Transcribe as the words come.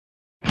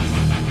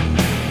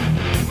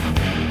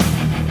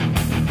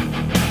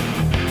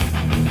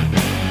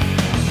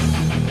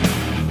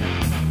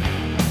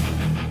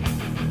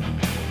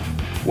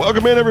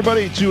Welcome in,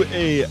 everybody, to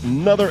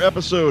another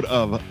episode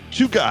of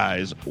Two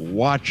Guys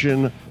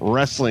Watching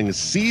Wrestling,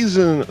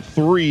 Season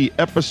 3,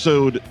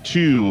 Episode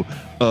 2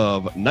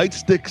 of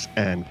Nightsticks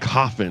and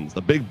Coffins,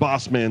 the Big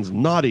Boss Man's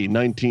Naughty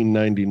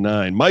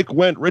 1999. Mike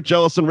Wendt, Rich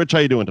Ellison. Rich, how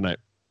you doing tonight?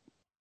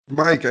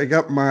 Mike, I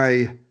got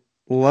my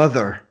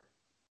leather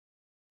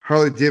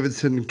Harley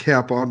Davidson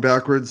cap on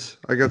backwards.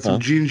 I got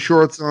some jean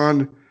shorts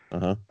on.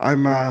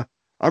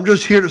 I'm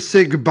just here to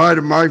say goodbye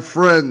to my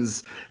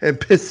friends and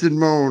piss and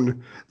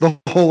moan the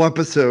whole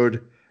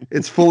episode.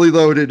 It's fully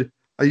loaded.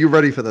 Are you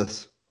ready for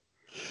this?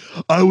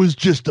 I was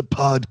just a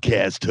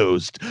podcast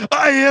host.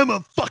 I am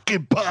a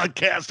fucking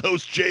podcast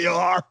host,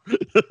 JR.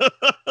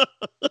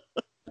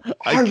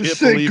 I'm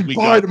saying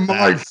goodbye to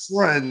my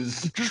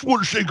friends. I just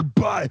want to say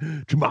goodbye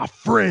to my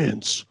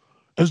friends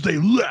as they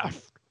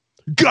left.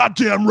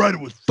 Goddamn right,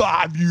 it was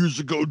 5 years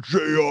ago,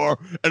 JR,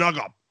 and I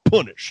got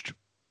punished.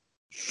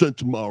 Sent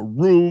to my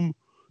room.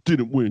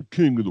 Didn't win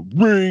King of the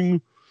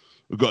Ring.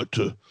 I got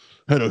to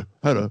had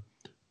to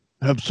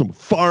have some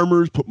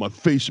farmers put my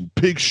face in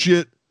pig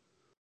shit.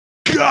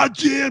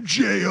 Goddamn,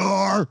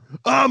 JR,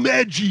 I'm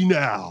edgy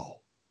now.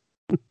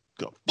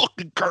 Got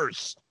fucking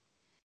curse.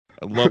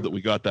 I love that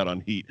we got that on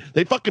Heat.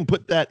 They fucking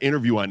put that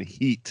interview on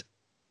Heat.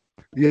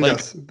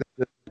 Yes.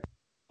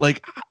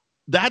 Like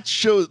that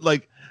shows,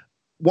 like,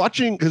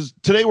 watching, because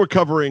today we're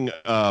covering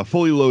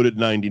Fully Loaded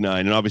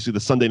 99, and obviously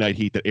the Sunday Night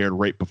Heat that aired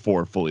right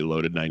before Fully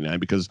Loaded 99,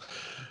 because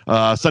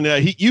Sunday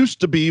Night Heat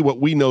used to be what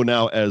we know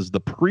now as the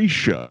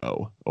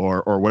pre-show,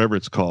 or whatever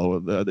it's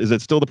called. Is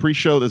it still the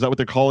pre-show? Is that what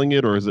they're calling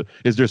it, or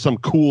is there some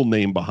cool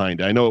name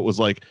behind it? I know it was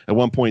like at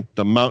one point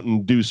the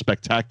Mountain Dew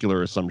Spectacular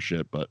or some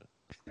shit, but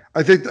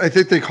I think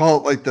they call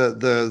it like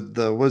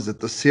the was it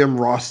the Sam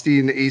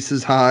Rothstein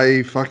Aces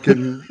High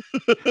fucking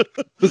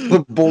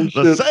the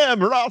bullshit. The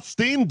Sam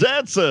Rothstein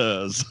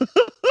Dancers.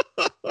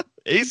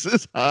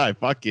 Aces High,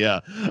 fuck yeah.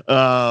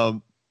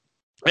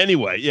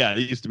 Anyway, yeah,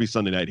 it used to be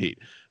Sunday Night Heat,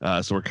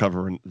 so we're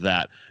covering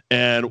that.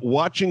 And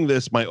watching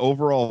this, my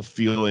overall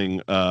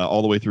feeling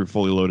all the way through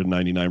Fully Loaded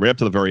 99, right up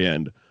to the very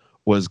end,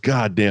 was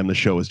goddamn, the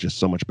show was just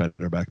so much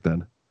better back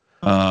then.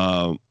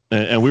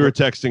 And we were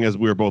texting as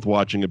we were both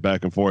watching it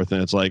back and forth,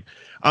 and it's like,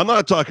 I'm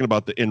not talking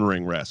about the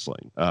in-ring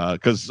wrestling,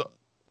 because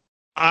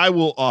I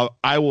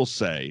will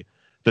say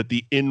that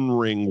the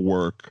in-ring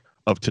work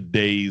of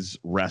today's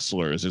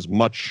wrestlers is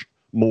much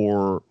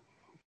more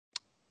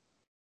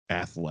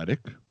athletic.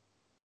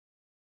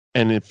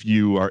 And if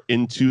you are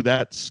into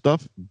that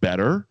stuff,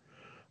 better.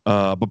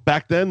 But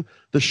back then,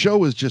 the show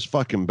was just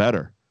fucking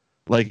better.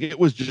 Like, it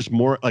was just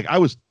more, like, I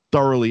was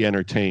thoroughly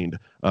entertained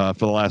for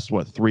the last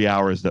 3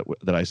 hours that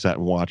I sat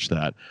and watched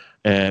that,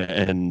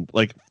 and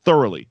like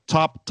thoroughly,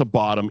 top to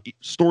bottom.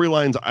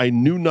 Storylines I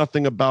knew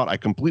nothing about, I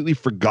completely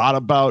forgot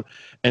about,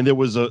 and there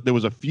was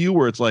a few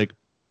where it's like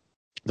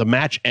the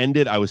match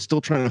ended, I was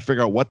still trying to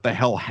figure out what the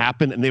hell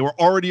happened, and they were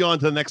already on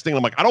to the next thing.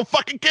 I'm like, I don't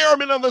fucking care.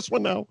 I'm in on this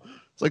one now.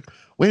 It's like,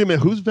 wait a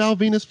minute, who's Val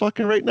Venus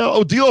fucking right now?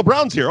 Oh, D'Lo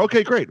Brown's here.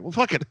 Okay, great. Well,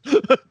 fuck it.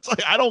 It's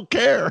like, I don't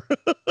care.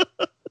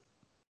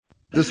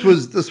 This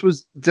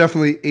was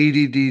definitely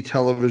ADD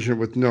television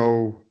with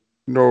no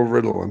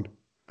Ritalin.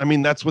 I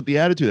mean, that's what the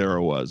Attitude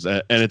Era was,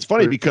 and it's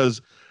funny because,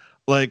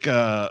 like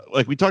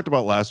we talked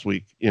about last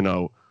week, you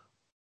know,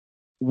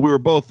 we were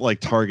both like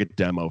target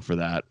demo for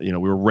that. You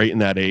know, we were right in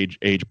that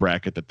age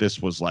bracket that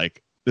this was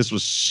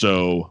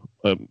so.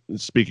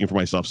 Speaking for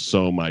myself,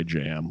 so my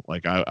jam.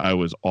 Like I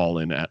was all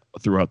in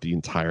throughout the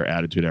entire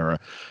Attitude Era,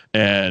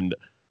 and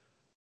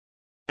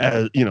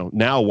as you know,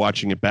 now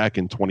watching it back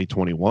in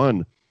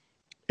 2021.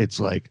 It's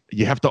like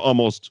you have to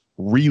almost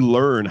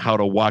relearn how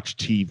to watch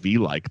TV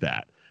like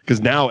that,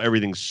 because now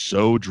everything's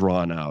so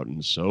drawn out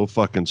and so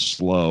fucking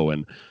slow.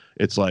 And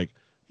it's like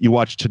you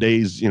watch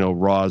today's, you know,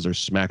 Raws or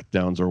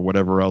SmackDowns or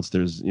whatever else.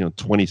 There's, you know,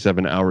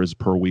 27 hours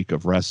per week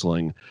of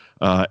wrestling,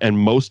 and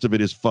most of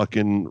it is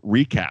fucking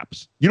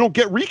recaps. You don't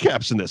get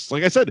recaps in this.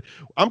 Like I said,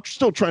 I'm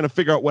still trying to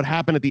figure out what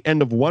happened at the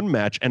end of one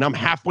match, and I'm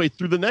halfway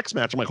through the next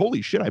match. I'm like,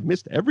 holy shit, I've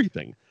missed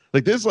everything.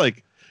 Like there's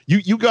like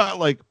you got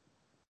like.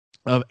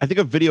 I think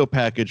a video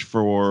package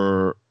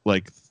for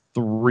like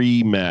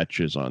 3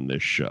 matches on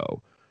this show,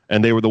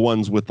 and they were the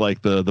ones with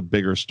like the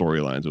bigger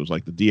storylines. It was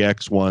like the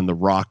DX one, the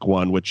Rock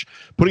one, which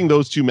putting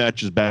those 2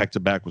 matches back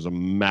to back was a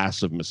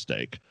massive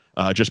mistake,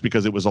 just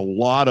because it was a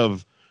lot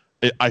of.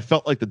 I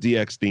felt like the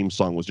DX theme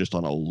song was just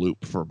on a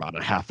loop for about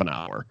a half an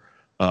hour,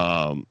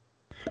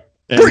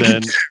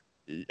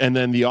 and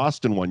then the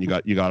Austin one, you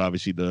got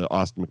obviously the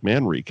Austin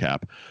McMahon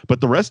recap,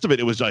 but the rest of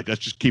it was like, let's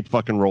just keep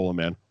fucking rolling,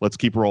 man. Let's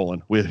keep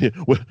rolling.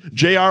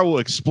 JR will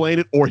explain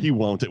it or he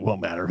won't. It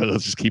won't matter.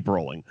 Let's just keep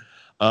rolling.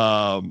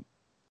 But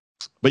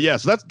yeah,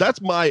 so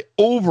that's my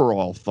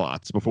overall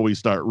thoughts before we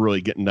start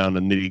really getting down to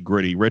nitty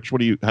gritty. Rich,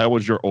 how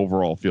was your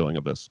overall feeling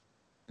of this?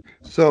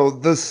 So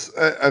this,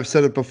 I've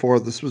said it before,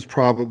 this was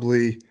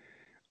probably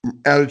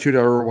Attitude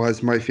Era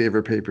wise my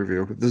favorite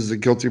pay-per-view. This is a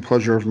guilty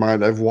pleasure of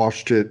mine. I've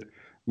watched it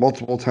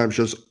multiple times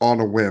just on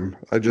a whim.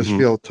 I just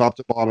feel top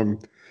to bottom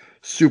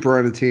super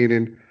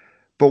entertaining.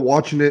 But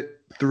watching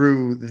it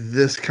through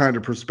this kind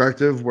of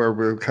perspective where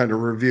we're kind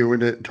of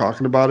reviewing it and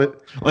talking about it.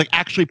 Like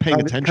actually paying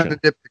attention. Kind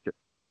of nitpick it,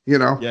 you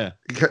know? Yeah.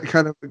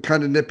 Kind of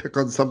nitpick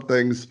on some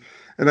things.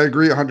 And I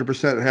agree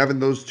 100%. Having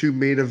those two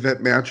main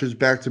event matches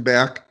back to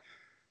back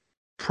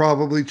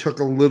probably took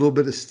a little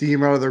bit of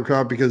steam out of their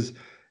crowd, because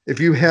if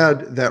you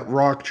had that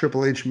Rock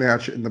Triple H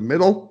match in the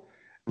middle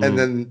and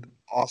then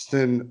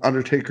Austin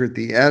Undertaker at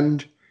the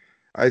end,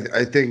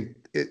 I think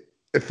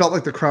it felt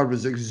like the crowd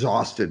was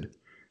exhausted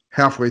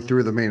halfway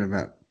through the main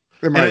event,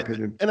 in my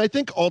opinion. And I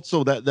think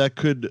also that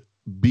could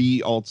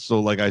be also,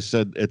 like I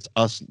said, it's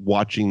us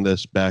watching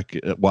this back,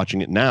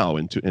 watching it now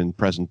in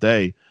present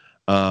day,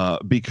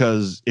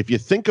 because if you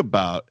think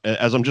about,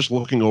 as I'm just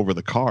looking over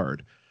the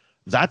card,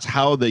 that's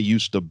how they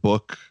used to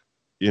book,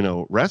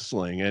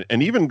 wrestling.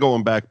 And even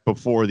going back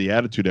before the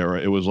Attitude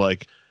Era, it was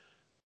like,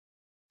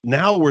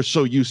 now we're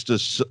so used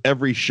to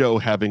every show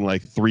having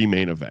like 3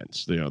 main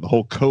events, the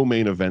whole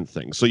co-main event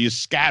thing. So you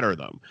scatter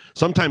them.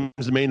 Sometimes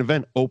the main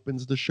event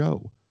opens the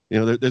show.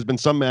 There's been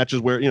some matches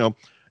where,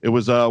 it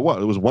was it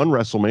was one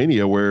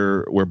WrestleMania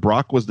where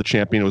Brock was the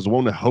champion. It was the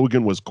one that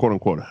Hogan was quote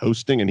unquote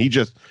hosting, and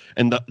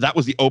that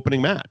was the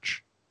opening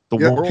match.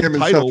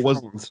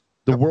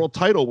 The world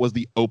title was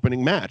the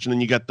opening match, and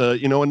then you got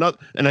another.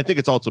 And I think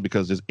it's also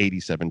because there's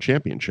 87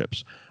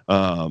 championships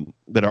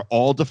that are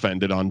all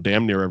defended on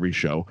damn near every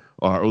show,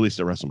 or at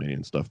least at WrestleMania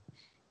and stuff.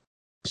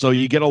 So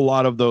you get a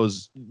lot of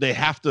those. They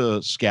have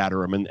to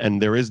scatter them,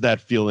 and there is that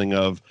feeling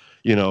of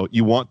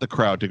you want the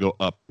crowd to go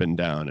up and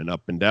down and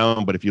up and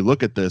down. But if you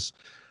look at this,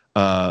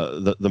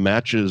 the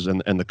matches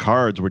and the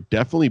cards were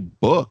definitely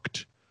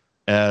booked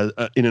as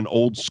in an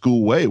old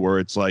school way, where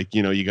it's like,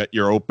 you got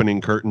your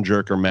opening curtain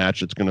jerker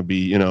match. It's going to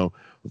be,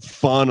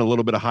 fun, a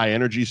little bit of high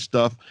energy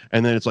stuff.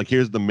 And then it's like,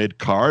 here's the mid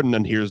card, and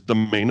then here's the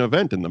main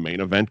event. And the main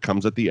event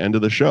comes at the end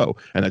of the show.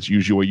 And that's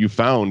usually where you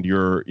found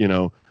your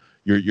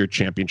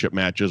championship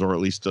matches, or at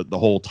least the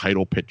whole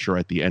title picture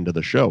at the end of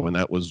the show. And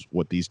that was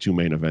what these 2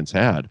 main events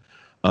had.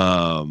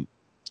 Yeah.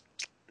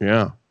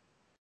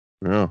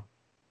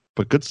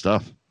 But good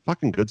stuff.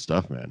 Fucking good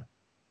stuff, man.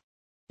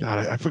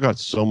 God, I forgot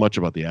so much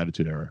about the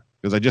Attitude Era,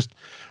 because I just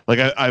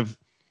I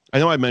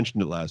know I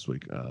mentioned it last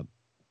week.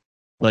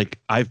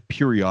 I've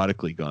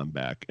periodically gone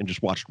back and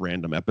just watched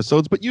random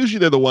episodes, but usually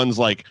they're the ones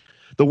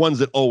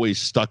that always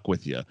stuck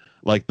with you.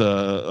 Like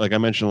I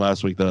mentioned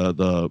last week,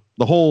 the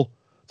whole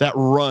that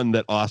run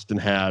that Austin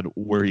had,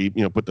 where he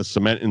put the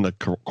cement in the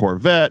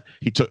Corvette.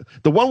 He took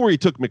the one where he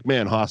took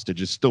McMahon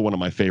hostage is still one of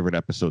my favorite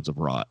episodes of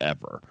Raw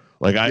ever.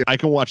 Like I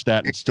can watch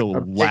that and still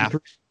laugh.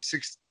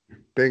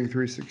 Bang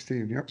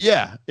 316. Yep.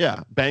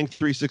 Yeah. Bang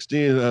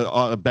 316.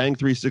 Bang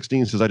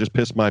 316 says I just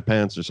pissed my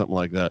pants or something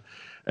like that.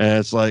 And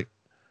it's like,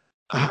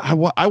 I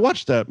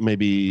watched that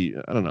maybe,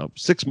 I don't know,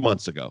 6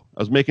 months ago.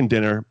 I was making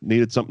dinner,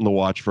 needed something to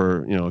watch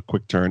for, a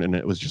quick turn. And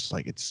it was just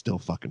like, it's still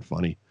fucking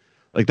funny.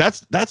 Like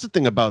that's the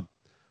thing about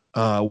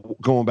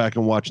going back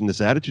and watching this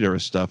Attitude Era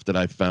stuff that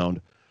I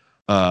found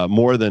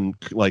more than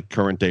like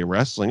current day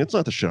wrestling. It's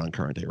not the shit on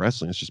current day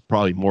wrestling. It's just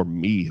probably more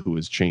me who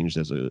has changed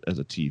as a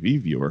TV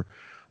viewer.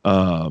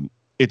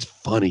 It's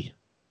funny.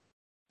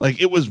 Like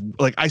it was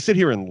like I sit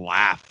here and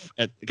laugh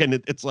at,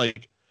 again, it's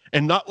like,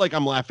 and not like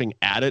I'm laughing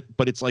at it,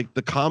 but it's like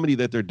the comedy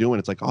that they're doing.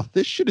 It's like, oh,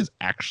 this shit is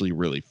actually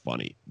really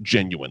funny,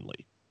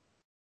 genuinely.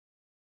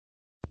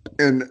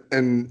 And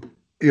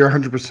you're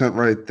 100%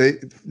 right.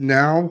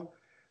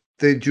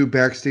 They do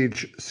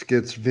backstage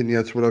skits,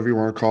 vignettes, whatever you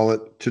want to call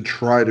it, to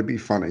try to be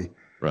funny.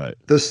 Right.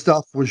 The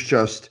stuff was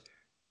just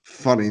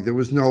funny. There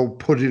was no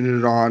putting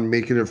it on,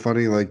 making it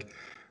funny. Like,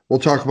 we'll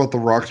talk about the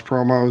Rock's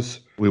promos.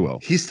 We will.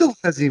 He still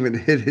hasn't even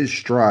hit his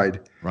stride.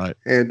 Right.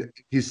 And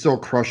he's still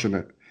crushing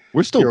it.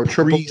 We're still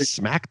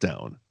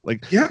pre-SmackDown.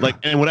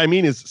 And what I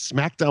mean is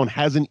SmackDown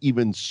hasn't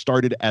even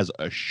started as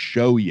a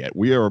show yet.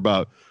 We are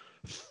about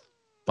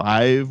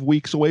 5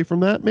 weeks away from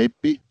that,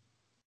 maybe.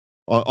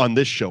 On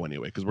this show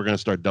anyway, because we're going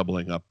to start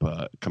doubling up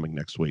coming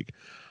next week.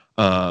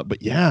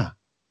 But yeah,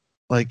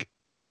 like,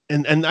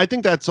 and I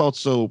think that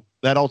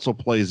also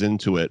plays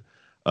into it.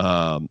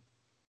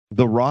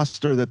 The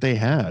roster that they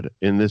had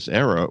in this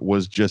era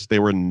was just, they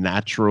were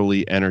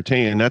naturally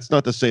entertaining. And that's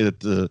not to say that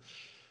the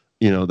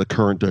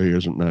current day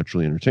isn't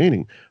naturally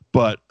entertaining,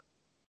 but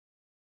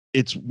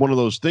it's one of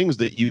those things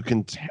that you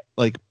can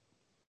like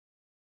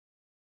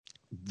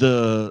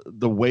the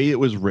way it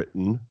was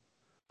written.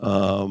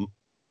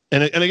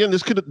 And again,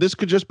 this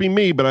could just be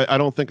me, but I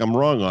don't think I'm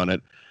wrong on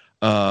it.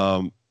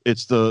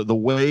 It's the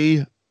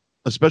way,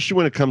 especially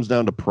when it comes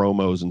down to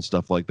promos and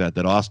stuff like that,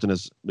 that Austin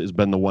has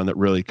been the one that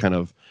really kind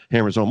of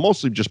hammers home,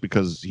 mostly just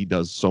because he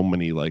does so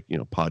many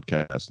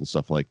podcasts and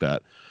stuff like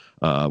that,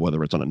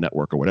 whether it's on a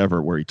network or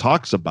whatever, where he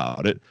talks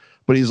about it.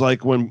 But he's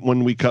like,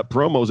 when we cut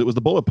promos, it was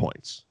the bullet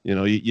points.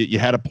 You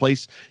had a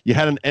place, you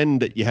had an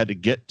end that you had to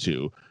get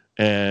to,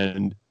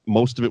 and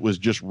most of it was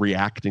just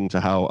reacting to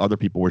how other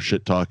people were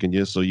shit talking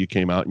you. So you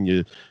came out and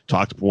you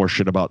talked more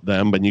shit about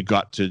them, but you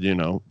got to,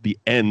 the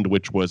end,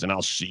 which was, and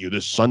I'll see you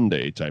this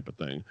Sunday type of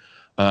thing.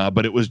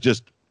 But it was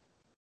just,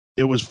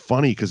 it was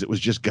funny because it was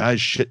just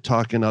guys shit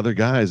talking other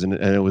guys, and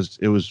it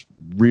was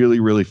really,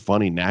 really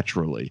funny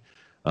naturally.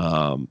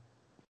 So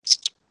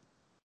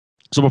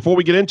before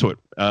we get into it,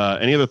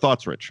 any other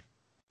thoughts, Rich?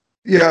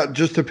 Yeah,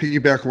 just to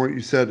piggyback on what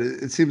you said,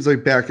 it seems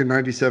like back in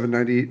 97,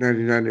 98,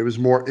 99, it was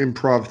more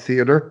improv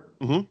theater.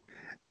 Mm-hmm.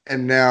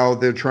 And now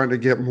they're trying to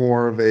get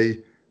more of a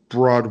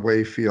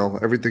Broadway feel.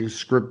 Everything's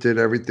scripted,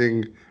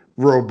 everything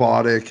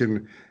robotic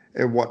and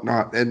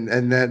whatnot.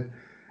 And then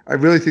I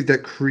really think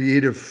that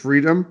creative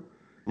freedom,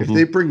 if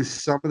they bring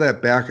some of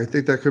that back, I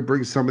think that could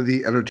bring some of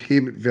the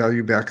entertainment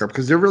value back up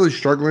because they're really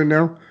struggling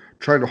now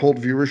trying to hold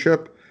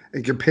viewership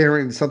and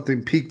comparing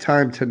something peak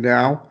time to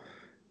now.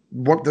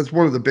 That's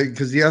one of the big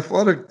because the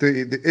athletic,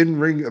 the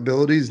in-ring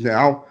abilities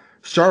now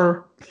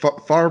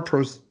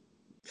Supersedes.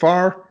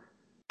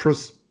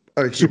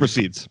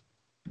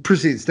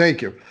 Proceeds.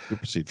 Thank you.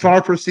 Supersedes.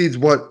 Far precedes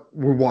what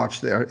we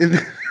watched there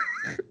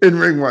in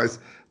ring wise,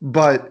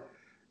 but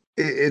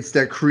it's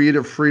that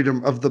creative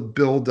freedom of the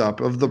build up,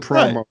 of the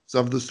promos,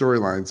 of the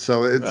storylines.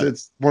 So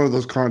it's one of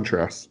those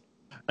contrasts.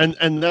 And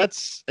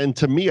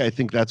to me, I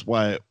think that's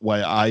why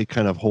I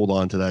kind of hold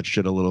on to that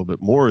shit a little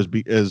bit more is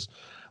because,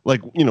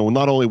 like, you know,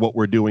 not only what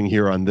we're doing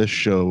here on this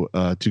show,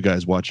 Two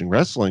Guys Watching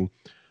Wrestling,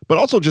 but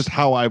also just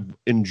how I've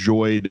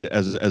enjoyed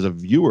as a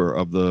viewer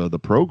of the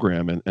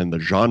program and the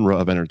genre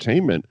of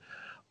entertainment.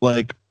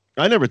 Like,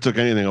 I never took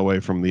anything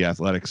away from the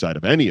athletic side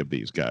of any of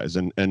these guys.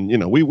 And you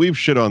know, we've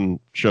shit on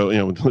show, you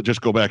know,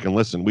 just go back and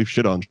listen. We've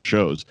shit on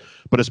shows,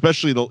 but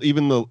especially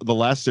the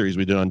last series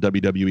we did on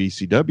WWE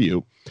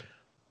CW,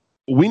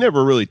 we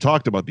never really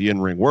talked about the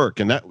in-ring work.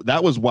 And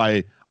that was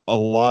why a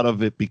lot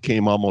of it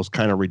became almost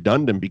kind of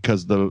redundant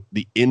because the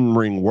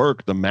in-ring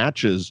work, the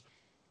matches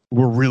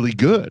were really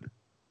good.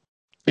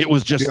 It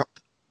was just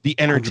the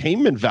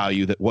entertainment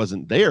value that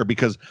wasn't there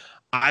because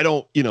I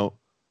don't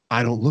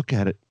look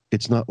at it.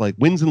 It's not like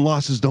wins and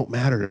losses don't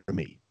matter to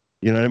me.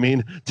 You know what I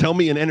mean? Tell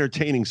me an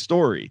entertaining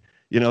story.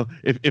 You know,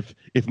 if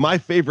my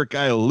favorite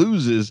guy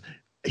loses,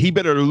 he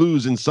better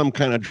lose in some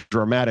kind of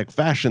dramatic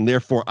fashion.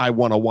 Therefore, I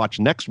want to watch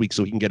next week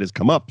so he can get his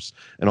come-ups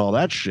and all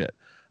that shit.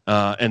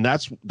 And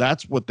that's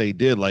what they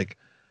did. Like,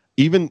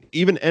 even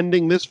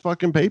ending this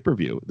fucking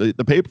pay-per-view,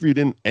 the pay-per-view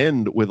didn't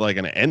end with like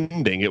an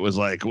ending. It was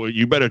like, well,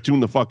 you better tune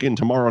the fuck in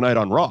tomorrow night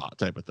on Raw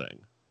type of thing.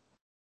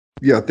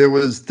 Yeah, there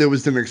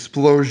was an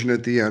explosion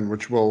at the end,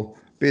 which we'll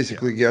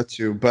basically get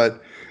to.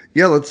 But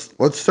yeah,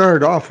 let's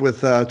start off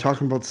with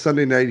talking about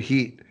Sunday Night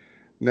Heat.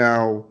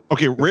 Now,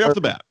 okay, right off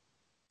the bat,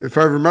 if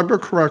I remember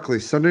correctly,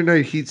 Sunday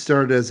Night Heat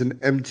started as an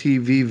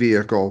MTV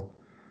vehicle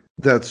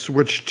that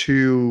switched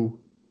to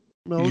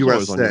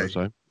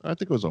USA. I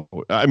think it was.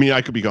 I mean,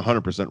 I could be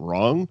 100%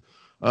 wrong,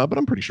 but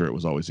I'm pretty sure it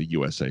was always a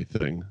USA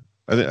thing.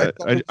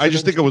 I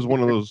just think it was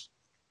one of those.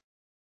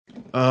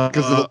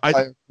 Because of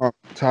the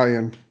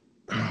tie-in.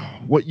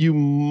 What you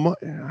might,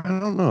 I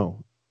don't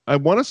know. I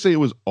want to say it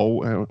was.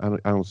 Oh,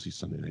 I don't see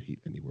Sunday Night Heat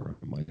anywhere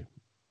on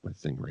my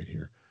thing right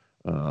here.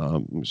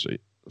 Let me see.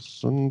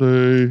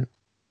 Sunday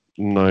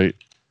Night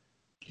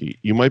Heat.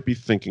 You might be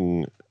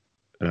thinking,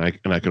 and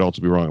I could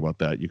also be wrong about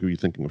that. You could be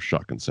thinking of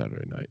Shotgun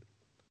Saturday Night.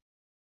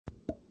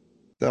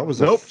 That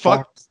was a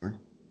Fox thing.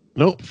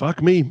 Nope,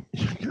 fuck me.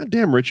 God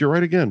damn, Rich, you're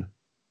right again.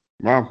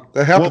 Wow,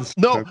 that happens.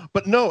 Well,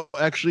 no,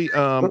 actually,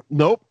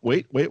 nope.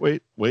 Wait.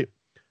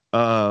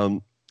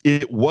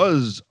 It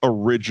was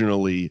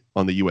originally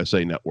on the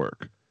USA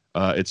Network.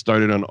 It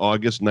started on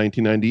August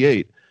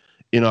 1998.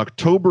 In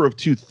October of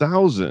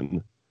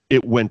 2000,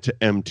 it went to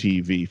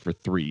MTV for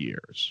 3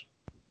 years.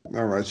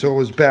 All right, so it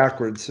was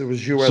backwards. It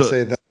was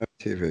USA, then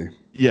MTV.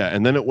 Yeah,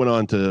 and then it went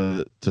on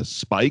to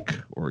Spike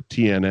or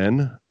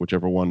TNN,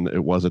 whichever one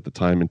it was at the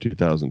time in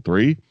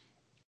 2003.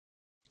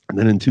 And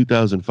then in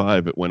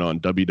 2005, it went on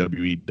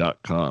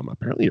WWE.com.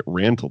 Apparently, it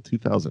ran till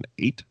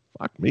 2008.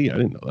 Fuck me, I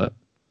didn't know that.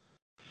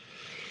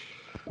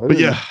 But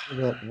yeah.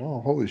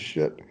 Wow, holy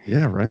shit.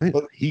 Yeah, right.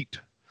 Heat.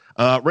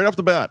 Right off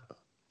the bat,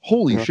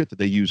 holy shit did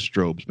they use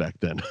strobes back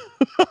then.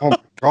 Oh, my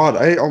God.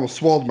 I almost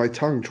swallowed my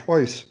tongue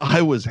twice.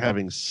 I was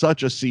having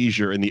such a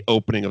seizure in the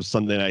opening of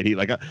Sunday Night Heat.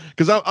 Like,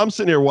 because I'm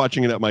sitting here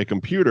watching it at my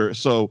computer.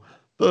 So,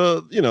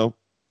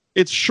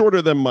 it's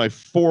shorter than my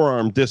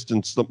forearm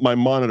distance, my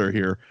monitor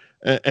here.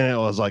 And I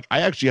was like,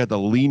 I actually had to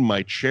lean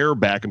my chair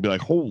back and be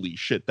like, holy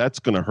shit, that's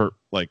going to hurt.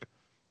 Like,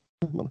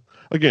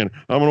 again,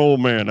 I'm an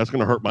old man. That's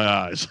going to hurt my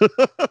eyes.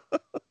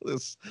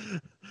 This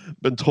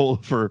been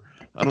told for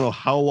I don't know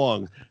how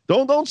long.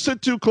 Don't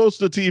sit too close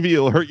to the TV.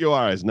 It'll hurt your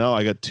eyes. Now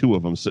I got two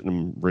of them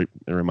sitting right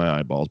in my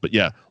eyeballs. But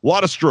yeah, a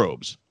lot of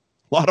strobes.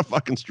 A lot of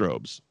fucking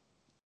strobes.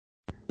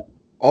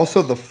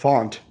 Also, the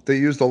font. They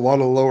used a lot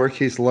of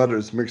lowercase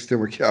letters mixed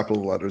in with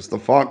capital letters. The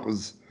font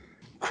was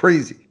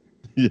crazy.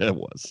 Yeah, it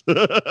was.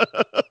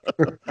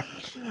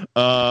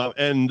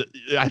 And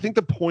I think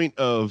the point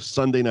of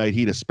Sunday Night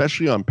Heat,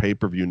 especially on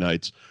pay-per-view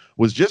nights,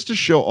 was just to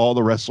show all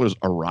the wrestlers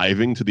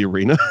arriving to the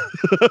arena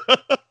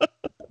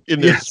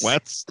in their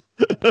sweats.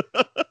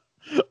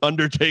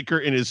 Undertaker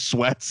in his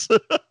sweats.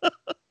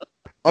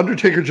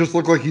 Undertaker just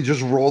looked like he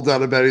just rolled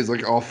out of bed. He's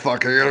like, oh,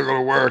 fuck, I gotta go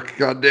to work.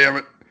 God damn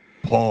it.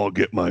 Paul,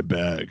 get my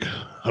bag.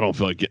 I don't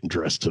feel like getting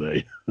dressed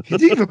today. He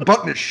didn't even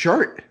button his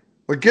shirt.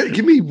 Like,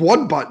 give me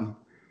one button.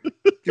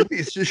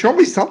 Show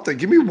me something.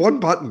 Give me one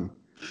button.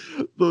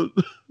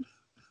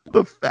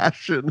 The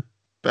fashion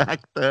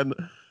back then,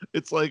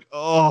 it's like,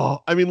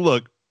 oh, I mean,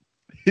 look,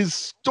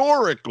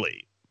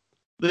 historically,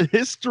 the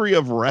history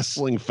of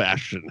wrestling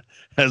fashion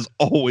has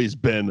always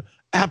been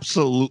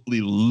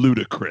absolutely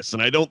ludicrous.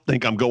 And I don't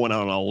think I'm going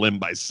out on a limb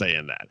by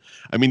saying that.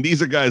 I mean,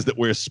 these are guys that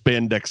wear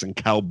spandex and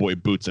cowboy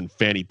boots and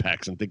fanny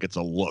packs and think it's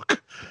a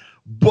look.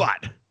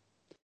 But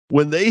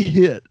when they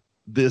hit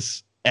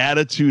this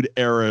Attitude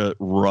Era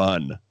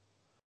run,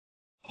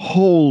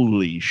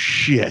 holy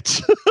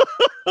shit.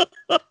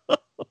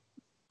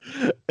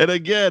 And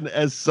again,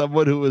 as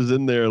someone who was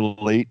in their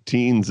late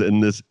teens in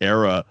this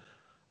era,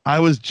 I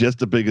was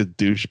just as big a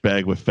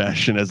douchebag with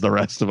fashion as the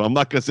rest of them. I'm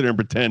not going to sit here and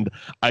pretend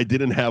I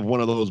didn't have one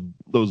of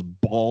those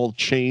ball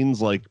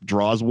chains like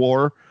Draws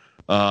wore.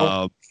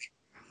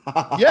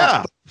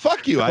 Yeah,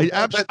 fuck you.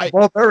 I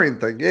ball bearing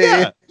thing.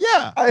 Yeah.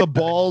 The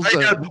balls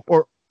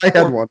I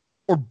had one.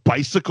 Or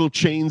bicycle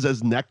chains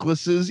as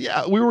necklaces.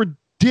 Yeah, we were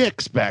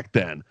dicks back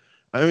then.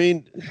 I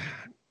mean,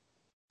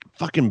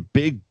 fucking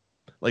big,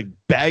 like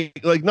bag,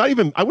 like not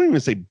even, I wouldn't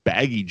even say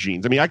baggy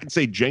jeans. I mean, I can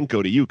say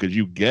Jenko to you because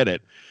you get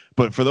it.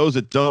 But for those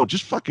that don't,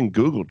 just fucking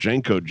Google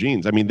Jenko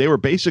jeans. I mean, they were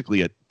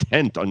basically a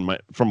tent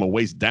from my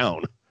waist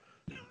down.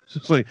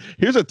 It's like,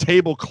 here's a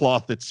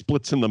tablecloth that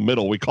splits in the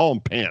middle. We call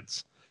them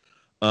pants.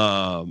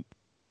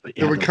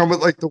 It would come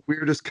with like the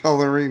weirdest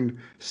coloring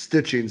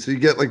stitching. So you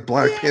get like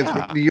black pants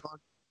with neon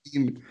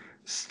green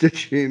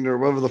stitching or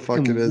whatever the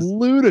fuck it is.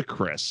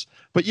 Ludicrous.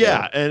 But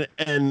yeah,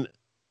 and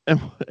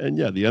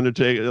yeah, the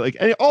Undertaker, like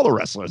all the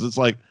wrestlers, it's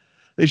like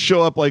they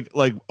show up like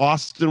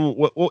Austin.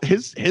 Well,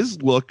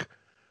 his look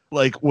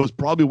like was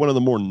probably one of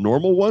the more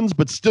normal ones,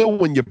 but still,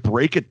 when you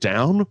break it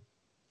down,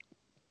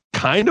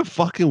 kind of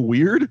fucking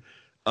weird.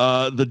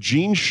 The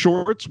jean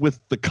shorts with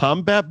the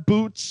combat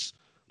boots,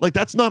 like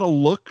that's not a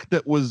look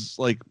that was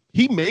like,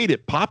 he made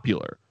it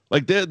popular.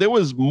 Like there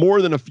was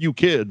more than a few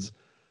kids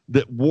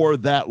that wore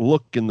that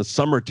look in the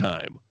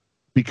summertime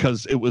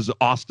because it was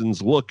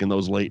Austin's look in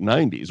those late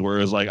 90s, where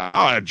it was like,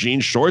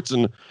 jean shorts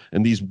and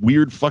these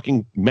weird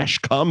fucking mesh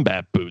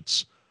combat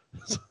boots.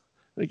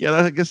 Yeah,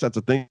 I guess that's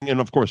a thing. And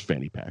of course,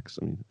 fanny packs.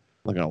 I mean,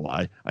 I'm not gonna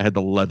lie, I had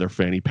the leather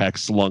fanny pack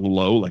slung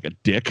low like a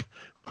dick.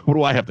 What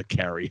do I have to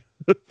carry?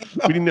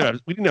 we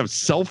didn't have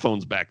cell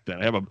phones back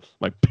then. I have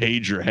my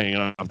pager hanging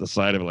off the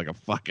side of it like a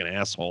fucking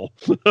asshole.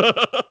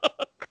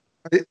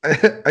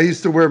 I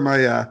used to wear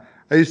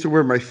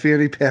my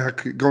fanny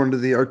pack going to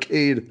the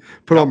arcade,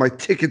 put all my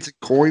tickets and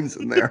coins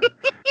in there.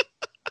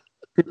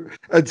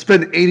 I'd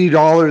spend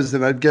 $80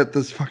 and I'd get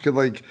this fucking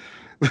like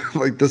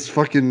this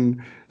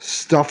fucking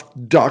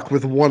stuffed duck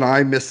with one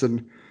eye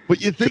missing.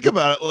 But you think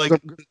about it, like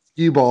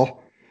skee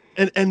ball.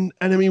 And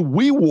I mean,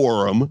 we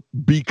wore them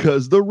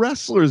because the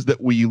wrestlers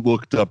that we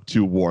looked up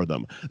to wore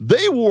them.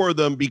 They wore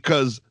them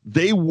because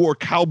they wore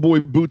cowboy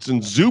boots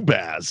and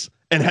Zubaz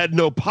and had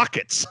no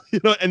pockets,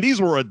 and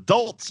these were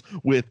adults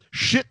with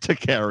shit to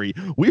carry.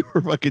 We were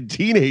fucking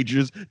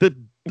teenagers that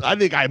I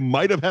think I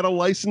might have had a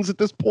license at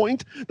this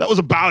point. That was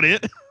about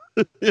it.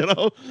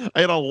 I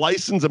had a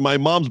license and my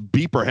mom's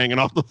beeper hanging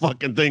off the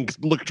fucking thing,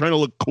 trying to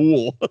look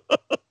cool.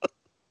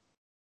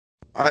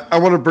 I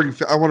want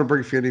to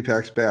bring fanny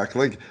packs back.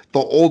 Like the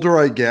older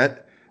I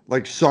get,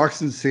 like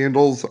socks and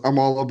sandals, I'm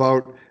all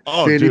about.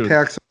 Fanny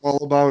packs, I'm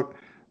all about.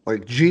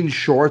 Like jean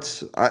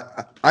shorts,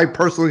 I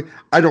personally,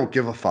 I don't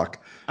give a fuck.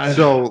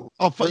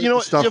 Fuck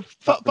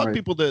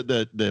people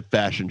that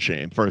fashion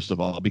shame, first of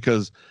all,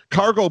 because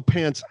cargo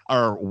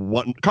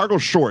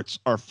shorts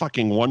are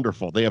fucking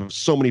wonderful. They have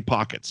so many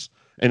pockets,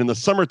 and in the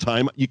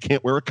summertime you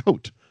can't wear a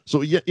coat.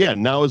 So yeah,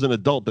 now as an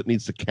adult that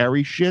needs to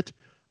carry shit,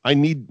 I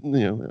need,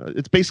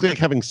 it's basically like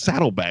having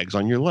saddlebags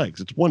on your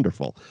legs. It's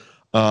wonderful.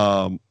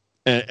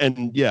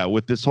 And yeah,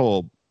 with this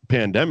whole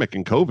pandemic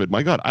and COVID,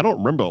 my God, I don't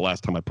remember the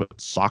last time I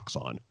put socks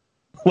on.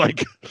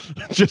 Like,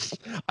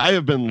 I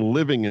have been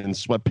living in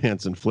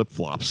sweatpants and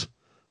flip-flops.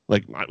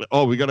 Like,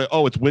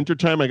 it's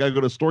wintertime. I got to go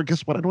to the store.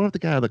 Guess what? I don't have to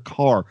get out of the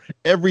car.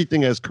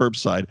 Everything has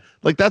curbside.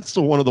 Like, that's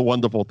one of the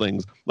wonderful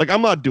things. Like,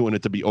 I'm not doing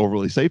it to be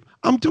overly safe.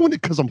 I'm doing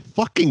it because I'm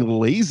fucking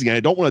lazy and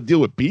I don't want to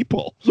deal with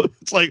people.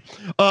 It's like,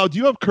 do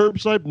you have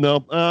curbside?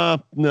 No,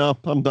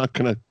 I'm not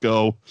going to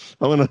go.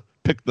 I'm going to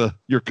pick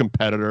your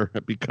competitor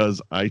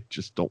because I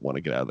just don't want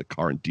to get out of the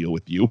car and deal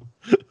with you.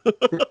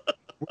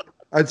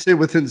 I'd say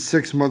within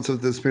 6 months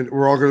of this,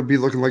 we're all going to be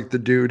looking like the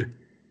dude.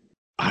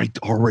 I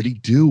already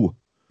do.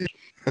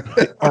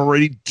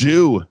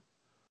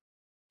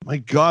 My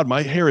God,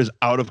 my hair is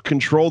out of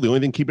control. The only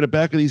thing keeping it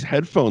back are these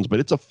headphones, but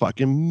it's a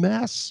fucking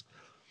mess.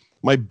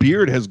 My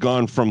beard has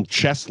gone from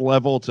chest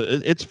level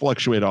to it's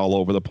fluctuated all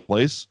over the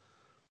place.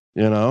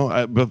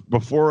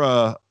 Before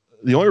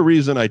the only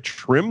reason I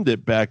trimmed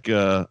it back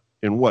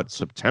in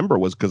September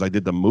was because I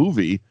did the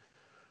movie.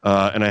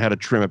 And I had to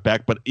trim it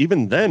back, but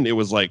even then, it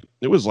was like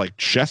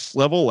chest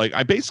level. Like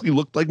I basically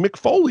looked like Mick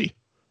Foley.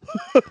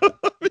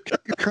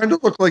 You kind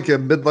of look like a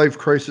midlife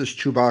crisis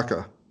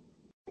Chewbacca.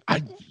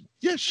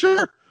 Yeah,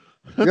 sure.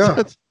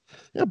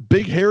 Yeah,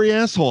 big hairy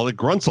asshole that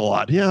grunts a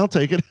lot. Yeah, I'll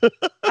take it.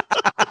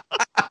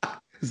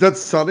 Is that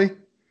Sonny?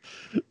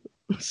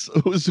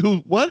 Who?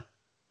 What?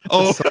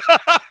 Oh.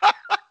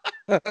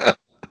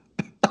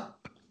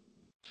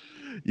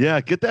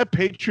 Yeah, get that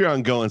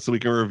Patreon going so we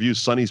can review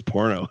Sonny's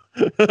porno.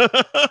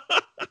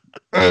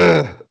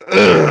 Yeah,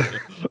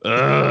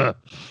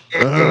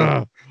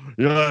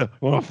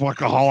 well,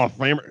 fuck a Hall of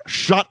Famer.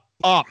 Shut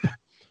up.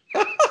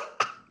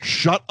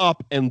 Shut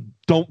up and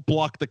don't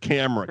block the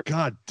camera.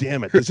 God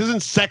damn it. This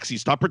isn't sexy.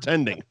 Stop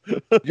pretending.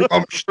 Your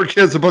mom sure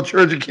cares about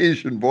your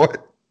education, boy.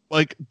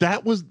 Like,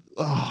 that was,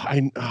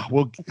 God,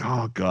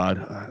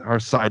 our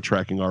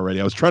sidetracking already.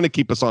 I was trying to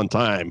keep us on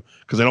time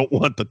because I don't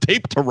want the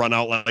tape to run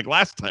out like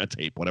last time.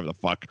 Tape, whatever the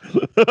fuck.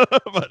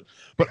 but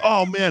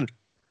oh man,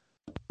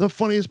 the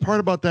funniest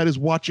part about that is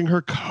watching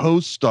her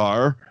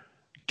co-star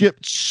get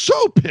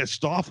so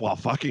pissed off while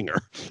fucking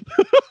her.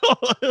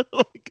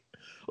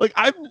 like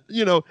I'm,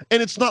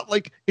 and it's not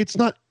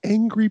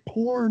angry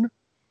porn.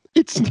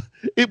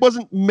 It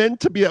wasn't meant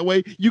to be that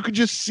way. You could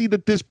just see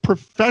that this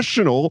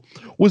professional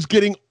was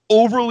getting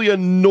overly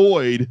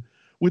annoyed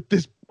with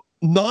this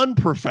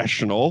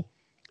non-professional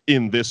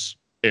in this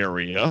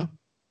area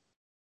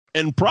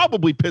and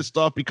probably pissed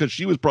off because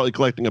she was probably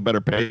collecting a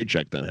better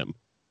paycheck than him.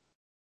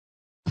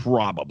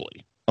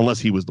 Probably. Unless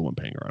he was the one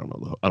paying her.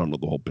 I don't know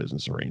the whole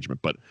business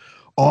arrangement, but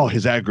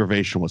his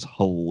aggravation was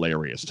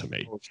hilarious to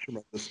me. Oh, it's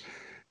tremendous.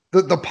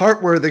 The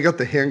part where they got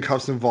the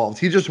handcuffs involved,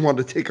 he just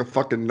wanted to take a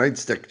fucking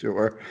nightstick to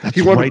her. That's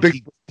right.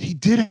 He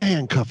did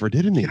handcuff her,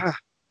 didn't he?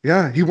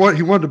 Yeah. He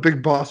wanted a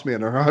big boss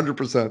man, or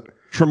 100%.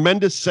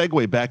 Tremendous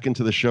segue back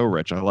into the show,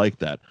 Rich. I like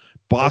that.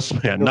 Boss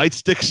man,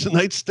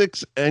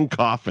 nightsticks, and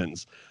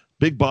coffins.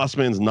 Big Boss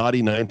Man's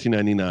Naughty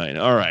 1999.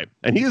 All right.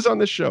 And he is on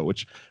this show,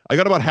 which I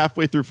got about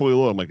halfway through Fully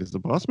Loaded. I'm like, is the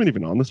Boss Man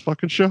even on this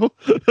fucking show?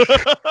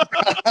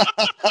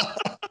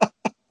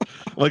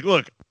 Like,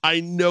 look, I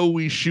know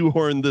we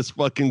shoehorned this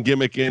fucking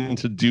gimmick in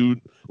to do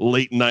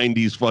late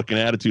 90s fucking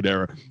Attitude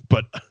Era,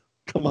 but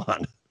come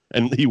on.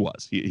 And he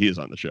is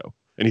on the show.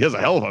 And he has a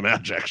hell of a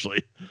match,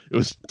 actually. It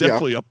was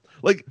definitely up.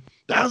 Like,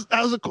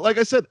 like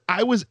I said,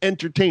 I was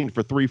entertained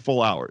for 3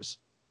 full hours.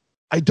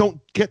 I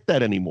don't get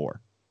that anymore.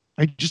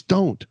 I just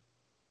don't.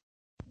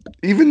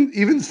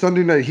 Even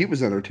Sunday Night Heat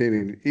was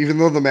entertaining, even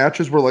though the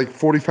matches were like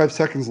 45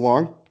 seconds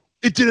long.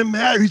 It didn't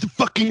matter. He's a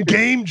fucking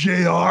game,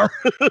 JR.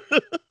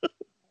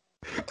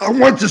 I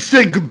want to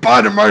say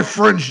goodbye to my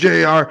friends,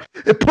 JR.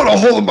 It put a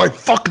hole in my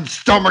fucking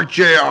stomach,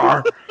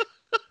 JR.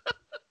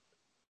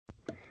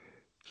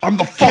 I'm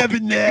the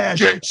Kevin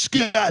Nash,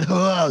 Scott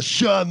Hall,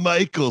 Shawn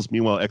Michaels.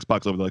 Meanwhile,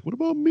 Xbox over there like, what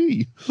about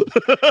me?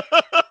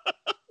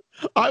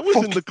 I was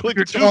in the click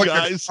too,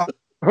 guys.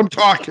 I'm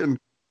talking.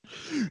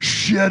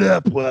 Shut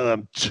up while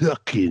I'm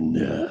talking.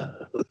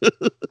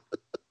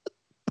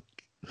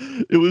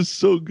 It was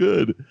so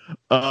good.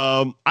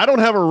 I don't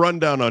have a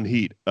rundown on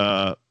Heat.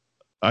 I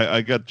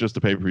got just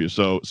the pay-per-view,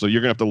 so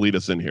you're gonna have to lead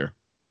us in here.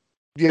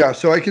 Yeah,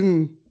 so I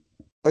can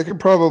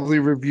probably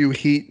review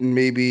Heat and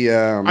maybe.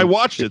 I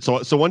watched it,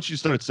 so once you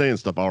started saying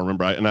stuff, I'll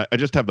remember. I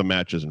just have the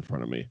matches in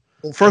front of me.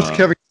 Well, first,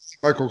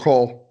 Michael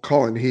Cole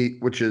calling Heat,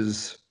 which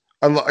is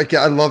I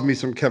love me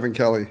some Kevin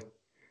Kelly.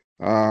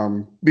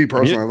 Me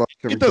personally, I love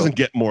Kevin. It doesn't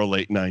get more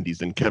late 90s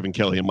than Kevin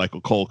Kelly and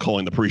Michael Cole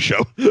calling the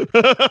pre-show.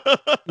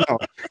 No,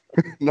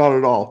 not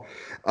at all.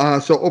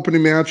 So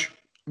opening match,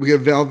 we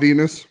have Val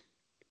Venus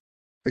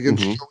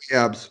against Joey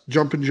Abs,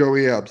 jumping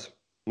Joey Abs.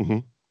 Mm-hmm.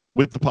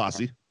 With the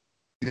posse.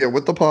 Yeah,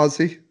 with the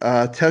posse.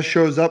 Tess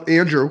shows up.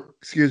 Andrew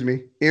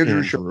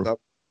shows up.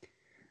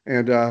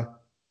 And the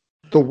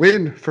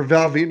win for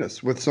Val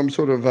Venus with some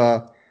sort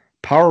of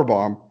power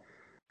bomb.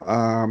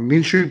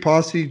 Mean Street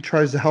Posse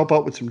tries to help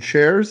out with some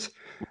chairs.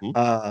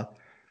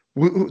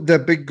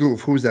 That big goof,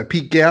 who was that?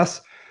 Pete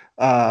Gas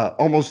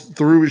almost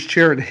threw his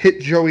chair and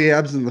hit Joey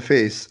Abs in the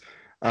face.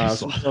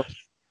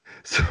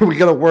 So we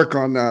got to work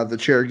on the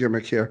chair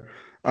gimmick here.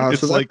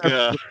 It's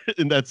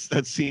and that's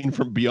that scene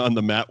from Beyond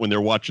the Mat when they're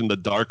watching the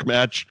dark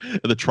match,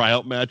 the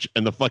tryout match,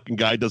 and the fucking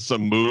guy does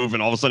some move,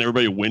 and all of a sudden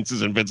everybody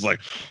winces, and Vince's like,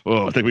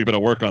 "Oh, I think we better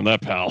work on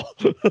that, pal."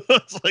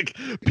 It's like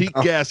Pete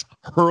Gas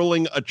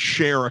hurling a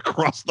chair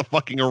across the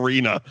fucking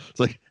arena. It's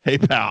like, "Hey,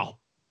 pal,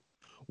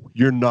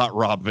 you're not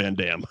Rob Van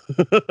Dam."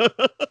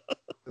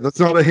 That's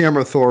not a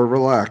hammer, Thor.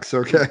 Relax,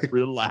 okay?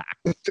 Relax,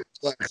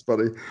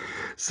 buddy.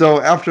 So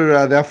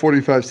after that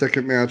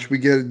 45-second match, we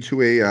get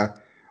into a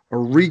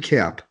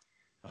recap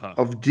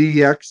of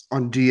DX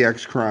on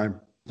DX crime.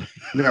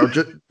 Now,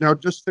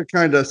 just to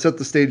kind of set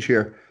the stage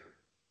here,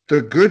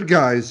 the good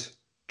guys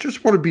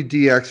just want to be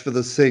DX for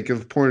the sake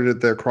of pointing at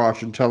their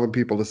crotch and telling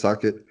people to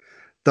suck it.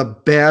 The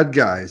bad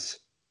guys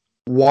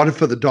want it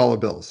for the dollar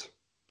bills.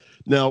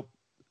 Now,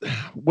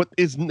 what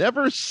is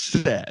never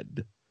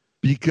said,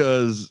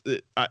 because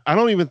I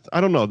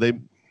don't know.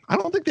 I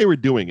don't think they were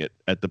doing it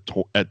at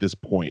this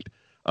point.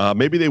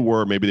 Maybe they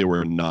were, maybe they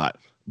were not,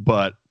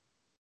 but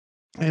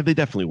they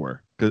definitely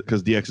were,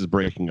 because DX is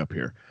breaking up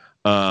here.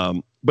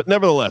 But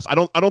nevertheless, I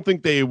don't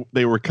think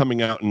they were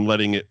coming out and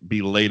letting it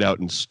be laid out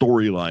in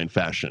storyline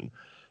fashion.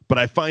 But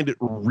I find it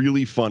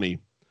really funny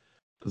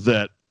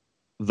that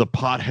the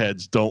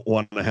potheads don't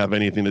want to have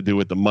anything to do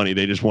with the money.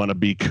 They just want to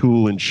be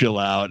cool and chill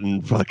out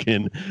and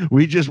fucking,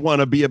 we just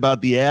want to be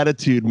about the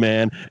attitude,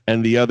 man.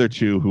 And the other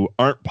two who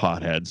aren't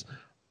potheads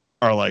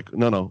are like,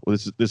 no,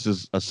 this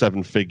is a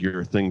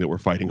 7-figure thing that we're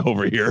fighting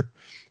over here.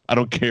 I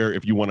don't care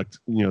if you want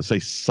to, say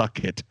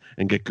suck it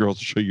and get girls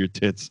to show your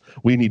tits.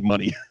 We need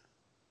money.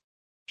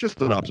 Just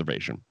an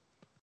observation.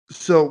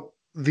 So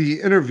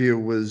the interview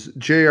was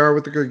JR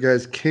with the good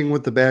guys, King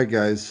with the bad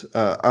guys.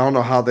 I don't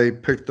know how they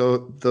picked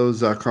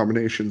those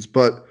combinations,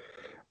 but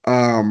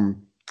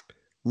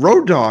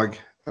Road Dogg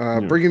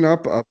bringing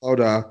up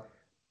about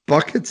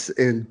buckets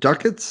and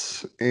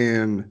ducats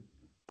and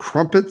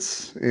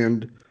crumpets,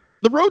 and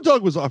the Road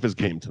Dogg was off his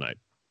game tonight.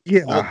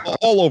 Yeah,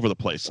 all over the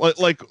place.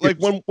 Like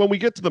when we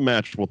get to the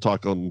match, we'll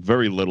talk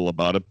very little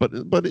about it.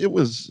 But he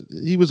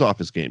was off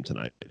his game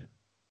tonight.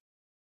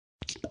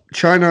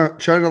 China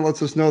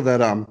lets us know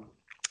that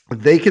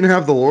they can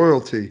have the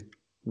loyalty,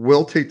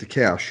 we'll take the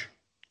cash.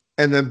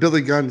 And then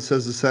Billy Gunn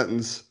says a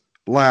sentence,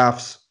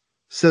 laughs,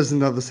 says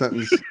another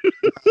sentence,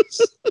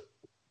 laughs,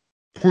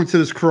 points at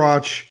his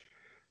crotch,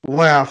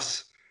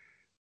 laughs,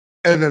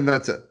 and then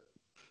that's it.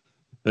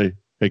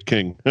 Hey,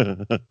 King,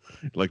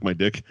 like my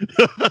dick?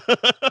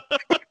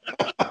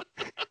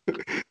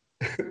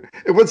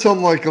 It would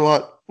sound like a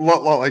lot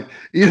like,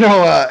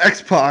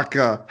 X-Pac,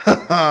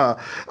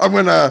 I'm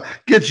going to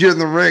get you in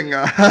the ring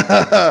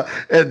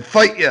and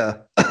fight you.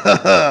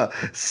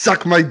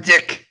 Suck my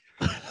dick.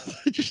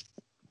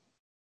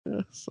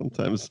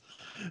 Sometimes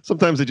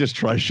they just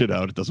try shit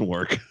out. It doesn't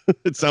work.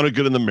 It sounded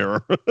good in the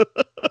mirror.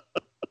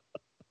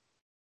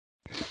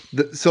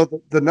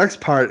 So the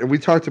next part, and we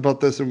talked about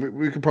this, and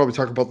we could probably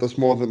talk about this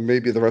more than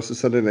maybe the rest of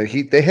Sunday Night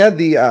Heat. They had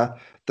the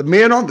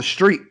man on the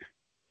street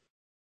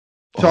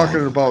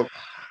talking about.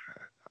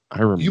 I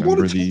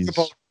remember these.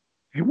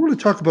 You want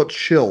to talk about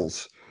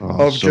chills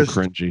of so just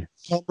cringy.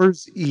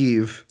 Summer's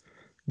Eve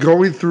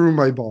going through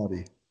my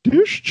body.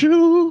 Dish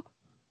chill.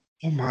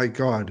 Oh my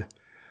god!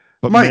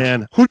 But Mike,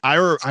 man, I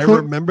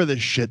remember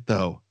this shit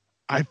though.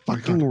 I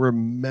fucking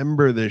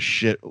remember this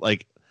shit.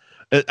 Like.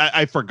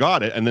 I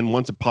forgot it, and then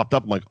once it popped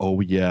up, I'm like,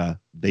 oh yeah,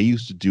 they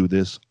used to do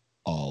this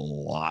a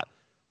lot,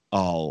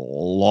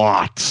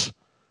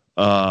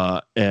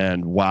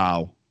 and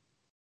wow.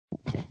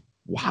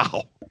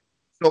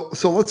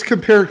 So let's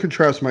compare and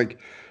contrast,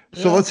 Mike.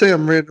 So let's say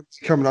I'm randomly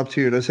coming up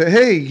to you and I say,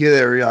 hey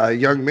there,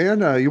 young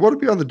man, you want to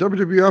be on the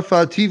WWF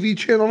TV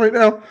channel right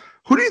now?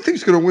 Who do you think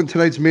is going to win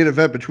tonight's main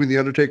event between The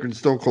Undertaker and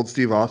Stone Cold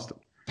Steve Austin?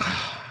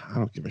 I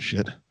don't give a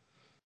shit.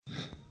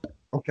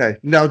 Okay,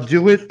 now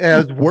do it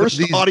as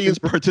worst audience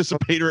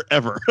participator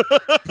ever.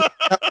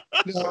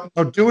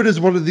 Now do it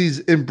as one of these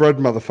inbred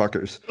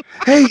motherfuckers.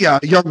 Hey,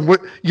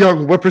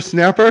 young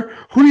whippersnapper,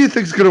 who do you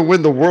think is going to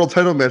win the world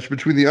title match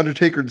between The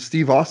Undertaker and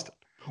Steve Austin?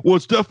 Well,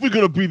 it's definitely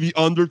going to be The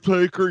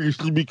Undertaker, you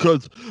see,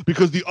 because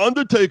The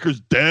Undertaker's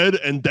dead,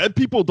 and dead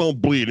people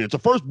don't bleed. And it's a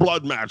first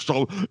blood match,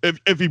 so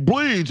if he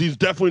bleeds, he's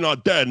definitely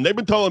not dead. And they've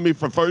been telling me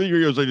for 30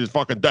 years that he's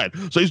fucking dead.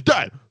 So he's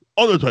dead.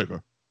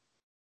 Undertaker.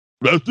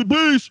 Rest in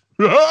peace.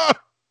 I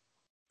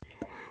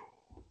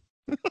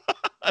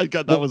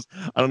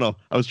don't know.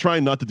 I was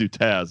trying not to do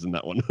Taz in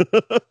that one.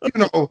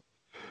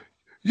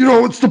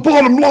 It's the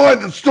bottom line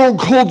that Stone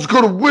Cold's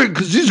going to win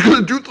because he's going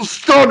to do the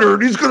stunner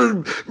and he's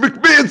going to,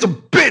 McMahon's a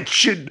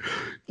bitch and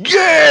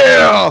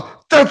yeah,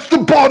 that's the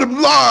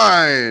bottom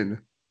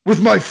line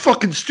with my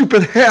fucking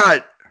stupid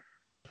hat.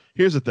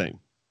 Here's the thing.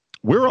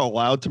 We're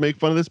allowed to make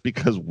fun of this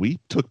because we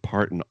took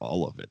part in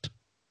all of it.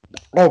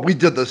 Oh, we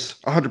did this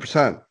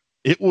 100%.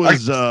 It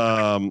was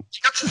got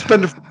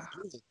suspended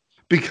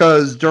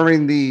because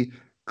during the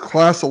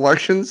class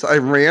elections I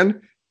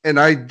ran and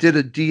I did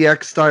a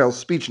DX style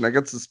speech and I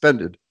got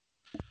suspended.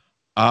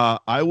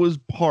 I was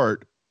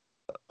part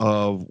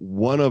of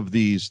one of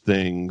these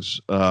things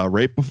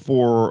right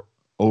before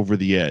Over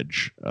the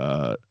Edge.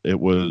 It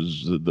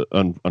was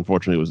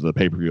unfortunately it was the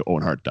pay-per-view.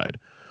 Owen Hart died,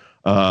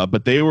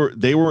 but they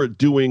were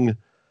doing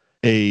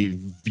a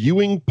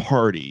viewing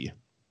party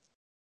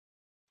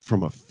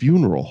from a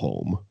funeral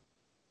home.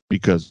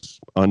 Because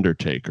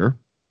Undertaker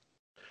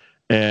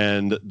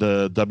and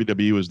the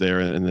WWE was there,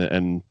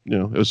 and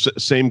it was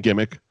same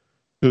gimmick.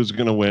 Who's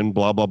going to win?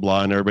 Blah blah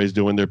blah, and everybody's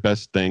doing their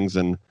best things.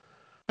 And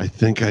I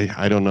think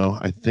I don't know.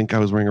 I think I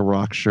was wearing a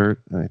Rock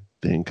shirt. And I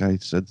think I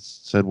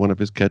said one of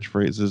his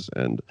catchphrases,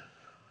 and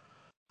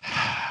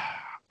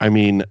I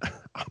mean,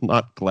 I'm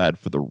not glad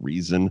for the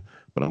reason,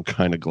 but I'm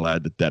kind of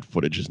glad that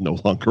footage is no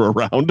longer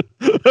around.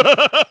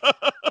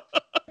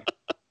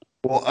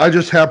 Well, I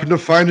just happened to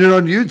find it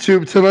on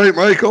YouTube tonight,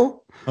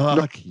 Michael.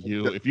 Fuck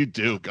you. If you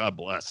do, God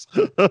bless.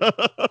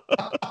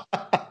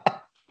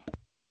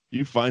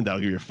 You find out, I'll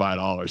give you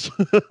 $5.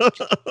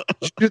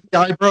 Did you do the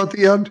eyebrow at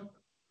the end?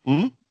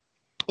 Hmm?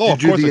 Oh,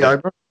 did you do the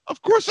eyebrow?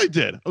 Of course I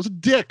did. I was a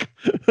dick.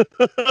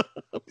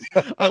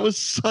 I was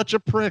such a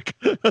prick.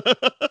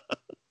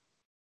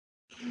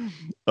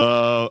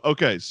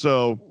 Okay,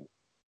 so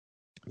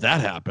that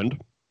happened.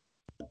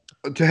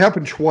 To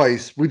happen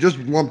twice, we just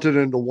lumped it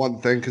into one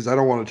thing because I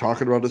don't want to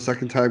talk about it a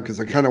second time because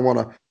I kind of want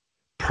to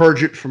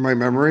purge it from my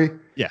memory.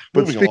 Yeah,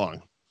 moving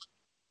along.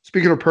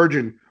 speaking of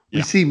purging,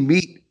 we see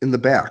Meat in the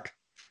back.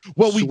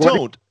 Well, we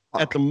don't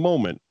at the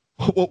moment.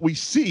 What we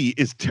see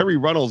is Terry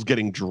Runnels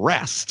getting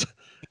dressed.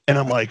 And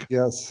I'm like,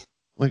 yes.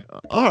 Like,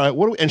 all right,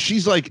 what do we, and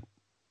she's like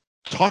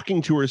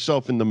talking to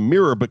herself in the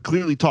mirror, but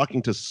clearly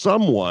talking to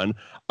someone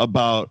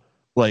about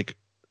like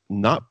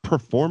not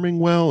performing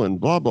well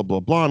and blah, blah, blah,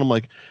 blah. And I'm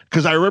like,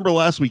 because I remember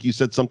last week you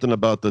said something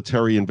about the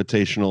Terry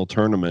Invitational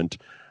tournament.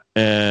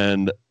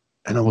 And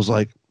I was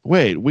like,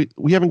 wait,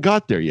 we haven't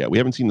got there yet. We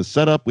haven't seen the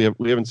setup. We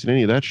haven't seen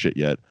any of that shit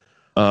yet.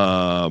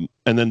 And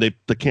then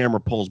the camera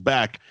pulls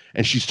back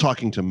and she's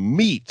talking to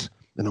Meat.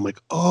 And I'm like,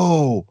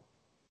 oh,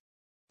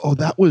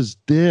 that was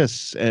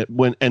this.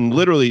 And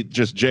literally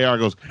just JR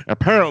goes,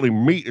 apparently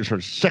Meat is her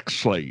sex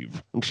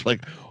slave. And it's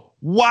like,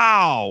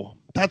 wow,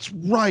 that's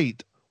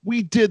right.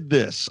 We did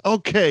this.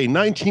 Okay,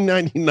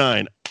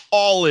 1999,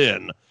 all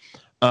in.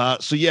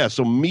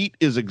 So Meat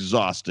is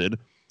exhausted.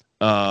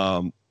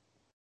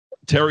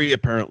 Terry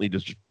apparently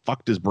just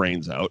fucked his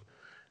brains out,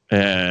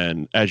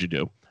 and as you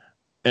do.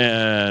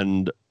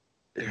 And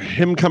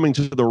him coming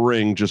to the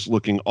ring just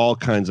looking all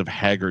kinds of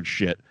haggard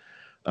shit.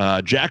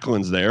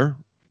 Jacqueline's there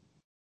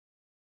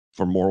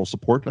for moral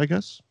support, I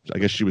guess. I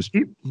guess she was.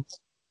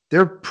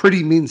 They're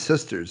pretty mean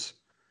sisters.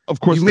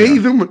 Of course, you may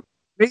even want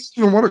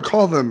to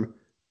call them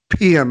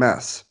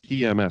PMS.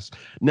 PMS.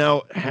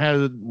 Now,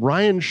 has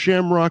Ryan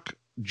Shamrock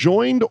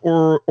joined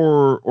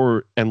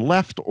or and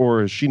left,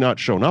 or has she not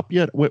shown up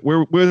yet?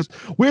 Where's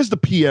the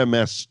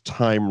PMS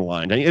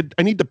timeline?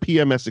 I need the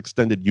PMS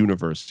extended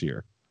universe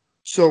here.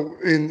 So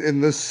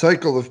in this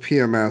cycle of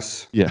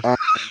PMS,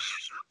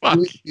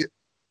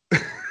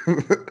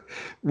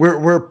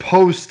 we're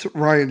post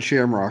Ryan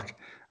Shamrock.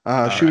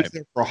 She was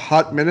there for a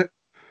hot minute,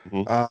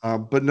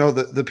 but no,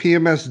 the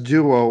PMS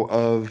duo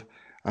of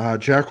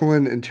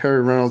Jacqueline and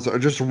Terry Reynolds are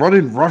just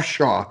running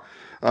roughshod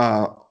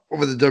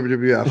over the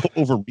WWF.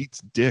 Over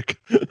Meat's dick.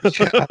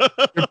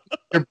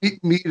 They're beating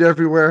Meat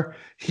everywhere.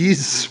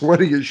 He's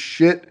sweating as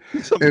shit.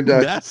 He's a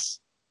mess.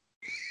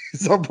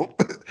 I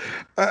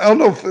don't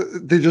know if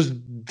they just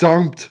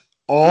dumped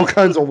all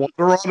kinds of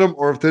water on him,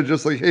 or if they're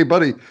just like, "Hey,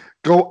 buddy,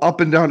 go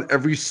up and down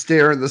every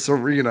stair in this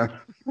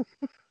arena." A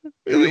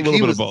little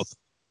bit of both.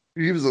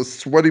 He was a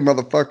sweaty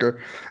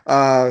motherfucker.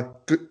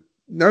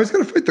 Now he's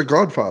going to fight the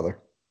Godfather.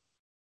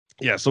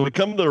 Yeah, so we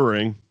come to the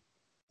ring.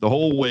 The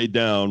whole way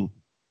down,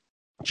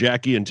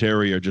 Jackie and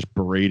Terry are just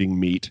berating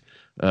Meat.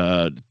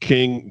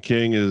 King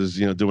is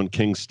doing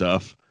King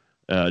stuff.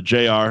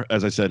 JR,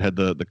 as I said, had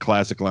the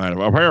classic line of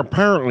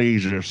apparently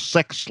he's a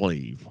sex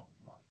slave.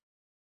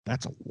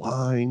 That's a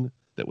line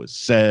that was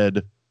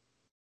said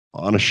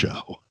on a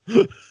show,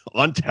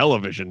 on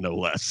television, no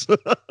less.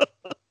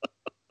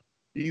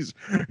 He's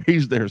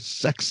their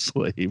sex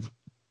slave.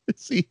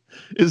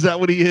 Is that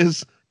what he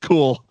is?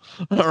 Cool.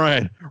 All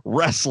right,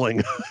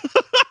 wrestling.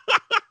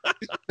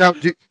 Now,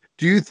 do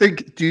you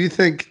think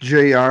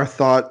JR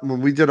thought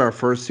when we did our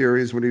first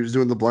series when he was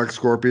doing the Black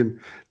Scorpion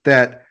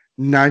that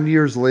 9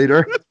 years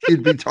later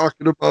he'd be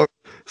talking about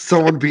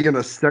someone being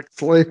a sex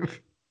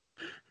slave?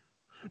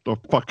 The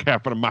fuck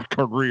happened to my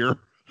career?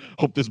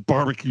 Hope this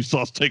barbecue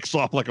sauce takes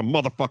off like a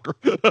motherfucker.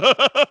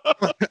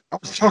 I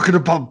was talking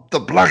about the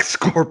Black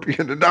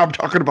Scorpion, and now I'm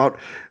talking about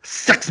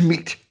sex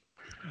meat.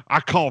 I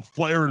called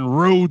Flair and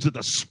Rhodes at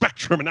the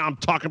Spectrum, and now I'm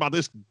talking about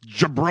this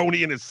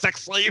jabroni and his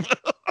sex slave.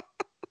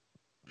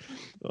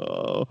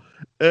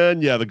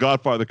 And yeah, the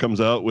Godfather comes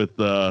out with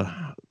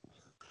the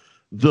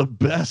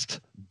best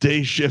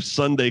day shift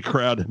Sunday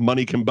crowd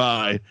money can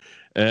buy,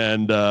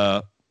 and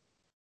they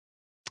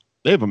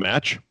have a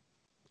match,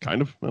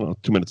 kind of. I don't know,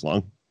 2 minutes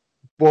long.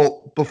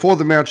 Well, before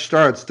the match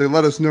starts, they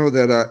let us know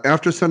that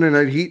after Sunday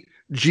Night Heat,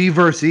 G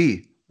vs.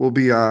 E will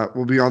be on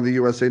the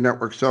USA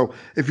Network. So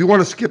if you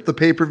want to skip the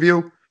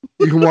pay-per-view,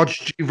 you can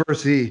watch G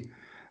vs. E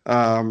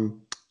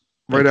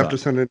right after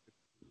Sunday.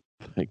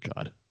 Thank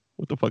God.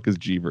 What the fuck is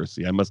G vs.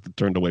 E? I must have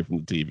turned away from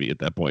the TV at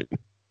that point.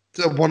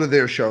 It's one of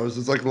their shows.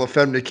 It's like La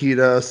Femme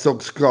Nikita,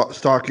 Silk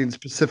Stockings,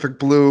 Pacific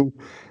Blue,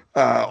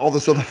 all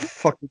this other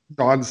fucking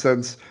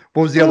nonsense.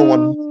 What was the other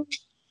one?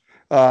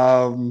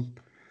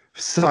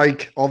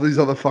 Psych, all these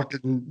other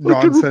fucking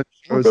nonsense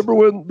shows. Remember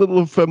when the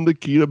La Femme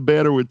Nikita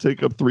banner would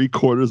take up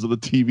 3/4 of the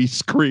TV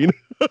screen?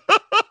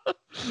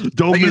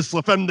 Don't miss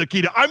La Femme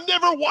Nikita. I'm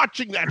never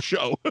watching that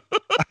show.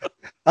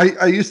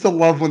 I used to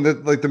love when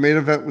the main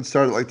event would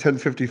start at like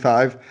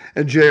 10:55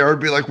 and JR would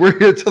be like, "We're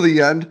here till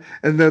the end,"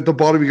 and then at the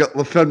bottom you got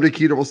La Femme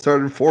Nikita will start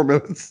in 4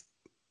 minutes.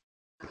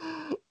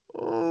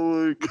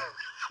 Oh my God.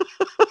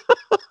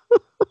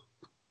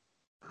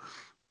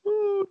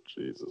 Oh,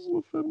 Jesus,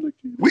 La Femme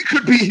Nikita. We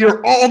could be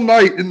here all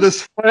night in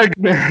this flag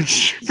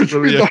match.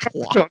 Between the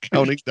clock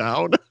counting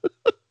down.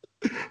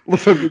 La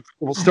Femme Nikita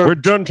will start. We're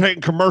done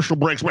taking commercial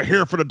breaks. We're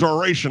here for the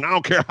duration. I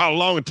don't care how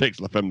long it takes.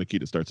 La Femme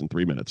Nikita starts in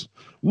 3 minutes.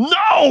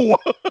 No!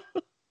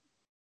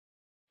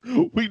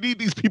 We need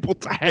these people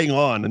to hang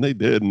on. And they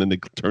did. And then they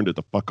turned it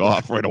the fuck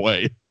off right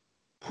away.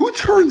 Who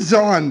turns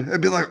on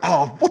and be like,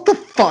 oh, what the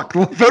fuck?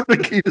 La Femme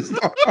Nikita's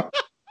not on.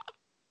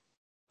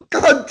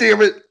 God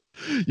damn it.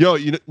 Yo,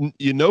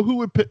 you know who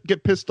would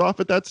get pissed off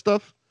at that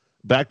stuff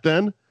back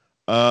then?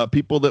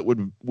 people that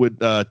would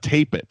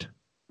tape it,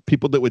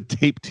 people that would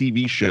tape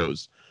TV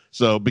shows.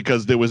 So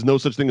because there was no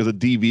such thing as a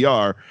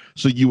DVR,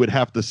 so you would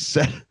have to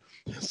set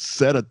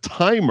a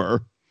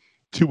timer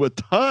to a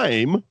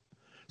time.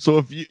 So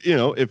if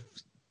if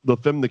La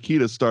Femme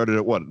Nikita started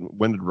at what?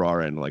 When did Raw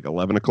end? Like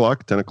 11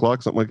 o'clock, 10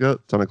 o'clock, something like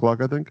that. 10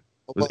 o'clock, I think.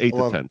 It was 8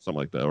 to 10, something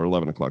like that, or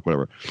 11 o'clock,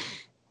 whatever.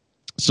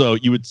 So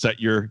you would set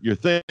your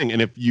thing,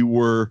 and if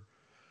you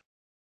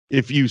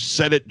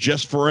set it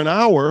just for an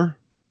hour,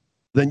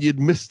 then you'd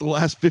miss the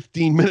last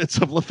 15 minutes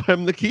of La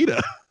Femme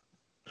Nikita.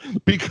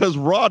 Because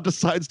Raw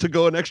decides to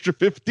go an extra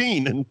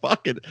 15, and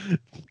fuck it,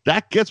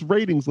 that gets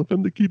ratings. La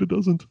Femme Nikita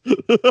doesn't.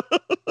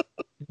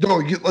 No,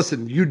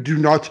 listen. You do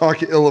not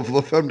talk ill of La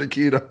Femme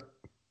Nikita.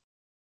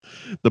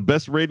 The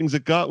best ratings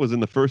it got was in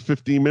the first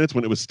 15 minutes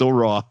when it was still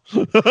Raw.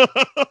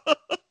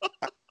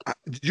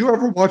 Did you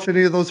ever watch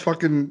any of those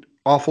fucking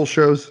awful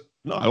shows?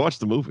 No, I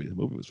watched the movie. The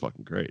movie was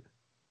fucking great.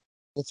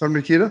 La Femme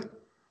Nikita?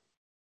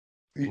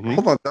 Mm-hmm.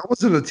 Hold on, that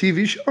wasn't a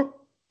TV show?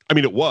 I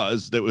mean, it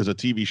was a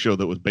TV show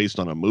that was based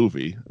on a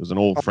movie. It was an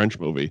old French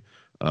movie.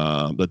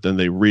 But then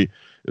it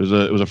was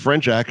a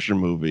French action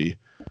movie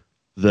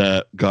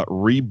that got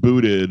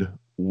rebooted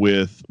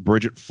with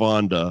Bridget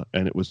Fonda,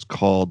 and it was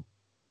called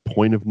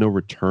Point of No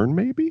Return,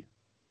 maybe?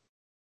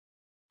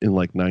 In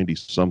like 90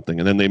 something.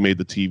 And then they made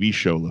the TV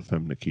show La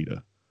Femme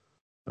Nikita.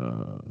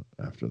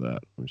 After that,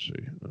 let me see.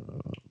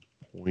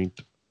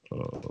 Point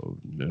of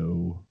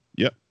No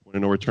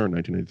Return,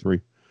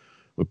 1983,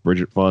 with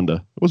Bridget Fonda.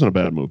 It wasn't a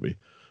bad movie.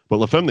 But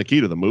La Femme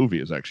Nikita, the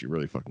movie, is actually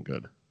really fucking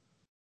good.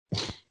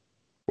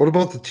 What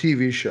about the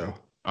TV show?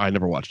 I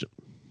never watched it.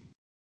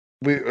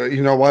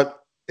 You know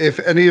what? If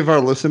any of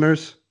our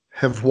listeners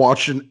have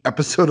watched an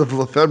episode of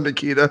La Femme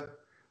Nikita,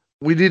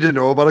 we need to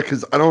know about it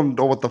because I don't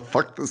know what the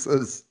fuck this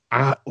is.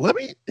 Let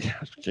me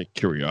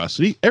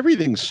curiosity.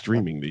 Everything's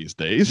streaming these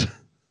days.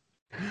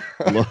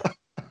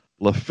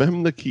 La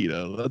Femme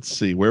Nikita. Let's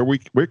see where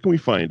can we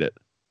find it.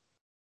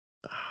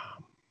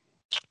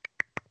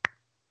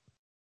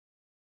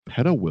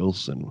 Petta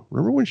Wilson.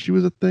 Remember when she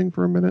was a thing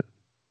for a minute?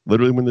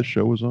 Literally when the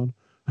show was on.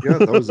 Yeah,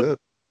 that was it.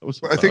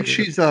 I think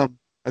she's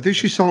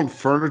selling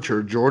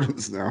furniture,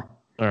 Jordans now.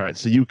 All right,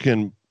 so you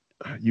can.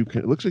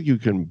 It looks like you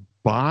can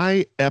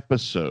buy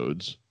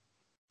episodes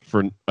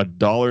for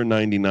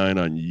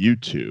 $1.99 on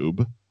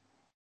YouTube. Is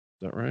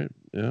that right?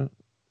 Yeah.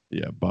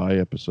 Yeah, buy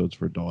episodes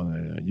for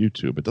 $1.99 on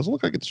YouTube. It doesn't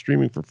look like it's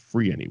streaming for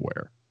free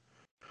anywhere.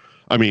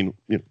 I mean,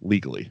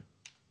 legally.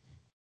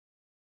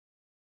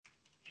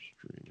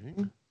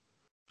 Streaming.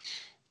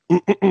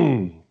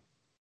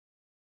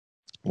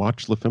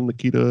 Watch La Femme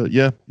Nikita.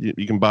 Yeah,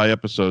 you can buy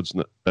episodes.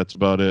 That's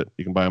about it.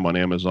 You can buy them on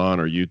Amazon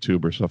or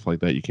YouTube or stuff like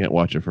that. You can't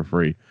watch it for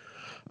free.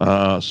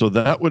 So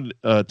that would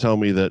tell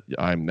me that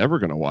I'm never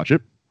going to watch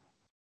it.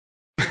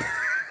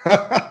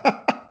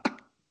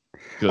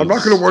 I'm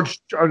not going to watch,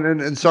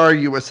 and sorry,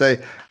 USA,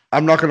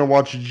 I'm not going to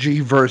watch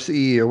G versus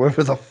E or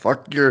whatever the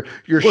fuck you're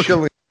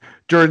shilling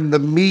during the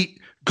Meat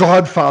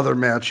Godfather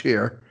match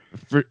here.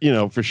 For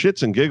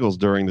shits and giggles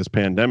during this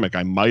pandemic,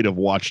 I might have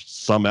watched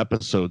some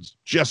episodes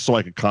just so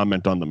I could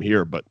comment on them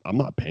here, but I'm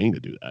not paying to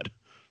do that.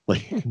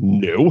 Like,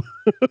 no.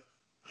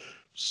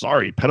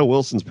 Sorry, Petta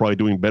Wilson's probably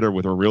doing better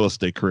with her real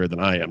estate career than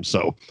I am,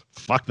 so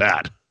fuck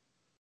that.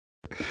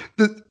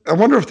 I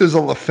wonder if there's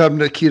a La Femme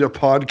Nikita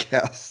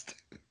podcast.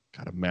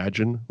 God,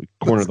 imagine. We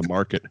corner the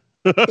market.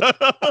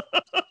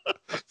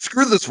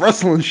 Screw this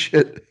wrestling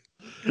shit.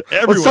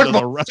 Everyone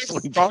does a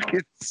wrestling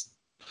buckets.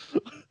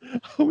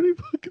 How many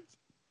buckets?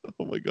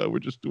 Oh my God, we're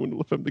just doing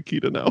La Femme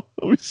Nikita now.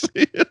 Let me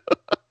see.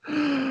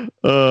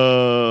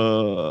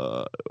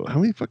 How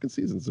many fucking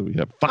seasons do we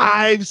have?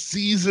 5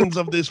 seasons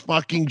of this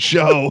fucking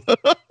show.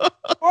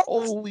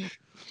 Holy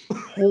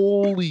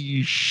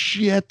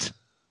shit.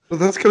 Well,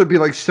 that's going to be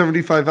like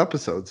 75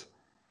 episodes.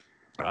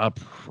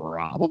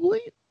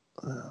 Probably.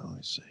 Let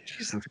me see.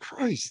 Jesus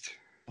Christ.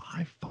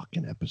 5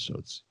 fucking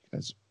episodes.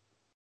 Guys.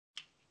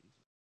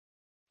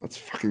 That's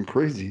fucking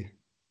crazy.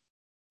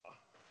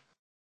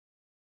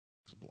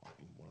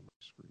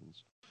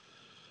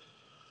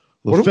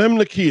 La Femme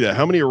Nikita,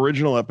 how many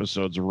original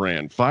episodes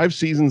ran? 5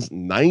 seasons,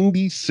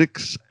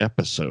 96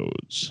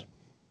 episodes.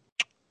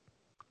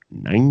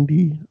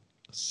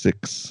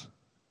 96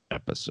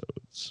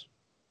 episodes.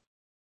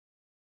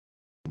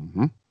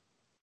 Mm-hmm.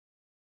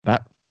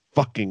 That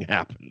fucking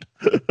happened.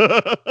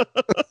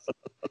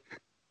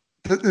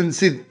 And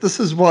see,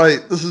 this is why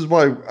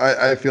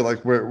I feel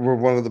like we're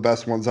one of the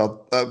best ones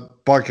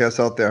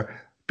podcasts out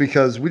there,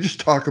 because we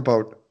just talk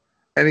about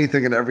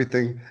anything and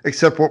everything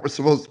except what we're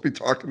supposed to be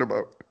talking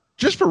about.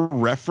 Just for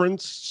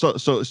reference,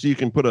 so you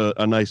can put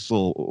a nice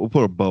we'll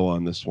put a bow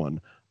on this one.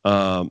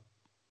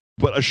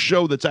 But a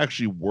show that's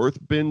actually worth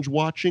binge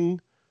watching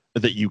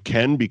that you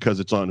can because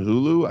it's on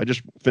Hulu. I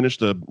just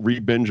finished a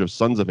re-binge of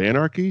Sons of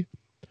Anarchy.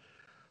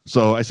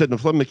 So I said La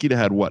Femme Nikita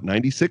had what,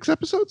 96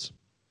 episodes?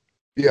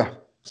 Yeah.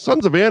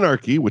 Sons of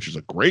Anarchy, which is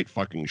a great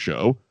fucking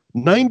show,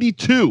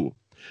 92.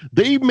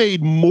 They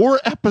made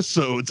more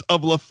episodes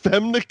of La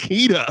Femme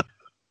Nikita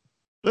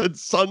than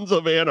Sons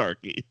of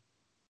Anarchy.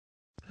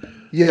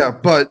 Yeah,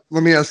 but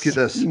let me ask you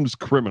this: Seems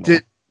criminal.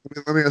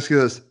 Let me ask you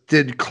this: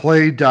 did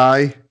Clay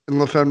die in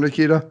La Femme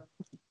Nikita?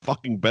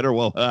 Fucking better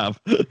well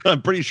have.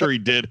 I'm pretty sure he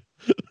did.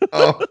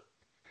 Oh,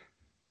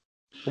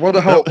 I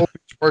wonder how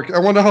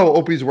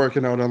Opie's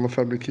working out on La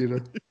Femme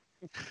Nikita.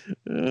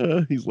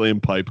 He's laying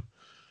pipe.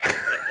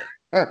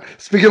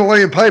 Speaking of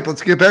laying pipe,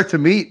 let's get back to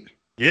meat.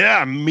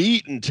 Yeah,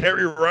 meat and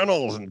Terry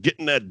Reynolds and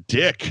getting that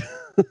dick.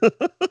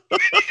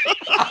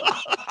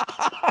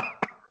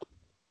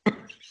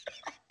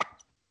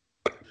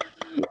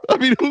 I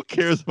mean, who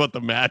cares about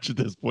the match at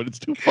this point? It's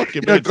too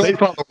fucking minutes.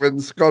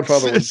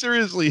 Godfather wins.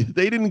 Seriously,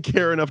 they didn't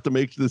care enough to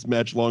make this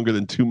match longer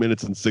than 2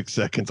 minutes and 6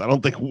 seconds. I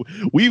don't think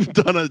we've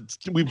done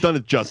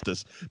it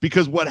justice,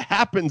 because what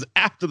happens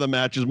after the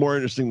match is more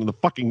interesting than the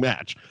fucking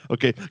match.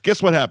 Okay,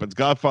 guess what happens?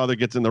 Godfather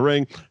gets in the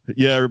ring.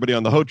 Yeah, everybody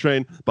on the Ho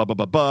train. Ba ba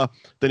ba ba.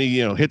 Then he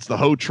hits the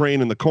Ho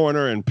train in the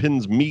corner and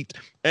pins Meat,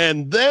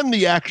 and then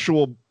the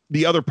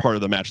other part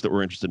of the match that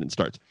we're interested in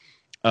starts.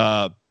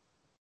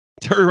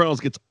 Terry Reynolds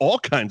gets all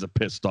kinds of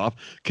pissed off.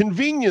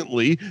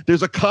 Conveniently,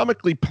 there's a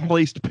comically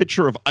placed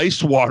pitcher of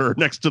ice water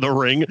next to the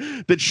ring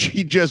that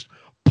she just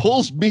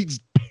pulls Meat's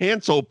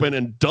pants open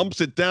and dumps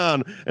it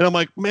down. And I'm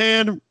like,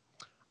 man,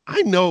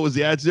 I know it was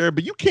the ads there,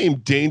 but you came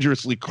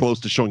dangerously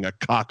close to showing a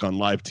cock on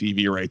live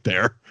TV right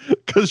there,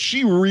 because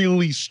she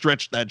really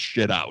stretched that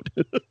shit out.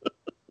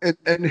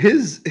 and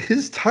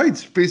his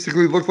tights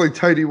basically look like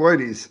tighty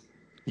whities.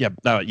 Yeah,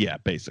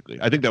 basically.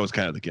 I think that was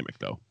kind of the gimmick,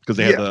 though, because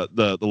they had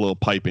the little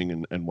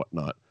piping and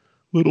whatnot.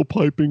 Little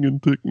piping and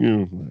dick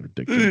jokes.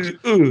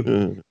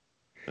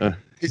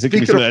 Give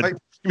me some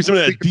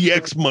of that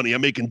DX money.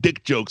 I'm making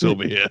dick jokes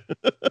over here.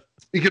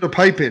 Speaking of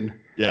piping.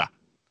 Yeah.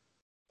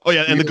 Oh,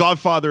 yeah, and the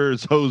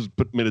Godfather's hose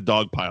made a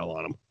dog pile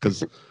on him,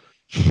 because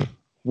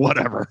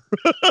whatever.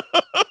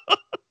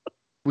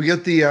 We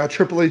get the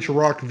Triple H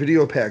Rock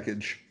video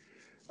package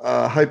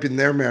hyping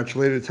their match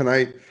later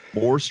tonight.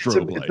 More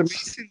strobe lights.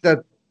 It's amazing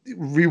that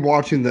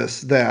rewatching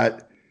this,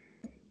 that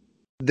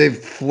they've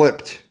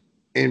flipped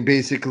in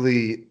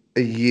basically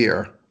a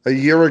year. A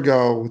year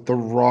ago, The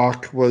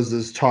Rock was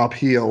this top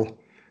heel.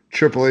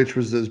 Triple H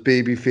was this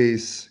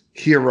babyface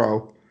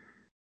hero.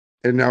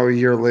 And now a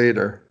year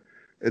later,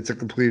 it's a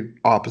complete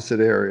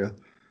opposite area.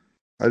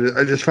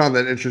 I just found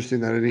that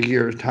interesting that in a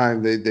year's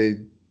time, they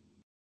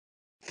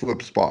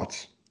flip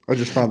spots. I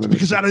just found that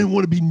because I didn't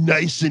want to be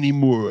nice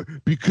anymore,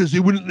 because they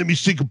wouldn't let me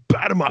say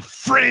goodbye to my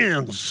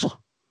friends.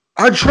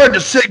 I tried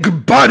to say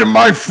goodbye to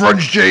my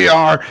friends,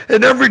 JR,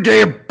 and every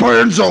day it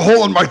burns a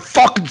hole in my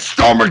fucking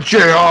stomach,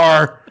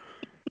 JR.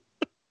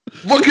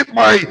 Look at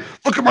my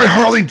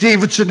Harley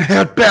Davidson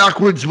hat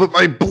backwards with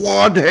my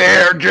blonde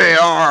hair,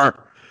 JR.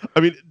 I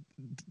mean,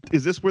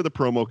 is this where the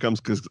promo comes?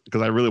 Because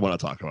I really want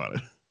to talk about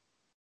it.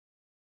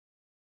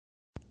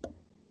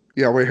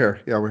 Yeah, we're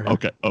here.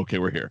 Okay,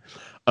 we're here.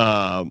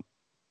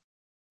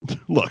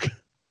 Look,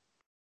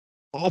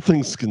 all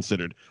things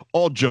considered,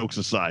 all jokes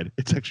aside,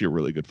 it's actually a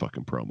really good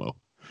fucking promo.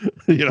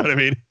 You know what I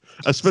mean?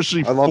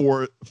 Especially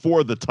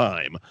for the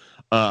time.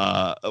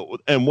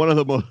 And one of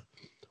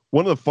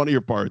the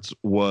funnier parts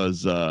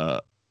was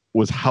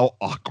how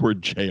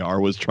awkward JR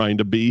was trying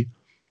to be.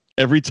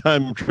 Every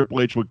time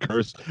Triple H would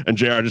curse, and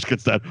JR just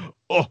gets that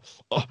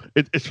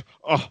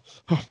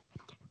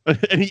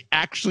and he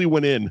actually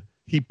went in.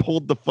 He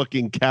pulled the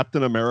fucking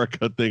Captain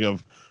America thing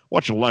of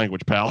watch your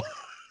language, pal.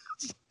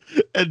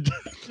 and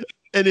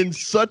in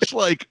such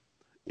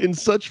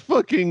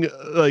fucking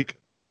like,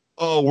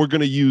 oh, we're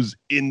gonna use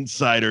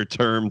insider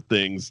term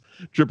things.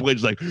 Triple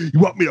H's like, you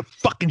want me to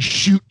fucking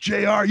shoot,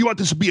 JR? You want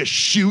this to be a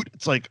shoot?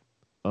 It's like,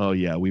 oh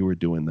yeah, we were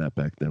doing that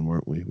back then,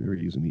 weren't we? We were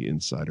using the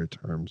insider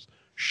terms.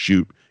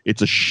 Shoot.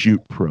 It's a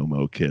shoot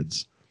promo,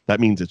 kids. That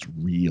means it's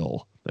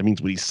real. That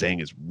means what he's saying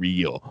is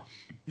real.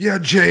 Yeah,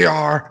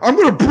 JR, I'm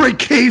going to break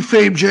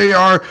kayfabe,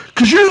 JR,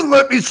 because you didn't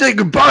let me say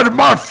goodbye to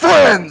my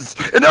friends,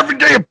 and every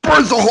day it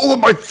burns a hole in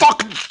my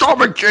fucking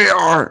stomach,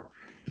 JR.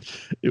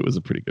 It was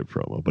a pretty good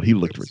promo, but he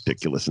looked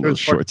ridiculous in those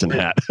shorts and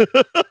hat.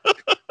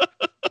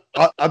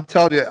 I'm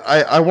telling you,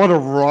 I want to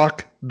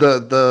rock the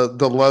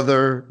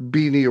leather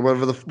beanie or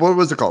whatever. What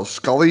was it called?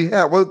 Scully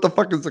hat? What the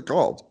fuck is it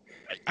called?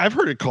 I've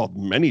heard it called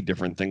many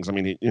different things. I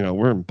mean,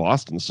 we're in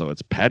Boston, so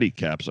it's patty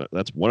caps.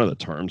 That's one of the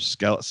terms.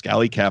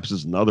 Scally caps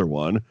is another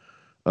one.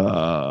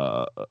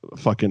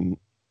 Fucking,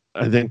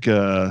 I think,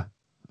 I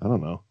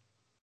don't know.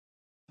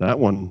 That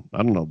one,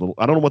 I don't know.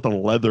 I don't know what the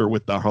leather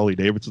with the Harley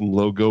Davidson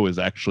logo is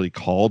actually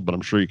called, but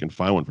I'm sure you can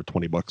find one for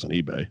 $20 on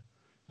eBay.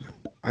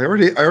 I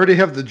already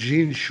have the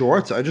jean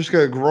shorts. I just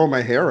gotta grow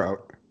my hair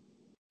out.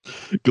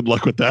 Good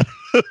luck with that.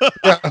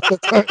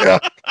 Yeah.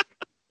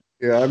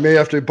 Yeah, I may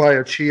have to buy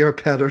a chia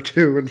pet or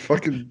two and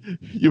fucking.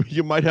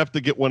 You might have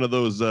to get one of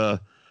those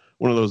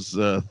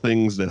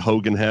things that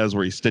Hogan has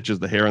where he stitches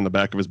the hair on the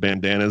back of his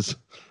bandanas,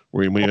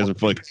 where he doesn't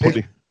feel like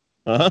putting.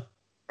 A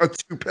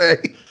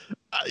toupee.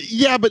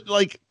 Yeah, but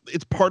like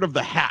it's part of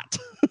the hat.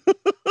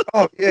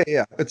 Oh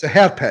yeah, it's a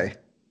hat pay.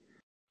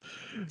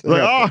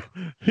 Like,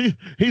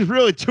 he's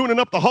really tuning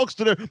up the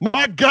Hulkster there.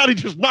 My God, he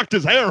just knocked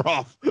his hair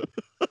off.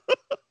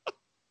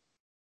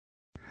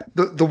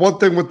 The one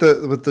thing with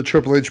the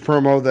Triple H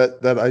promo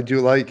that I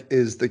do like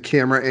is the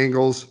camera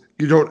angles.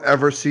 You don't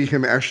ever see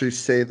him actually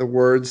say the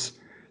words,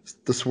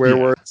 the swear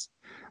words.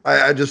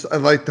 I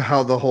like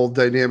how the whole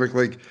dynamic,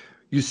 like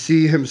you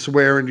see him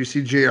swear and you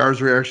see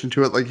JR's reaction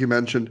to it, like you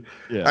mentioned.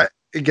 Yeah.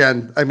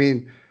 I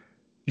mean,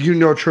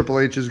 Triple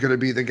H is going to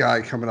be the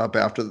guy coming up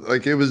after.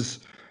 Like it was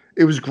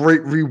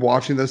great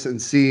rewatching this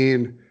and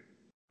seeing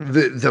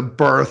the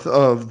birth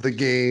of the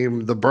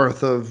game, the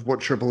birth of what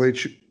Triple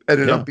H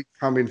ended up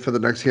becoming for the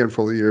next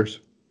handful of years.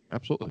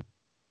 Absolutely.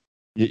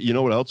 You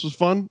know what else was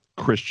fun?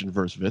 Christian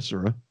versus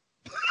Viscera.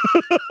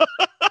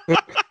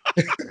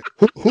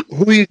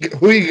 who you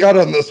got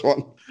on this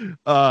one?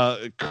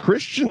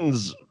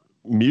 Christian's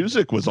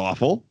music was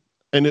awful,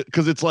 and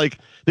because it's like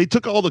they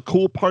took all the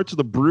cool parts of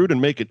the Brood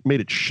and made it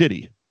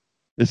shitty.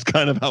 It's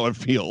kind of how it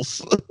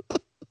feels.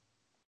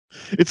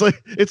 It's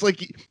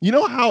like you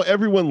know how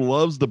everyone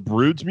loves the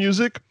Brood's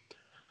music.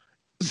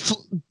 So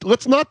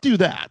let's not do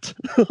that.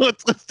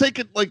 let's take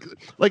it like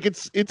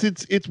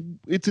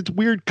it's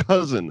weird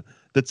cousin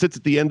that sits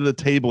at the end of the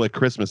table at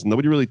Christmas and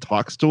nobody really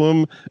talks to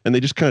him and they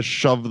just kind of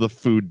shove the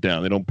food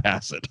down. They don't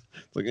pass it.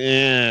 It's like,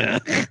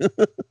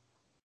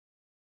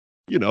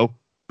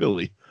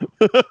 Billy.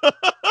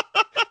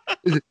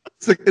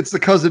 It's the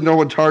cousin no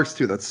one talks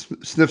to that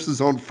sniffs his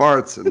own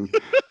farts and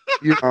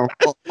all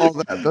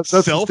that. That's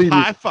self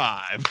high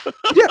five.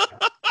 Yeah,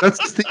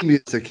 that's his theme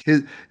music.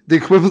 The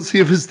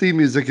equivalency of his theme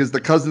music is the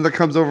cousin that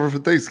comes over for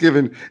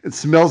Thanksgiving and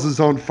smells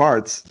his own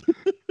farts.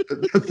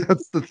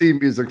 That's the theme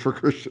music for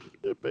Christian.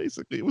 Yeah,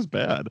 basically, it was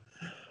bad.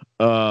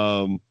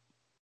 I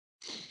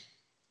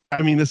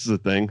mean, this is a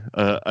thing.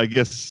 I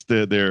guess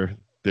they're.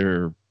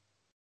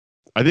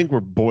 I think we're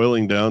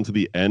boiling down to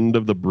the end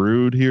of the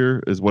Brood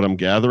here, is what I'm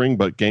gathering.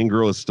 But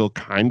Gangrel is still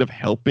kind of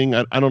helping.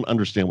 I don't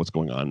understand what's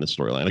going on in this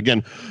storyline.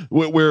 Again,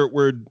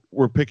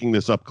 we're picking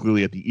this up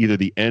clearly at either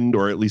the end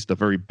or at least the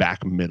very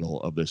back middle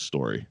of this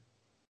story.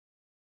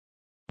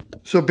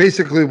 So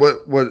basically,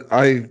 what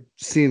I've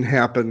seen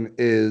happen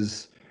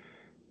is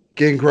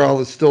Gangrel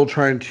is still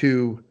trying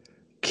to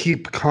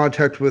keep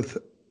contact with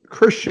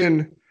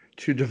Christian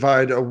to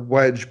divide a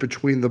wedge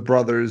between the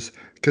brothers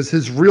because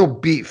his real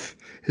beef.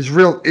 His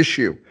real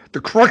issue, the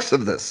crux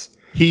of this.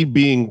 He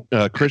being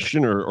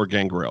Christian or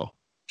Gangrel?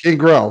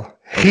 Gangrel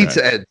hates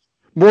Ed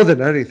more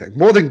than anything,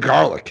 more than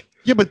garlic.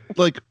 Yeah, but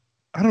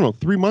I don't know,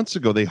 3 months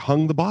ago, they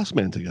hung the boss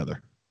man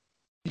together.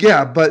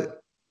 Yeah,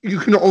 but you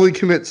can only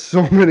commit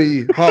so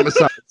many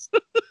homicides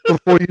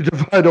before you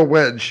divide a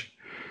wedge.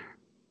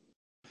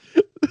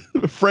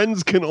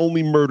 Friends can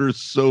only murder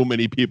so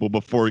many people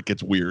before it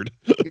gets weird.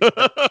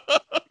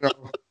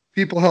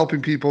 People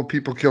helping people,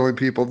 people killing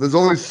people. There's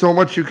only so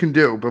much you can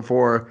do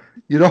before,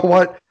 you know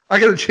what?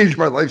 I got to change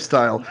my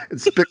lifestyle and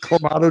spit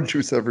Clamato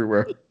juice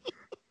everywhere.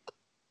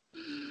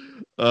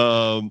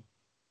 Yeah.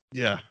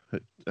 I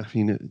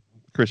mean,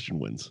 Christian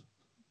wins.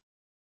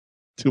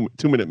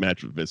 2-minute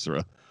match with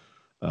Viscera.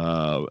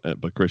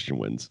 But Christian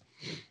wins.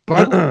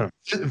 But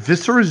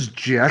Viscera's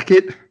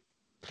jacket.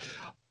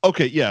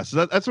 Okay, yeah.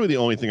 So that's really the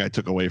only thing I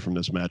took away from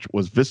this match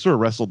was Viscera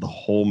wrestled the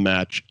whole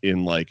match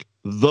in like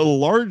the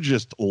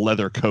largest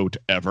leather coat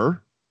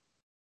ever.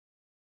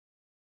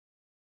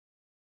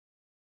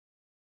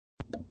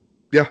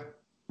 Yeah,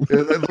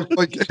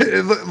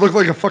 it looked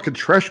like a fucking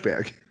trash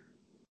bag.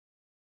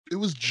 It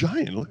was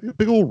giant, like a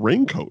big old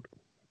raincoat.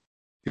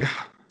 Yeah,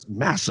 it's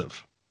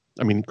massive.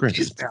 I mean,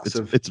 granted,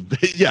 massive. It's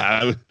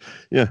yeah.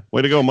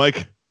 Way to go,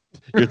 Mike.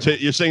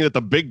 You're saying that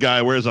the big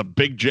guy wears a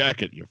big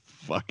jacket. You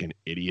fucking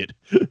idiot.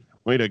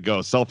 Way to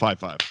go. Self high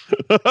five.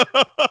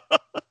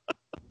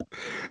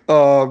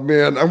 Oh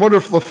man, I wonder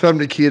if La Femme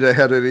Nikita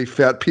had any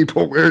fat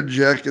people wearing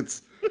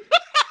jackets.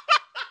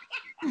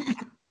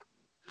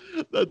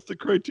 That's the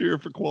criteria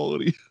for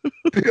quality.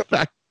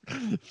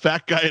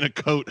 Fat guy in a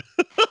coat.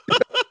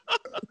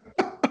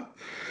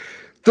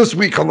 This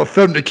week on La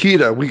Femme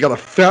Nikita, we got a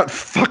fat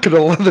fucking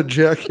leather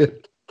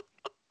jacket.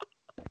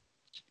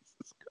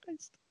 Jesus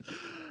Christ.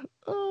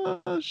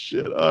 Oh,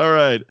 shit. All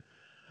right.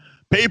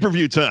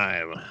 Pay-per-view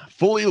time.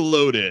 Fully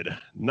loaded.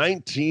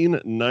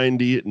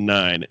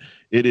 1999.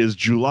 It is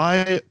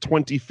July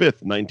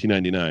 25th,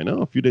 1999.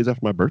 Oh, a few days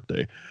after my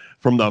birthday.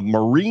 From the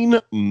Marine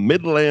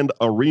Midland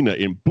Arena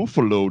in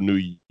Buffalo,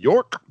 New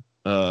York.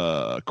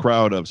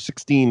 Crowd of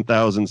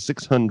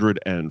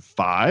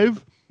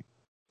 16,605.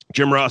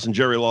 Jim Ross and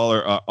Jerry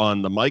Lawler are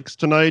on the mics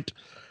tonight.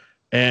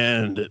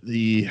 And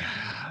the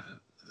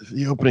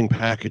opening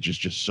package is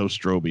just so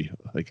stroby.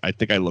 Like, I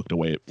think I looked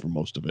away for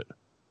most of it.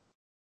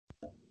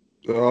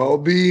 I'll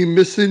be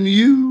missing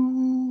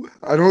you.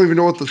 I don't even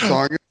know what the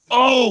song is.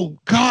 Oh,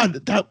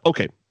 God.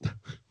 Okay.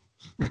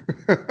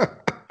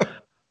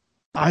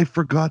 I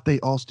forgot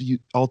they also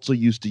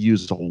used to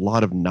use a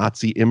lot of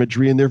Nazi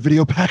imagery in their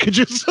video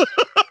packages.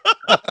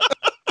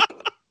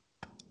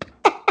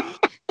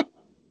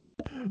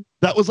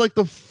 That was like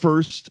the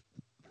first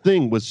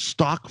thing was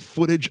stock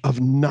footage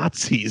of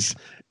Nazis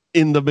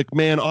in the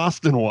McMahon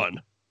Austin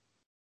one.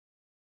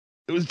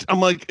 I'm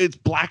like, it's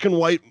black and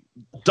white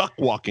duck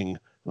walking.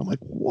 I'm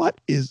like,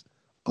 what is?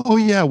 Oh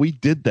yeah, we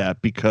did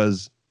that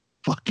because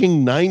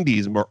fucking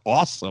 90s were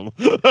awesome.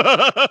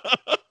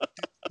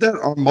 That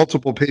on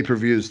multiple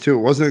pay-per-views too.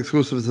 It wasn't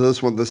exclusive to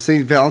this one. The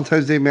St.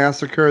 Valentine's Day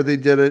Massacre, they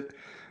did it.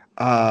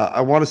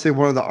 I want to say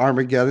one of the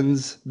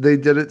Armageddons, they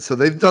did it. So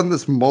they've done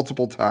this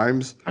multiple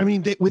times. I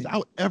mean,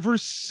 without ever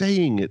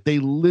saying it, they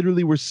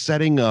literally were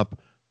setting up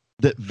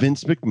that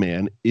Vince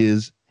McMahon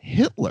is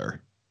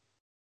Hitler.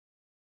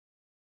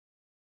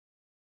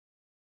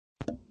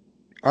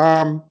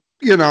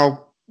 You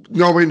know,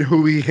 knowing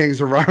who he hangs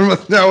around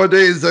with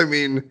nowadays, I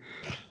mean,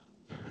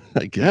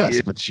 I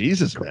guess, but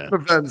Jesus, man.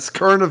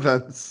 Current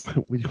events.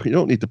 We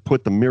don't need to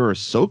put the mirror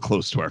so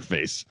close to our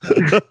face.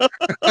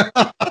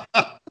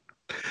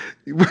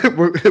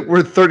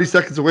 We're 30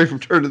 seconds away from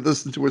turning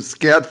this into a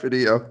scat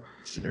video.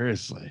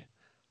 Seriously.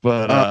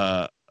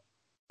 But,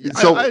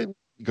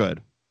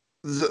 good.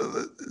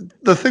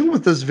 The thing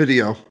with this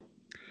video,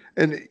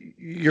 and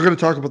you're going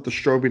to talk about the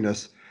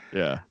strobiness.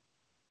 Yeah.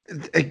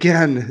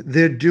 Again,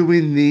 they're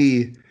doing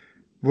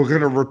we're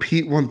going to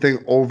repeat one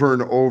thing over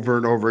and over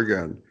and over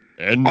again.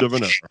 End of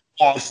an era.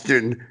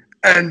 Austin,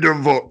 end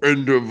of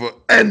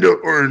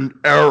an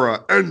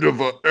era.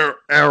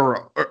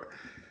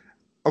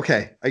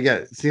 Okay, I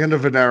get it. It's the end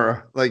of an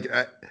era. Like,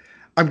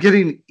 I'm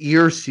getting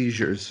ear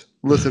seizures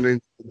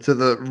listening to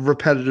the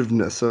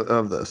repetitiveness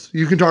of this.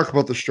 You can talk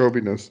about the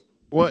strobiness.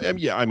 Well,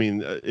 yeah, I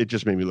mean, it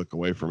just made me look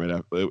away from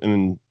it.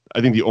 And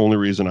I think the only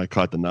reason I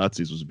caught the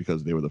Nazis was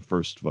because they were the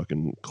first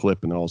fucking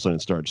clip, and all of a sudden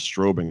it started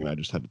strobing, and I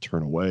just had to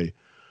turn away.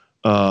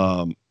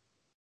 But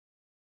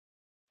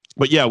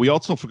yeah, we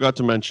also forgot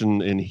to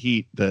mention in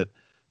Heat that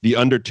The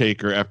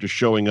Undertaker, after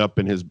showing up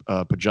in his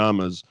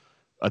pajamas,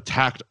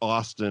 attacked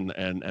Austin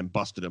and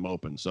busted him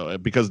open. So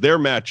because their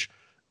match,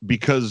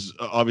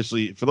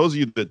 obviously, for those of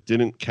you that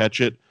didn't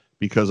catch it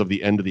because of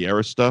the end of the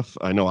era stuff,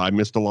 I know I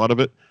missed a lot of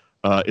it,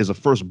 is a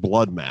first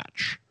blood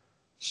match.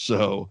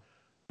 So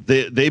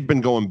they've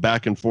been going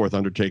back and forth,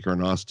 Undertaker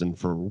and Austin,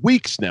 for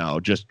weeks now,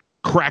 just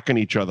cracking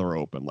each other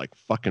open like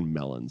fucking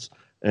melons.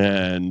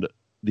 And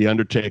The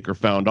Undertaker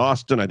found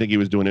Austin. I think he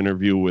was doing an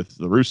interview with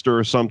the Rooster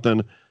or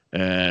something,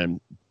 and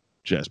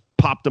just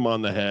popped him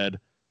on the head,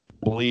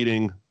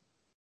 bleeding.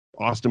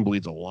 Austin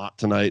bleeds a lot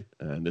tonight,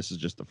 and this is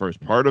just the first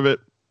part of it.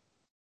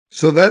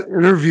 So that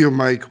interview,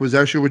 Mike, was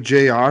actually with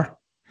JR,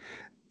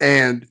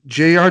 and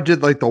JR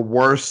did like the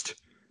worst.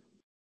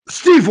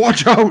 Steve,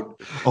 watch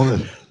out!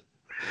 Oh,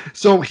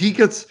 so he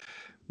gets,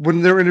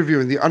 when they're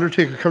interviewing, The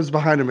Undertaker comes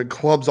behind him and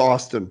clubs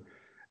Austin.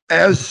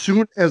 As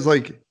soon as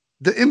like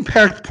the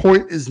impact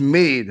point is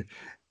made,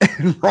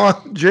 and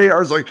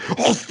JR's like,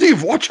 "Oh,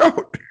 Steve, watch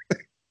out!"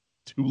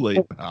 Too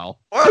late, pal.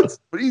 What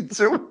are you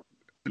doing?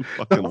 Too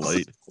fucking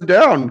late.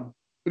 Down.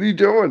 What are you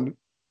doing?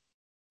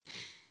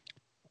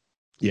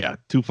 Yeah,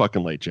 too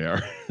fucking late, JR.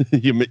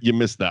 you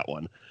missed that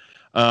one.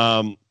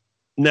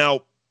 Now,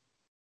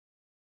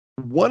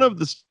 one of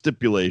the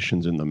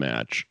stipulations in the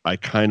match I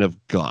kind of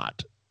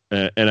got,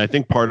 and I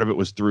think part of it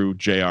was through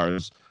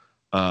JR's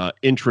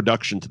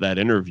introduction to that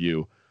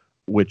interview,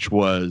 which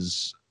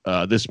was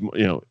this,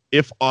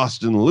 if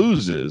Austin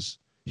loses,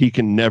 he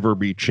can never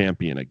be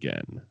champion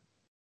again.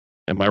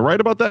 Am I right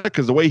about that?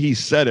 Because the way he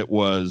said it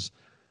was,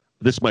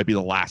 this might be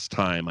the last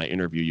time I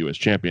interview you as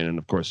champion. And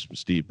of course,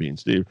 Steve being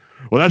Steve,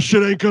 well, that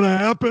shit ain't going to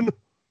happen.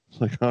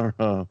 It's like,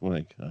 oh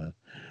my God.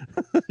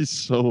 He's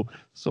so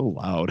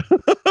loud.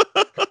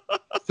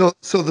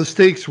 So the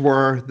stakes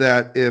were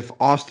that if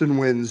Austin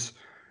wins,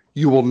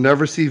 you will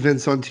never see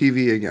Vince on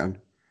TV again.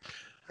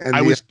 And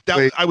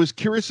I was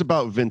curious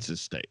about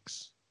Vince's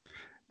stakes.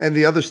 And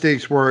the other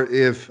stakes were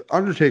if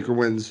Undertaker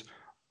wins,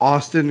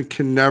 Austin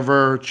can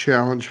never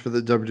challenge for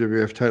the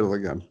WWF title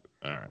again.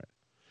 All right.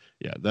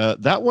 Yeah,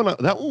 that one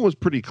was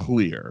pretty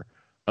clear.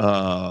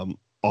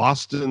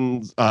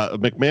 Austin's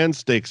McMahon's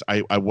stakes,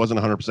 I wasn't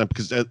 100%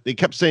 because they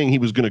kept saying he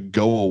was going to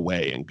go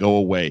away,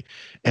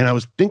 and I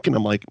was thinking,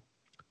 I'm like,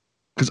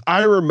 because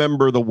I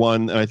remember the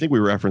one, and I think we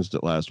referenced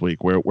it last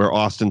week, where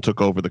Austin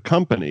took over the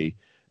company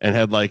and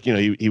had like,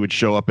 he would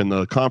show up in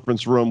the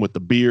conference room with the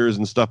beers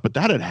and stuff, but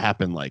that had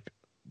happened like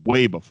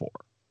way before.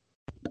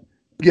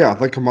 Yeah,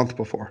 like a month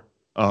before.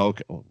 Oh,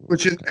 okay.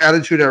 Which in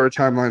Attitude Era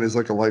timeline is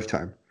like a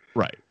lifetime.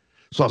 Right.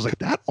 So I was like,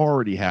 that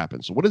already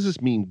happened. So what does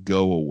this mean,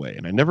 go away?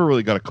 And I never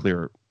really got a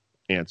clear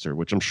answer,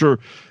 which I'm sure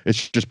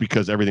it's just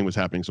because everything was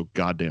happening so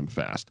goddamn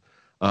fast.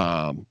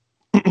 And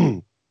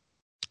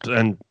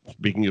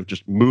speaking of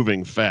just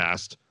moving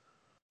fast,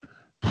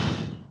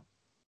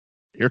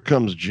 here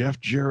comes Jeff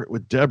Jarrett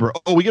with Deborah.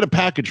 Oh, we get a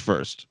package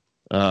first.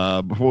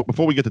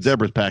 Before we get to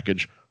Deborah's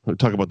package, we'll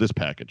talk about this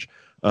package.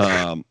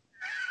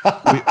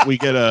 We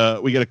get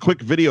a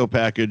quick video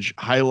package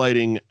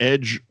highlighting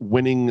Edge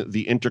winning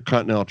the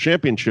Intercontinental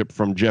Championship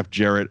from Jeff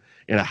Jarrett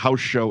in a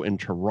house show in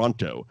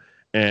Toronto,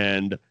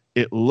 and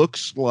it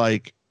looks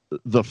like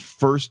the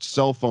first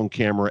cell phone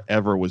camera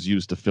ever was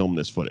used to film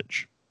this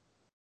footage.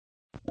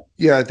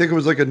 Yeah, I think it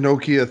was like a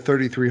Nokia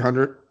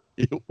 3300.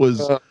 It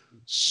was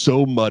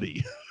so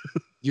muddy.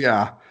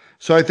 Yeah.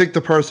 So I think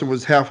the person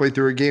was halfway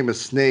through a game of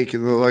Snake,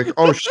 and they're like,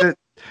 "Oh shit,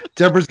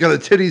 Deborah's got her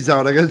titties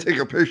out. I got to take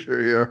a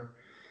picture here."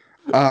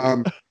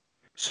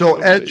 So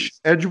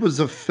Edge was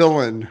a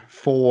fill-in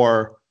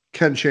for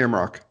Ken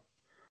Shamrock,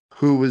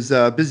 who was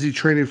busy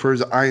training for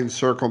his Iron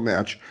Circle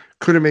match.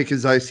 Couldn't make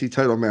his IC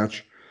title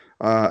match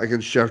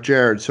against Jeff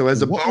Jarrett. So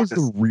as a what bonus,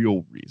 was the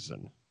real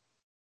reason?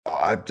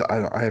 I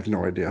have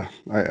no idea.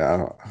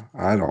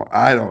 I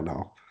don't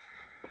know.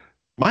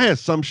 My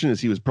assumption is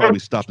he was probably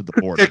stopped at the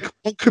border.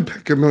 One could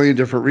pick a million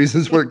different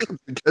reasons when it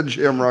comes to Ken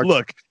Shamrock.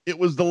 Look, it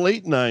was the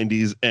late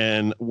 90s,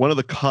 and one of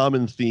the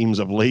common themes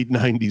of late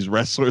 90s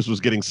wrestlers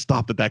was getting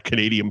stopped at that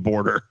Canadian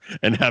border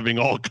and having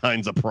all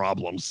kinds of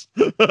problems.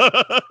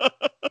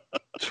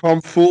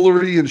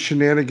 Tomfoolery and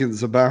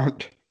shenanigans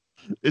abound.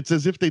 It's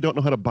as if they don't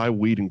know how to buy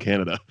weed in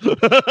Canada.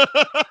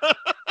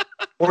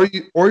 or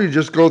you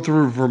just go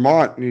through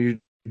Vermont and you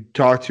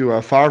talk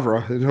to Favre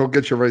and he'll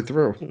get you right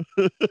through.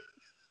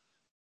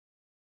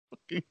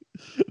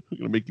 I'm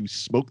gonna make you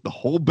smoke the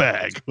whole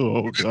bag.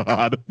 Oh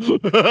God.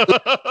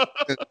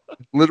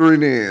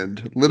 Littering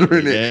end.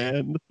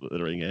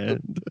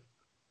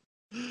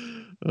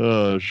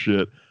 Oh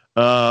shit.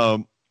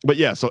 But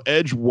yeah, so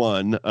Edge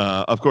won.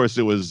 Of course,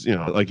 it was,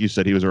 like you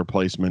said, he was a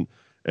replacement.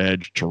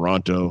 Edge,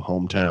 Toronto,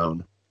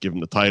 hometown. Give him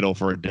the title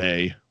for a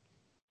day.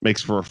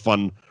 Makes for a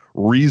fun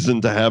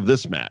reason to have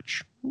this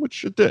match,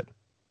 which it did.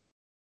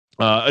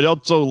 It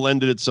also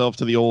lended itself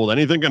to the old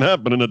anything can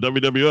happen in a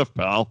WWF,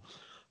 pal.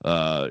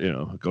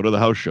 Go to the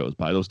house shows,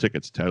 buy those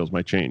tickets. Titles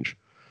might change.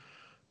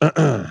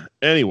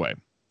 Anyway,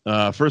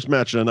 first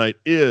match of the night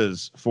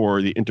is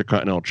for the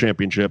Intercontinental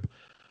Championship.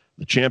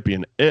 The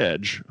champion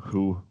Edge,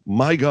 who,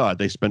 my God,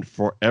 they spent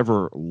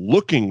forever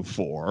looking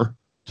for,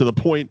 to the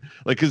point,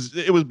 because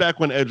it was back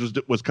when Edge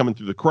was coming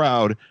through the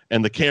crowd,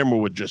 and the camera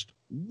would just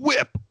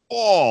whip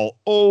all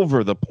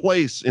over the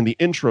place in the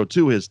intro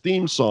to his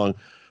theme song.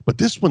 But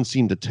this one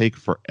seemed to take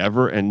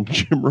forever, and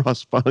Jim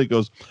Ross finally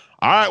goes,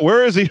 "All right,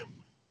 where is he?"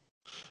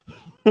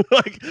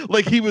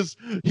 like he was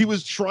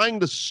trying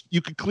to.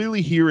 You could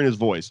clearly hear in his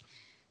voice,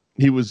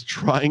 he was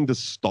trying to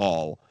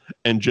stall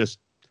and just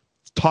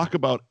talk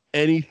about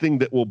anything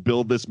that will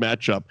build this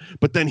matchup.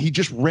 But then he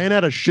just ran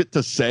out of shit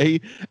to say,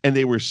 and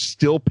they were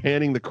still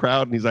panning the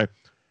crowd, and he's like,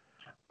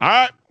 "All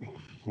right,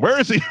 where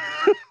is he?"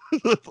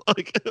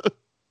 Like,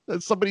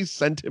 has somebody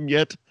sent him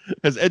yet?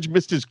 Has Edge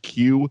missed his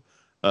cue?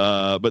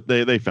 But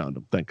they found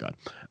him, thank God.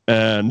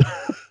 And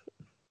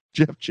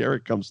Jeff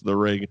Jarrett comes to the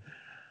ring,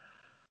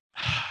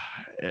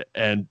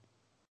 and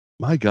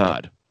my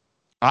God,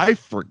 I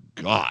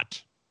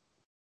forgot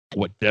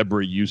what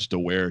Deborah used to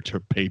wear to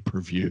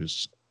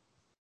pay-per-views.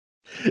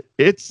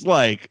 It's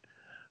like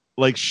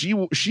she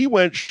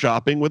went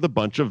shopping with a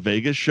bunch of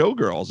Vegas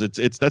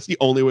showgirls. That's the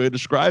only way to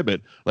describe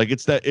it. Like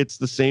it's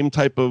the same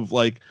type of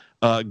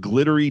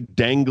glittery,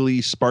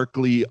 dangly,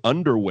 sparkly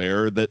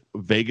underwear that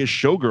Vegas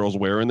showgirls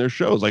wear in their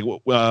shows. I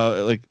don't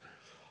know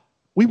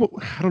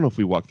if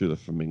we walked through the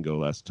Flamingo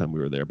last time we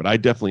were there, but I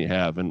definitely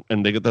have. And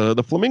they get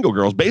the Flamingo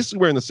girls basically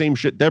wearing the same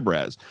shit Deborah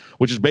has,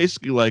 which is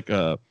basically like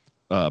a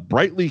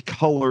brightly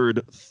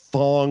colored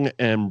thong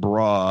and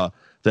bra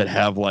that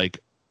have like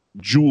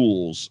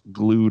jewels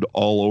glued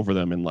all over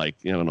them and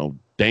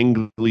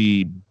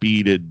dangly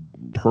beaded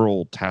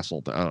pearl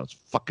tassel. It's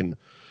fucking.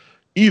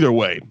 Either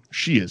way,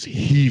 she is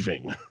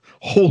heaving.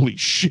 Holy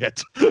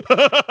shit.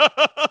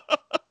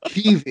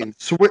 Heaving.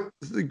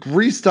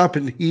 Greased up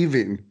and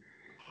heaving.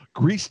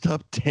 Greased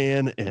up,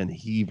 tan, and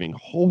heaving.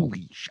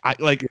 Holy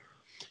shit.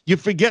 You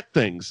forget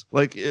things.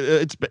 Like,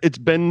 it's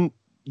been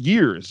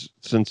years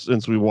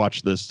since we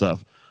watched this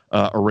stuff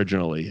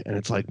originally. And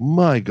it's like,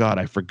 my God,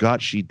 I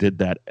forgot she did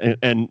that.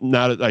 And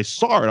now that I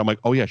saw it, I'm like,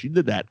 oh, yeah, she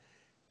did that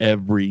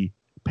every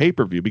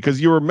pay-per-view.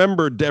 Because you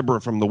remember Deborah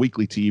from the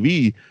weekly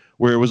TV,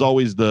 where it was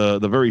always the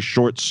very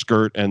short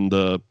skirt and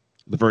the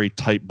very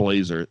tight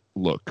blazer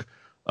look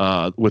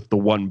with the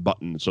one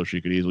button so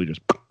she could easily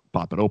just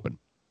pop it open.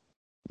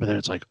 But then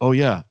it's like, oh,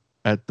 yeah,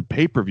 at the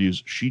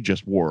pay-per-views, she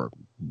just wore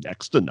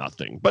next to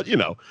nothing. But,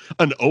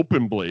 an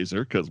open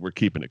blazer because we're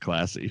keeping it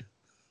classy.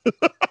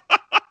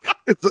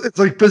 It's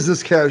like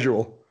business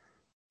casual.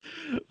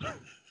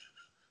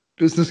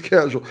 Business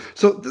casual.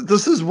 So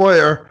this is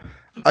where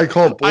I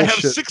call bullshit. I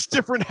have 6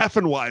 different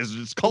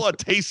Heffenweisers. Call it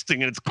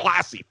tasting, and it's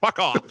classy. Fuck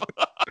off.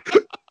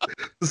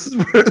 This is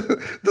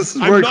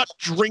where I'm not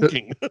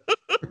drinking.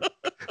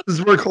 This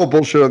is where I call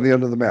bullshit on the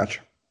end of the match.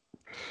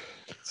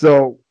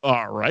 So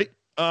all right.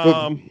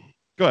 Go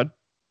ahead.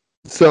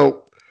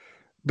 So,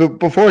 but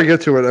before I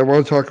get to it, I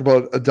want to talk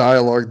about a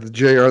dialogue that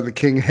JR and the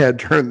King had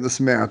during this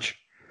match.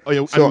 Oh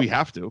yeah, so, we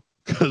have to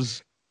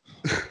because.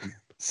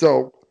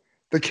 So,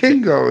 the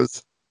King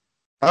goes,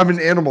 "I'm an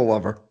animal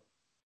lover.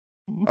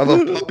 I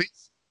love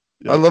puppies.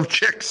 Yeah. I love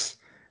chicks."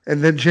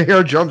 And then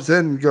JR jumps in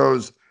and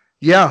goes,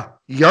 "Yeah,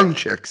 young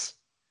chicks."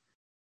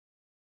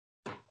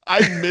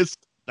 I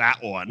missed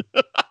that one.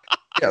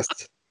 Yes.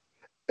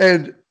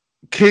 And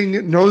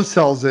King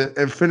no-sells it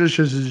and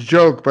finishes his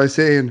joke by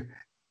saying,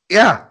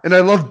 "Yeah, and I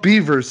love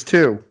beavers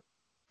too."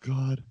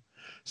 God.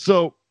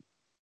 So,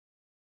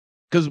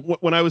 because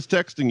when I was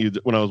texting you,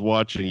 when I was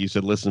watching, you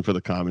said, listen for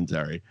the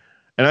commentary.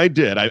 And I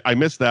did. I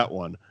missed that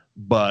one.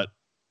 But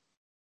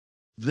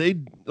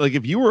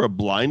if you were a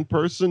blind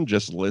person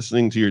just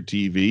listening to your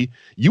TV,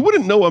 you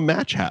wouldn't know a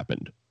match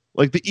happened.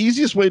 Like the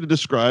easiest way to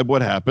describe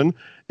what happened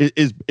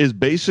is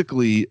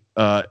basically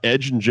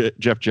Edge and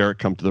Jeff Jarrett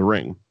come to the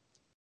ring.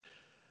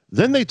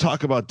 Then they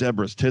talk about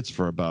Deborah's tits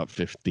for about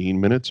 15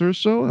 minutes or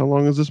so. How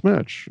long is this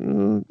match?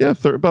 About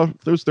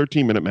it was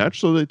 13-minute match.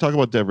 So they talk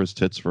about Deborah's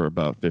tits for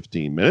about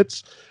 15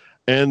 minutes.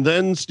 And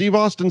then Steve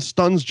Austin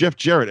stuns Jeff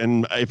Jarrett.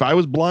 And if I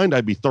was blind,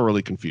 I'd be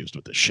thoroughly confused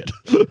with this shit.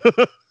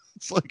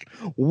 It's like,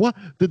 what?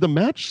 Did the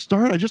match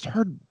start? I just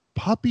heard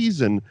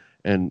puppies and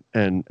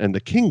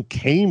the King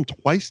came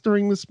twice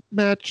during this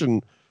match.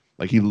 And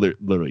like he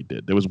literally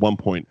did. There was one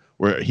point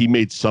where he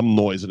made some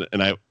noise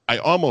and I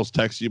almost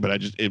texted you,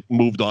 but it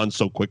moved on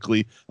so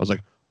quickly. I was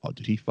like, oh,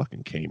 did he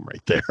fucking came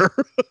right there?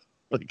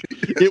 Like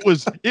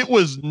it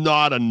was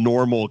not a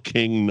normal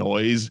King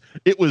noise.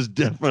 It was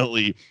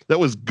definitely, that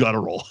was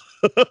guttural.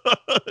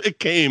 It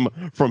came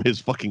from his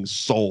fucking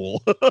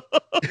soul.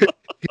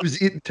 He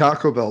was eating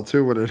Taco Bell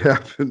too when it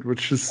happened,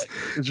 which is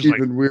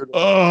even like, weird.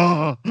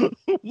 Oh,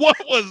 what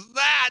was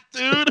that,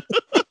 dude?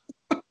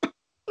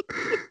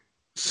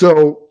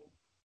 So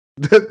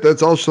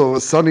that's also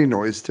a sunny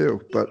noise too,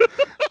 but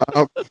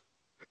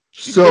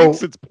so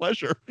makes its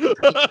pleasure. Is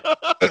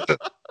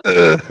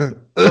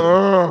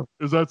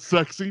that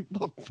sexy?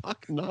 Oh,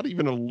 fuck, not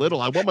even a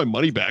little. I want my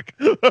money back.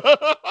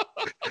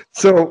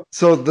 So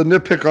the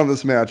nitpick on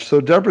this match.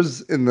 So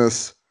Deborah's in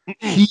this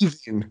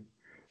heaving.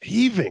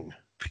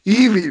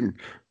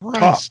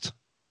 Christ.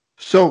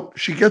 So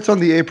she gets on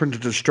the apron to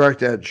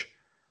distract Edge.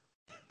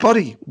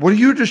 Buddy, what are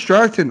you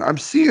distracting? I'm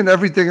seeing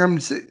everything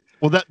I'm seeing.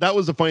 Well, that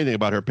was the funny thing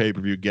about her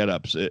pay-per-view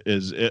get-ups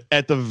is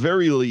at the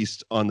very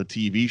least on the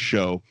TV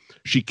show,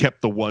 she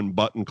kept the one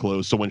button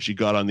closed. So when she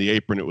got on the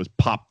apron, it was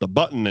pop the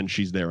button and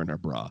she's there in her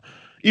bra.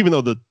 Even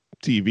though the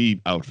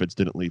TV outfits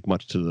didn't leave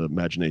much to the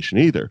imagination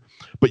either.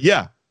 But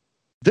yeah,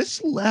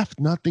 this left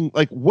nothing.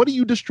 Like, what are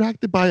you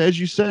distracted by? As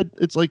you said,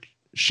 it's like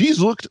she's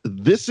looked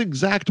this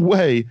exact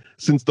way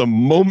since the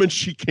moment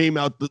she came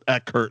out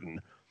that curtain.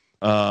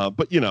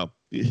 But, you know,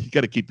 you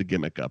got to keep the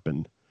gimmick up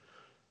and,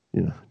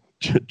 you know.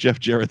 Jeff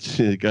Jarrett's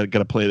got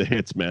to play the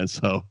hits, man.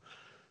 So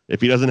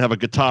if he doesn't have a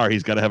guitar,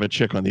 he's got to have a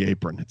chick on the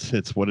apron.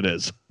 It's what it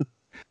is.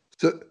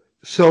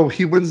 So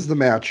he wins the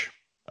match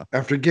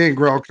after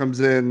Gangrel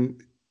comes in.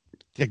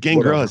 Yeah,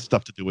 Gangrel has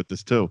stuff to do with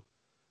this too.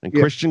 And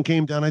Christian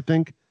came down, I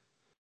think.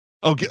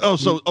 Okay. Oh,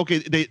 so okay.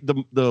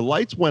 The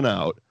lights went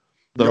out.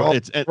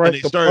 And they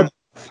started.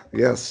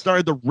 Yes.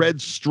 Started the red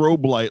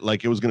strobe light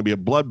like it was going to be a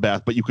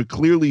bloodbath, but you could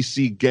clearly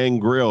see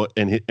Gangrel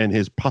and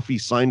his puffy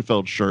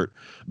Seinfeld shirt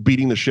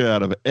beating the shit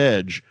out of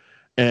Edge.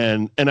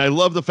 And I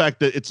love the fact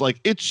that it's like,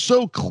 it's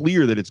so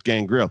clear that it's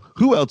Gangrel.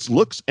 Who else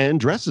looks and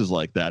dresses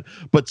like that?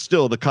 But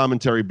still, the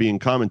commentary being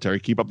commentary,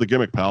 keep up the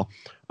gimmick, pal.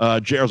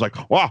 JR's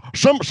like, wow,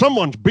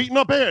 someone's beating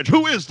up Edge.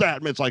 Who is that?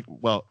 And it's like,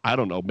 well, I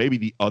don't know. Maybe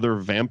the other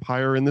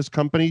vampire in this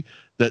company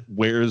that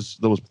wears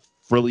those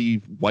frilly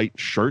white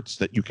shirts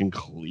that you can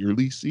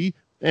clearly see.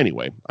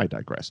 Anyway, I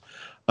digress.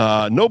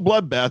 No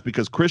bloodbath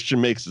because Christian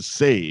makes a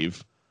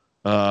save.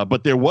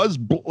 But there was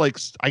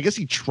I guess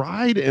he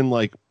tried and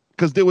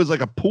because there was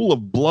like a pool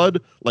of blood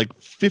like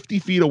 50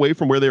 feet away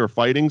from where they were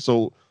fighting.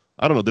 So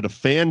I don't know. Did a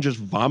fan just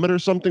vomit or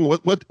something?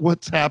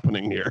 What's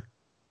happening here?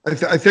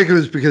 I think it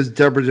was because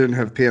Deborah didn't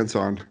have pants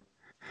on.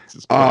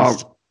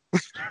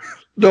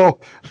 No.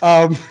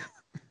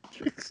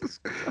 Jesus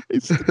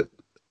Christ.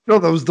 No,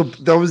 that was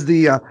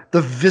the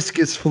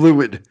viscous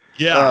fluid.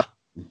 Yeah.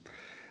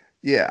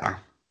 Yeah.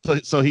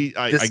 So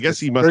I guess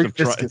he must have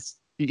tried.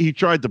 He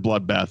tried to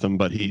bloodbath him,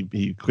 but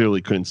he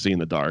clearly couldn't see in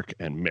the dark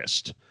and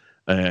missed.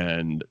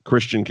 And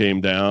Christian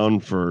came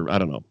down for, I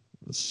don't know,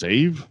 a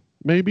save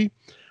maybe.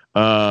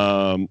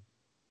 And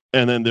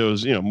then there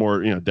was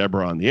more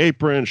Deborah on the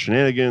apron,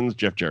 shenanigans.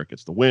 Jeff Jarrett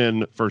gets the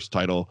win. First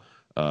title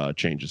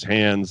changes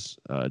hands.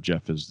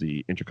 Jeff is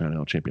the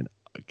Intercontinental Champion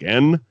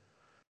again.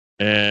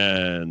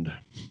 And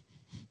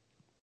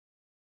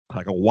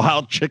like a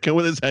wild chicken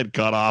with his head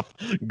cut off,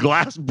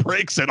 glass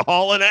breaks and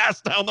hauling ass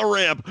down the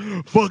ramp.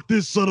 Fuck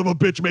this son of a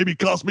bitch. Maybe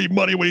cost me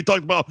money when he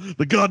talked about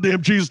the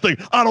goddamn Jesus thing.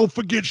 I don't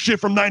forget shit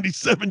from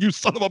 97, you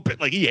son of a bitch.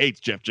 Like, he hates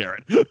Jeff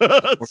Jarrett.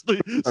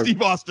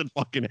 Steve Austin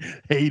fucking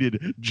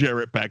hated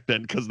Jarrett back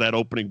then because that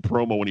opening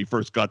promo when he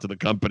first got to the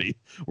company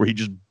where he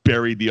just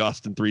buried the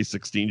Austin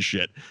 316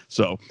 shit.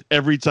 So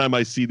every time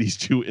I see these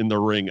two in the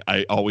ring,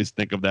 I always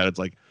think of that. It's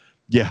like,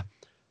 yeah,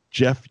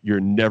 Jeff, you're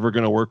never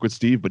going to work with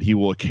Steve, but he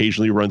will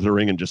occasionally run to the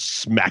ring and just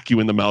smack you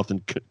in the mouth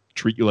and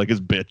treat you like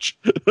his bitch.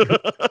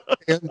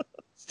 And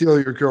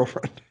steal your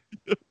girlfriend.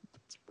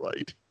 That's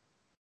right.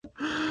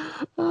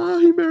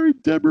 He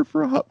married Deborah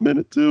for a hot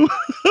minute, too.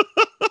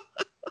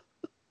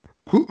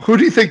 Who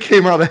do you think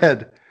came out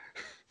ahead?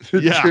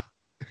 Yeah.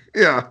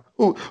 Yeah.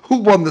 Who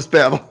won this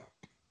battle?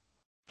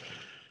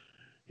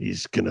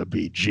 He's going to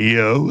be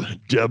Gio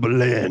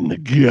Double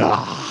N.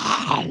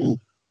 God.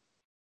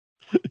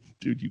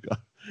 Dude, you got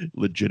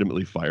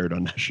legitimately fired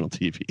on national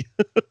TV.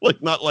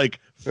 Like, not like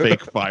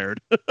fake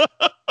fired.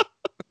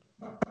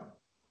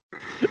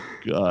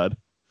 God.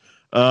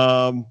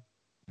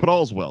 But but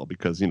all's well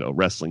because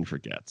wrestling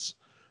forgets.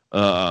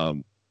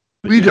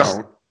 We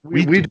don't.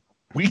 We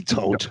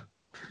don't.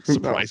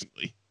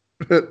 Surprisingly.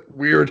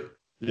 Weird.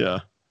 Yeah.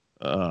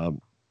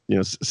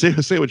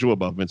 Say what you will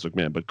about Vince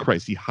McMahon, but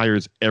Christ, he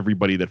hires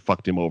everybody that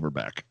fucked him over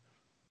back.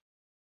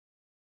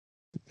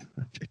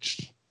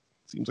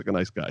 Seems like a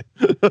nice guy.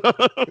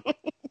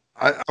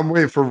 I'm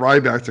waiting for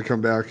Ryback to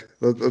come back.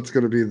 That's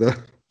going to be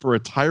for a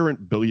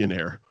tyrant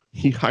billionaire.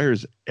 He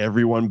hires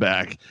everyone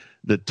back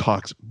that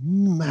talks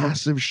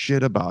massive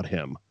shit about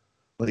him.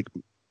 Like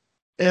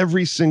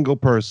every single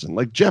person.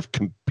 Like Jeff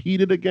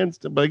competed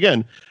against him. But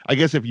again, I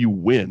guess if you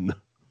win,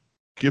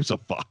 gives a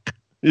fuck.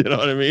 You know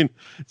what I mean?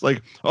 It's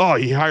like, oh,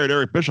 he hired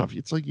Eric Bischoff.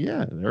 It's like,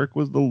 yeah, Eric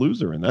was the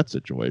loser in that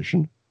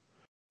situation.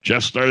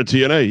 Jeff started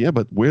TNA. Yeah,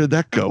 but where did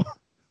that go?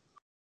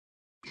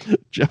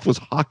 Jeff was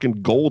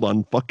hawking gold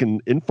on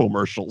fucking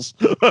infomercials.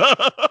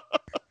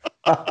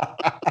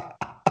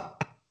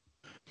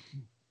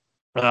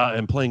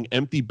 And playing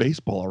empty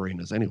baseball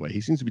arenas. Anyway,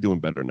 he seems to be doing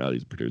better now.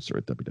 He's a producer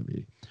at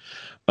WWE.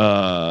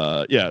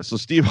 So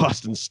Steve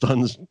Austin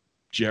stuns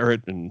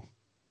Jarrett and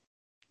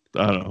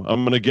I don't know.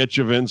 I'm going to get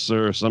you, Vince,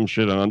 or some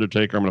shit on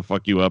Undertaker. I'm going to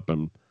fuck you up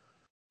and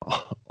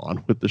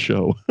on with the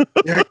show.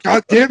 Yeah,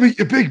 God damn it,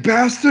 you big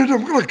bastard.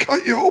 I'm going to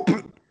cut you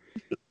open.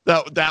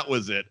 That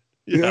was it.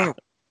 Yeah,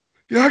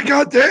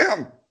 God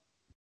damn.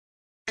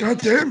 God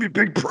damn, you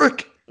big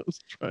prick. I was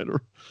trying to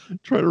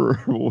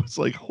remember. It's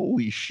like,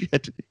 holy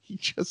shit.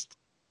 He's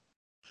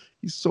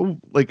so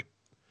like,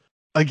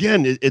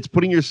 again, it's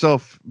putting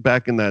yourself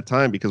back in that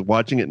time because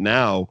watching it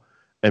now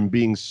and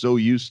being so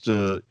used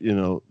to,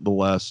 the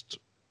last,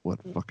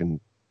 fucking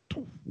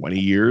 20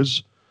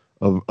 years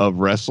of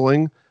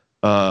wrestling.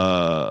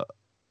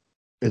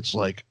 It's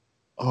like,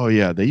 oh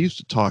yeah, they used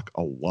to talk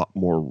a lot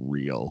more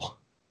real.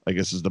 I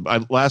guess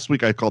last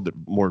week I called it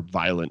more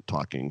violent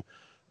talking.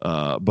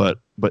 But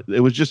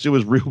it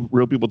was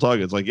real people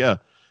talking. It's like, yeah,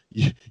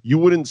 you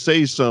wouldn't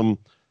say some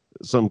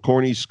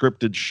corny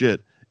scripted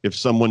shit if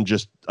someone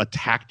just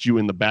attacked you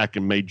in the back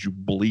and made you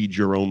bleed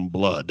your own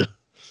blood.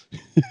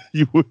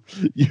 you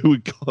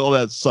would call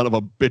that son of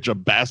a bitch a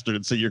bastard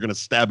and say you're gonna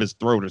stab his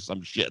throat or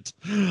some shit.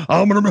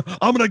 I'm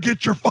gonna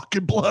get your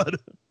fucking blood.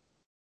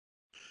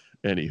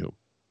 Anywho,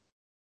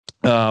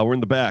 we're in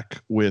the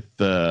back with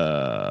the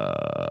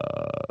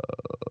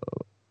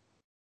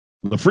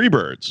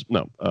Freebirds.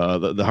 No,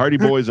 the Hardy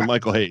Boys and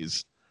Michael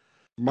Hayes.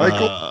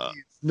 Hayes,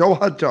 no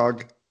hot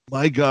dog.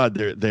 My God,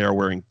 they are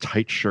wearing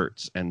tight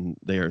shirts and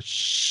they are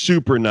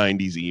super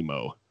 90s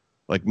emo.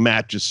 Like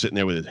Matt just sitting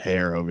there with his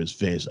hair over his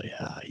face, like,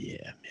 oh yeah,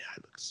 man, I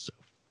look so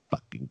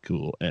fucking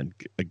cool. And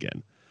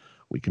again,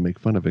 we can make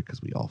fun of it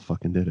because we all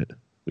fucking did it.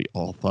 We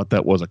all thought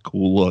that was a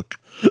cool look.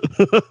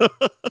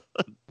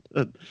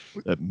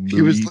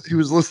 He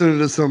was listening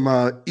to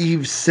some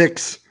Eve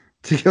 6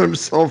 to get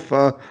himself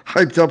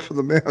hyped up for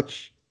the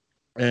match.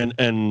 And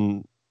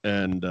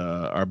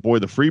our boy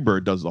the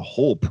Freebird does the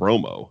whole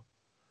promo.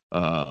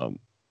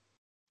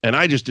 And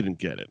I just didn't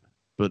get it.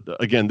 But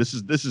again, this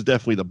is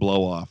definitely the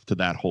blow off to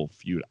that whole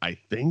feud, I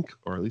think,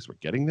 or at least we're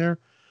getting there.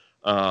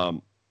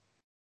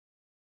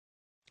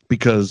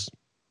 Because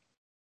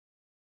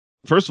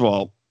first of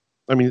all,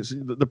 I mean,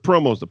 the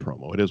promo is the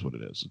promo. It is what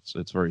it is.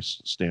 It's very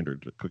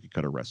standard cookie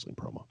cutter wrestling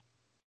promo.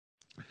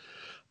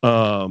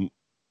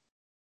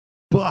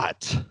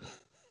 But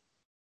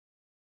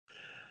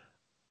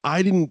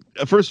I didn't.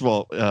 First of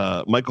all,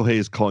 Michael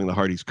Hayes calling the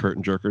Hardys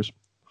curtain jerkers,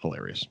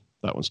 hilarious.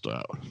 That one stood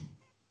out.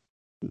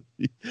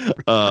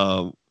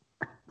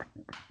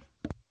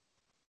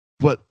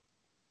 But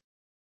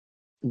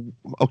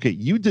okay,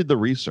 you did the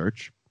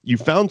research. You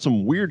found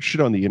some weird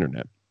shit on the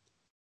internet.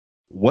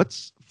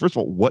 First of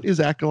all, what is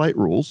Acolyte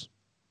Rules?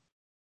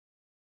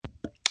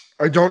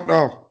 I don't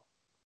know.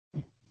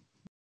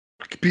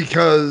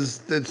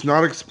 Because it's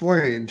not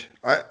explained.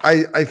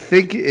 I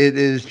think it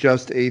is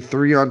just a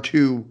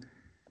 3-on-2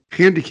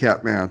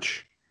 handicap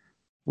match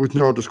with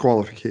no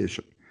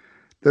disqualification.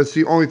 That's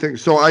the only thing.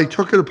 So I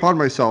took it upon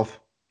myself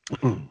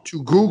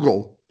to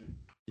Google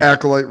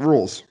Acolyte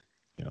Rules.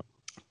 Yeah.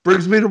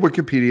 Brings me to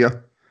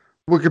Wikipedia.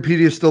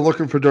 Wikipedia is still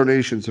looking for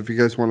donations if you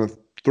guys want to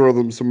throw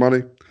them some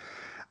money.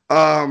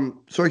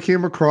 So I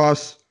came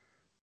across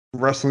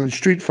Wrestling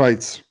Street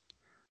Fights,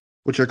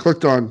 which I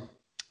clicked on.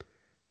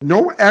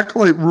 No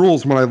Acolyte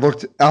Rules when I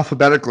looked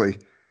alphabetically,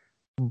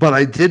 but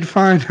I did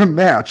find a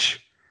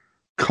match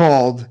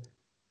called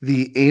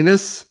the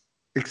Anus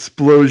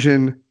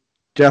Explosion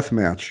Death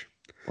Match.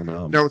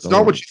 Well, no, it's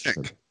not what you think.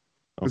 Okay.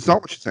 It's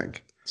not what you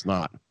think. It's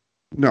not.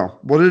 No,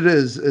 what it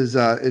is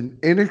an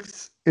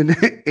anus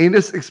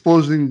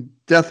explosion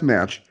death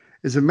match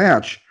is a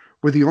match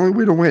where the only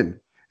way to win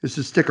is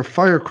to stick a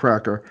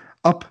firecracker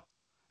up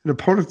an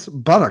opponent's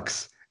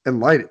buttocks and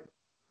light it.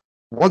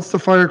 Once the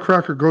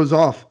firecracker goes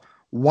off,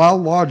 while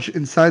lodged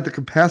inside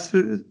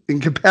the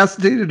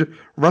incapacitated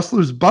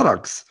wrestler's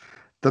buttocks,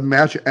 the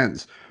match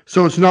ends.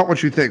 So it's not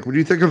what you think. When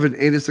you think of an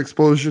anus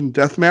explosion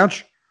death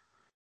match,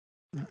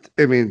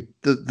 I mean,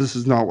 this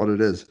is not what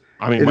it is.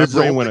 I mean, my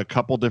brain went a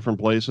couple different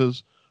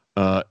places.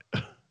 It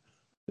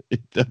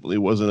definitely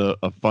wasn't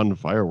a fun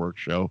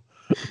fireworks show.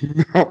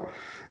 No,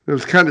 it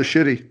was kind of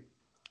shitty.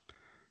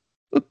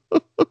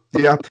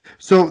 Yeah.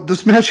 So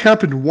this match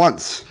happened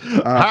once.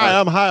 Hi,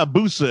 I'm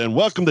Hayabusa, and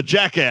welcome to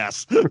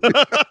Jackass.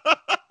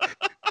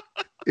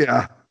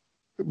 Yeah.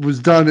 It was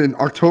done in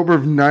October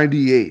of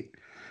 98.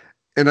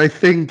 And I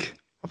think...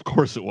 Of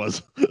course it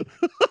was.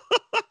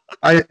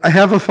 I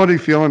have a funny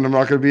feeling I'm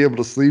not going to be able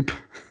to sleep.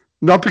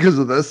 Not because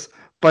of this,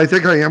 but I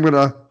think I am going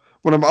to,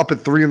 when I'm up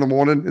at 3 a.m,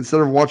 instead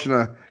of watching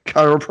a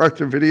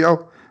chiropractor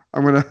video,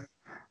 I'm going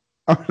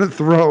to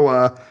throw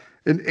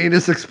an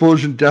anus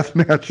explosion death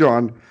match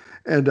on,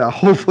 and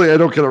hopefully I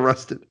don't get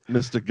arrested.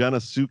 Mr.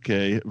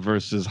 Gannosuke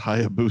versus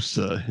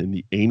Hayabusa in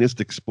the anus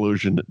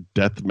explosion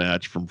death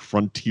match from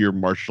Frontier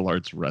Martial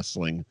Arts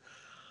Wrestling.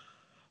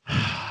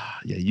 Yeah,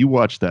 you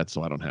watch that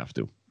so I don't have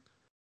to.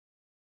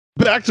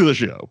 Back to the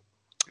show.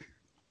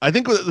 I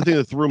think the thing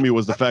that threw me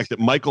was the fact that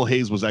Michael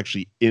Hayes was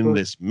actually in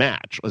this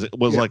match.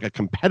 Was like a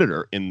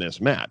competitor in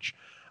this match.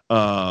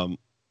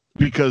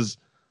 Because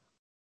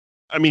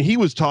I mean, he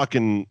was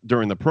talking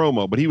during the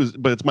promo, but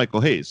it's Michael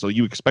Hayes, so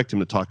you expect him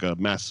to talk a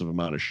massive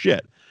amount of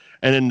shit.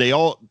 And then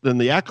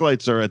the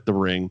Acolytes are at the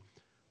ring.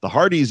 The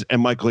Hardys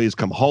and Michael Hayes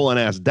come hauling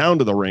ass down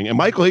to the ring, and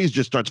Michael Hayes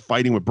just starts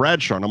fighting with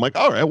Bradshaw. And I'm like,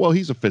 all right, well,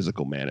 he's a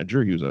physical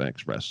manager. He was an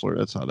ex-wrestler.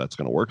 That's how that's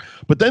going to work.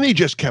 But then he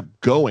just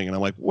kept going, and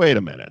I'm like, wait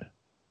a minute.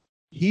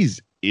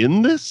 He's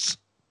in this?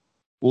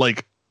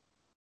 Like,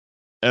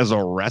 as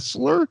a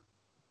wrestler?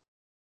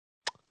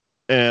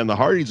 And the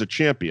Hardys are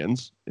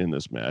champions in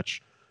this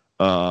match.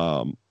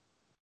 I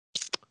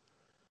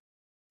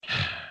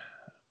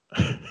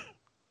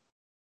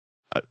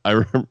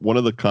remember one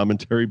of the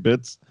commentary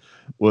bits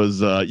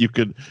was you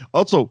could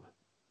also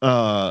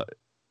the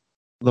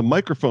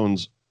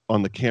microphones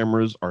on the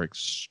cameras are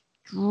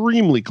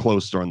extremely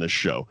close on this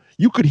show.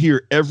 You could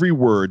hear every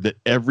word that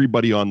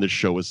everybody on this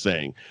show is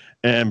saying.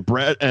 And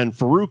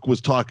Farouk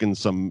was talking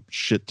some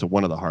shit to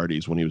one of the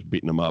Hardys when he was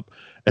beating him up.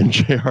 And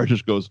JR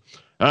just goes,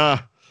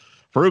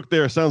 Farouk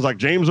there sounds like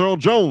James Earl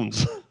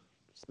Jones.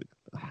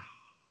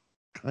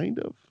 Kind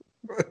of.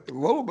 A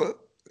little bit.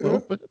 Yeah. A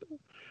little bit.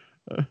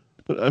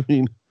 I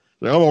mean,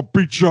 I'm gonna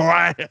beat your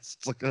ass.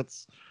 It's like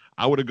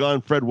I would have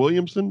gone Fred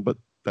Williamson, but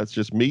that's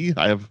just me.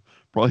 I have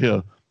probably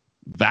a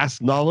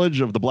vast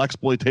knowledge of the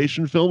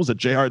blaxploitation films that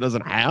JR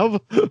doesn't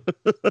have.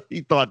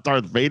 He thought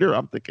Darth Vader.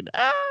 I'm thinking,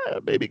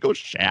 maybe go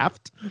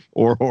Shaft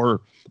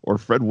or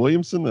Fred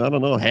Williamson. I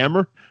don't know,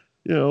 Hammer.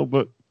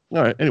 But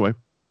all right. Anyway,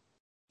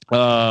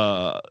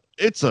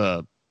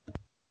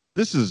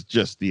 this is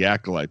just the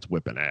Acolytes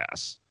whipping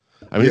ass.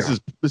 I mean,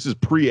 this is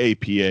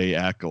pre-APA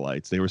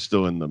Acolytes. They were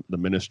still in the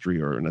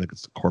ministry, or I think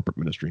it's the corporate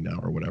ministry now,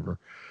 or whatever.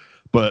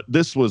 But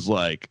this was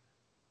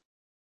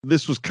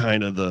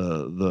kind of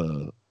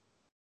the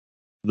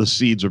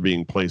seeds are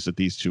being placed that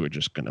these two are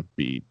just going to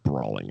be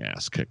brawling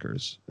ass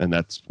kickers, and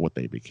that's what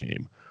they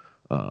became.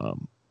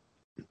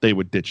 They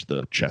would ditch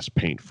the chest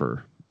paint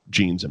for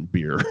jeans and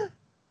beer.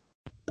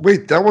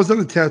 Wait, that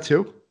wasn't a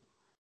tattoo?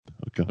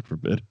 Oh, God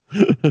forbid.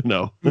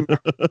 No.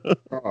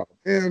 Oh,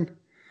 man.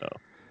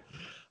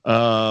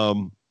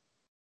 No.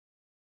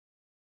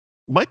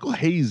 Michael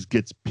Hayes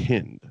gets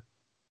pinned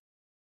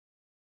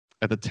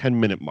at the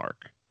 10-minute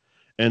mark.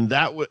 And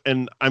I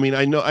mean,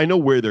 I know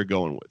where they're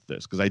going with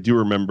this, because I do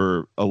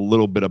remember a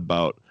little bit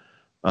about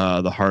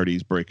the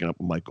Hardys breaking up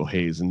with Michael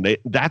Hayes, and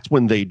that's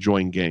when they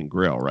joined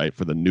Gangrel, right,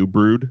 for the New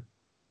Brood.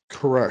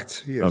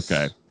 Correct. Yes.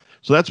 Okay,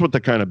 so that's what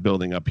they're kind of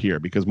building up here,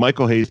 because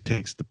Michael Hayes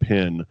takes the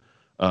pin.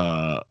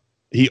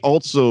 He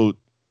also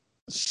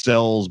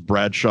sells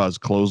Bradshaw's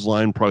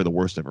clothesline, probably the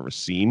worst I've ever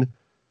seen.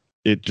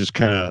 It just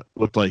kind of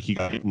looked like he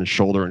got hit in the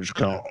shoulder and just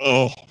kind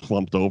of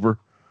slumped over.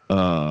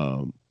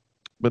 But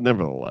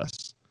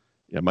nevertheless.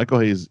 Yeah, Michael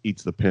Hayes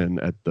eats the pin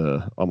at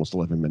the almost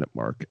 11-minute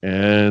mark.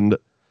 And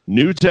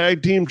new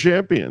tag team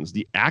champions,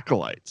 the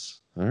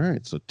Acolytes. All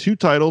right, so 2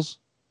 titles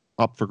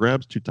up for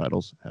grabs. 2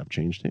 titles have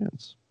changed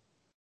hands.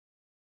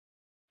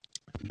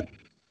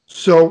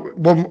 So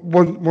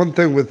one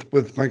thing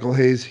with Michael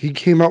Hayes, he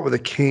came out with a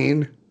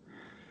cane.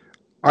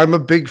 I'm a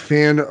big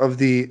fan of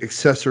the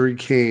accessory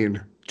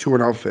cane to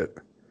an outfit.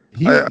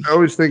 I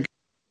always think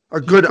a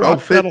good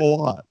outfit a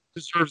lot.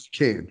 Deserves a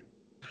cane.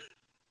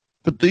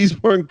 But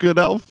these weren't good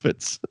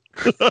outfits.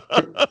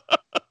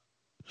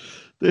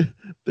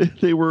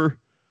 they were,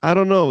 I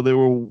don't know, they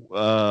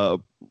were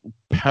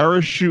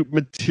parachute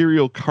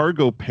material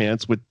cargo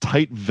pants with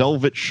tight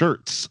velvet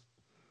shirts.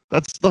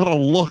 That's not a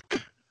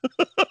look.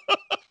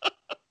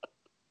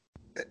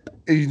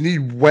 You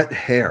need wet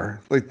hair.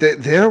 Like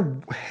their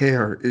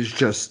hair is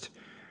just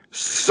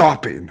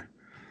sopping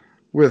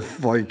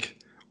with like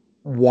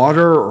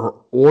water or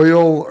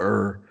oil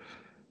or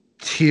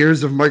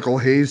tears of Michael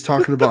Hayes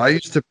talking about, I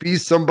used to be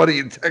somebody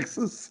in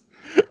Texas.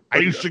 I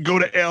used to go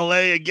to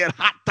LA and get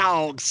hot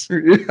dogs.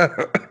 Yeah.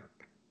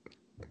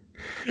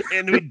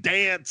 And we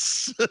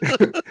dance.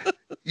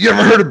 You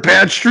ever heard of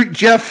Bad Street,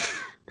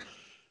 Jeff?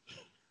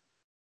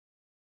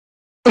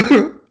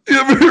 You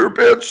ever heard of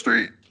Bad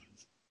Street?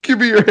 Give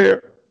me your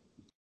hair.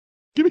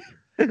 Give me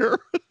your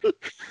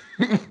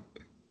hair.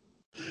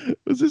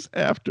 Was this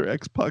after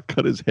X-Pac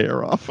cut his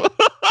hair off?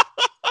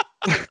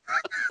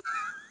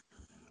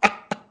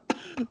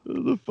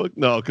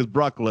 No, because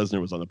Brock Lesnar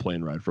was on the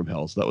plane ride from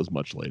hell, so that was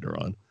much later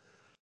on.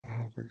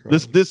 Oh my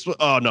God.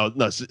 Oh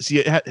no.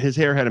 See, his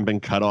hair hadn't been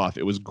cut off;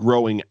 it was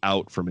growing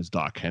out from his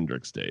Doc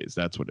Hendricks days.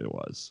 That's what it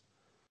was.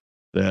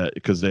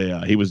 Because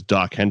he was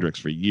Doc Hendricks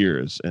for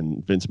years,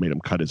 and Vince made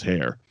him cut his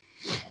hair,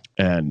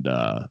 and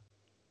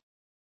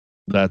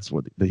that's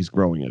what he's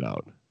growing it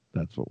out.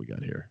 That's what we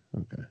got here.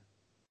 Okay,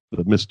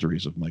 the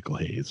mysteries of Michael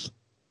Hayes.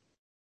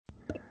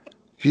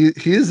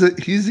 He's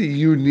a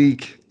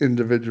unique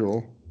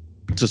individual,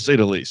 to say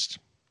the least.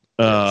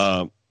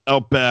 Yes.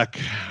 Out back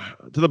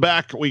to the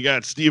back, we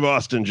got Steve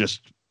Austin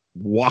just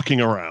walking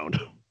around.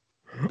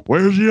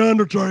 Where's the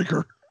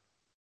Undertaker?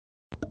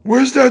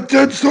 Where's that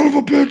dead son of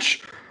a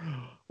bitch?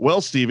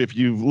 Well, Steve, if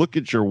you look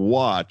at your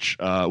watch,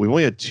 we've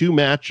only had 2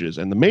 matches,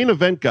 and the main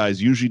event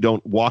guys usually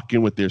don't walk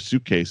in with their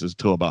suitcases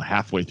till about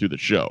halfway through the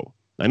show.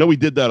 I know we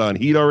did that on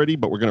Heat already,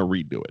 but we're going to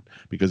redo it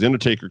because the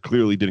Undertaker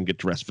clearly didn't get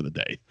dressed for the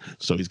day.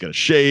 So he's got to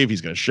shave,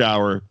 he's got to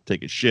shower,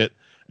 take his shit,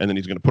 and then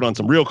he's going to put on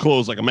some real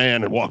clothes like a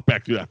man and walk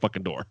back through that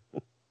fucking door.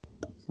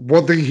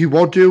 One thing he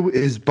won't do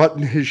is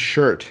button his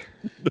shirt.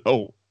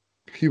 No.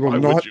 He will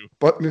not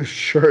button his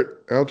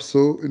shirt.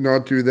 Absolutely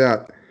not do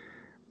that.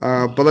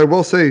 But I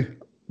will say,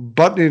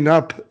 buttoning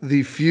up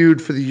the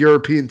feud for the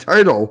European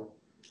title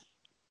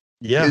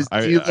is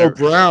D'Lo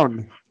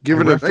Brown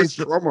giving a nice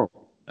promo.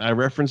 I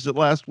referenced it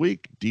last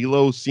week.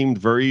 D'Lo seemed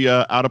very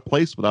out of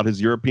place without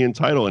his European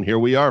title, and here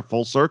we are,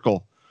 full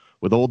circle,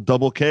 with old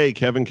Double K,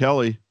 Kevin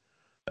Kelly,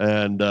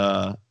 and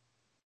D'Lo.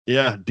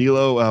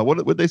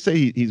 What would they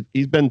say?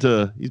 He's been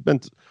to.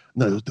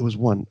 No, there was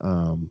one.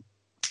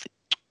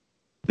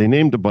 They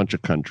named a bunch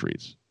of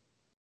countries,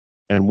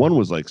 and one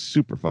was like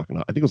super fucking.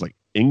 I think it was like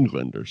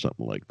England or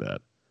something like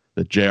that.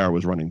 That JR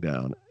was running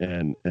down,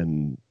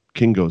 and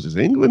King goes, "Is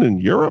England in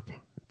Europe?"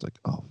 It's like,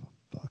 oh,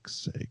 for fuck's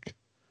sake.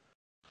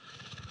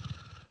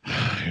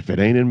 If it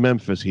ain't in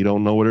Memphis, he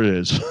don't know what it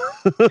is.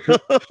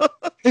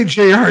 Hey,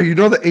 JR, you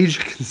know the age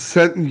of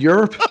consent in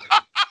Europe?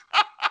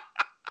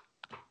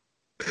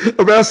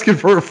 I'm asking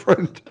for a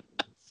friend.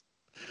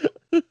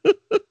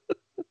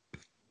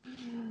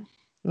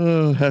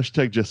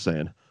 Hashtag just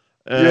saying.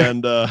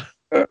 And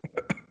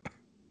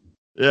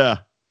yeah.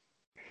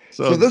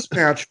 So this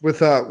match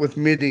with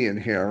Midian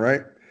here,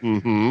 right?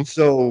 Mm-hmm.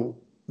 So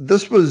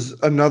this was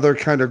another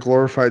kind of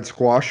glorified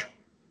squash.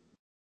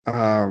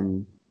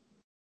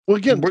 Well,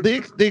 again,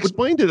 they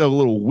explained it a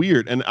little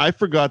weird, and I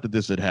forgot that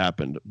this had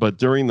happened. But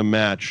during the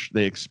match,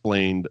 they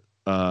explained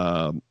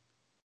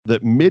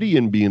that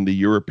Midian being the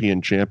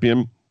European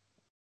champion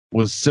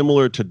was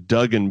similar to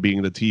Duggan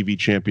being the TV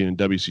champion in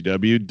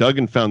WCW.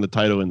 Duggan found the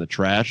title in the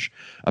trash.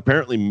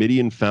 Apparently,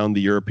 Midian found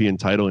the European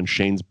title in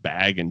Shane's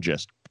bag and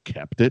just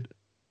kept it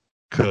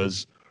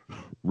because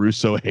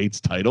Russo hates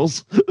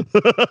titles.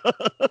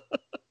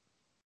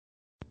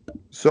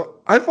 So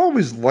I've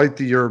always liked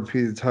the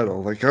European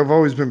title. Like I've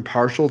always been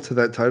partial to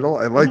that title.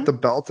 I like the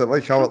belt. I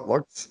like how it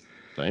looks.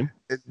 Same.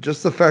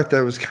 Just the fact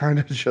that it was kind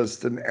of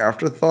just an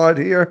afterthought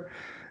here,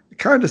 it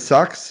kind of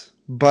sucks.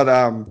 But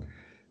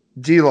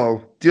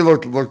D'Lo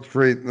looked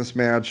great in this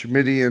match.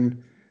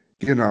 Midian,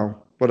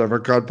 whatever.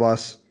 God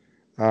bless.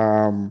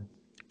 But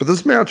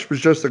this match was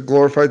just a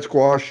glorified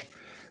squash,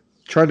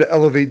 trying to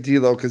elevate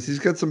D'Lo because he's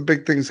got some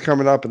big things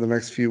coming up in the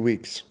next few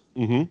weeks.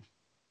 Mm-hmm.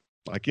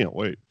 I can't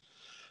wait.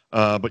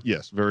 But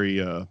yes,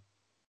 very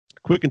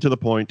quick and to the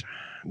point.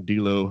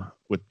 D'Lo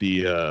with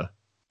the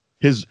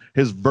his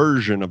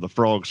version of the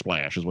frog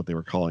splash is what they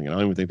were calling it. I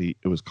don't even think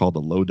it was called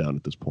the lowdown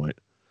at this point.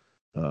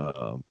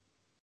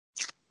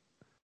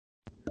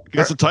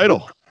 Gets the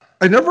title.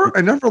 I never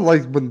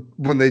liked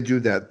when they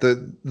do that.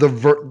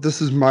 This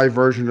is my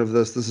version of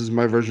this. This is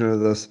my version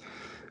of this.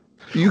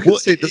 You can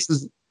say this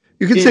is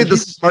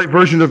my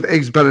version of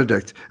Eggs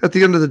Benedict. At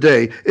the end of the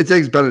day, it's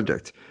Eggs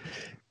Benedict.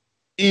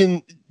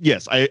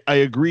 Yes, I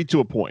agree to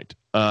a point.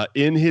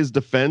 In his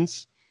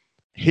defense,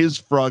 his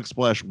frog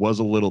splash was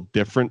a little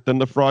different than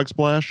the frog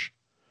splash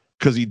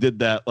because he did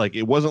that. Like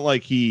it wasn't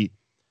like I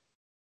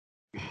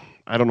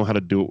don't know how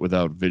to do it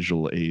without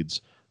visual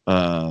aids.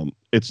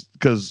 It's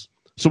because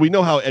we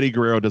know how Eddie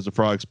Guerrero does the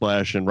frog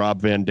splash and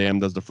Rob Van Dam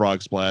does the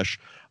frog splash,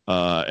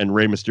 and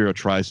Rey Mysterio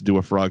tries to do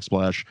a frog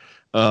splash.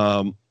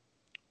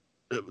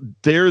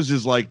 Theirs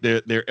is like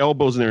their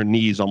elbows and their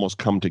knees almost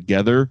come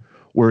together.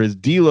 Whereas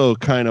D'Lo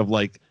kind of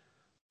like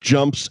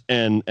jumps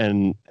and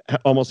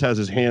almost has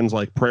his hands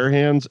like prayer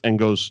hands and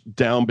goes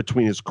down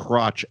between his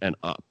crotch and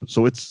up.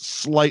 So it's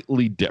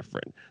slightly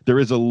different. There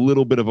is a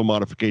little bit of a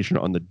modification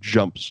on the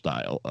jump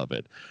style of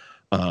it.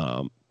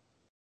 But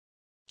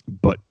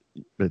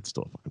it's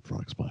still a fucking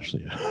frog splash. So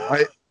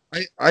yeah.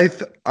 I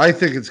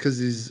think it's because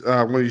he's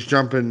when he's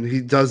jumping,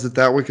 he does it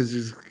that way because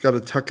he's got to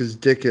tuck his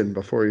dick in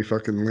before he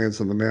fucking lands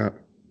on the mat.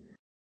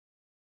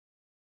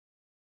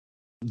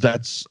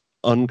 That's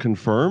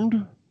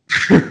unconfirmed,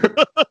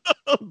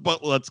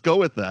 but let's go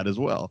with that as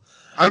well.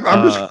 I'm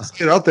just gonna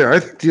get out there. I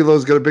think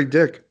D'Lo's got a big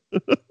dick. I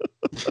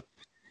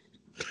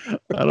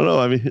don't know.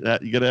 I mean,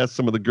 you got to ask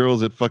some of the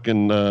girls at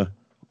fucking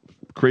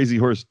Crazy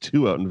Horse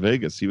 2 out in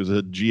Vegas. He was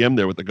a GM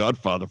there with The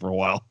Godfather for a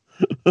while.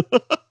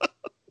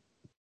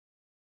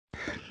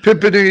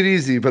 Pimping ain't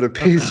easy, but it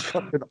pays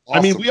fucking awesome.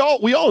 I mean, we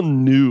all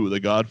knew The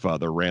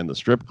Godfather ran the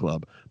strip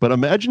club, but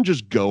imagine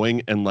just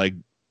going and like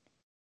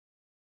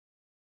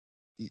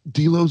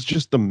D'Lo's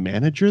just the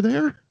manager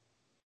there.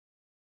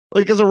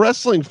 Like as a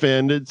wrestling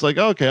fan, it's like,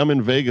 okay, I'm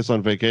in Vegas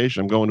on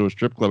vacation. I'm going to a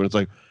strip club, and it's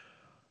like,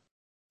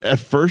 at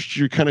first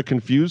you're kind of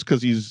confused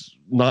because he's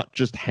not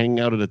just hanging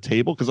out at a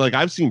table. Because like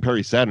I've seen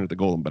Perry Saturn at the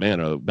Golden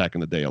Banana back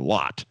in the day a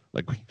lot.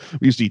 Like we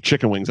used to eat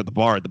chicken wings at the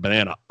bar at the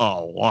Banana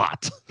a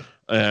lot,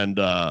 and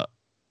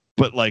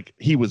but like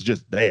he was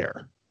just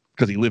there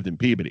because he lived in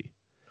Peabody.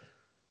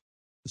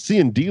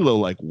 Seeing D'Lo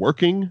like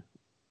working,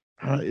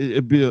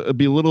 it'd be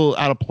a little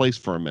out of place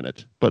for a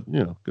minute. But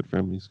you know, good for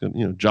him. He's good.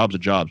 You know, jobs are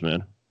jobs,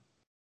 man.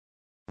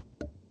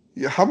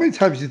 Yeah, how many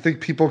times do you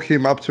think people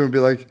came up to him and be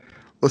like,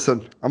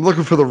 "Listen, I'm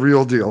looking for the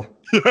real deal."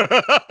 You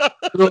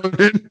know what I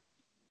mean?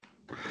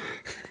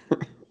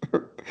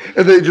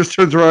 And then he just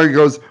turns around and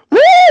goes,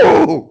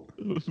 "Woo!"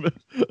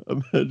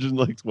 Imagine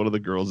like one of the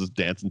girls is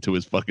dancing to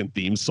his fucking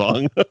theme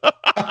song.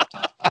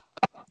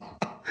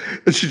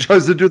 And she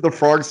tries to do the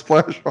frog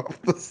splash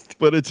off the stage.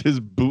 But it's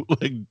his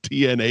bootleg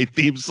TNA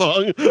theme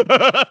song.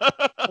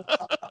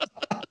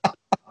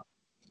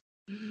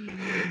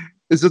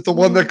 Is it the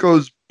one that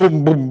goes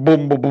boom, boom,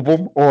 boom, boom, boom,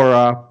 boom,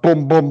 or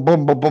boom, boom,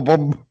 boom, boom, boom,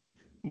 boom?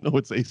 No,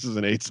 it's Aces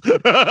and Eights.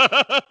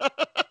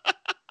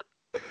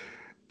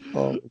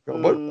 Oh,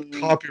 God. What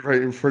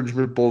copyright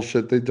infringement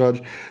bullshit they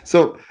dodge.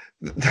 So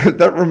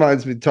that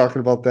reminds me, talking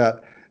about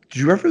that. Did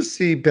you ever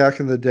see back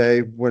in the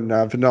day when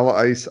Vanilla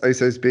Ice,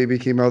 Ice Ice Baby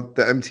came out,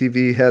 the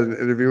MTV had an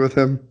interview with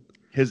him?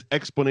 His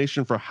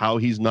explanation for how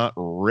he's not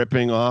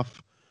ripping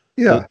off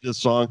the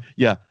song.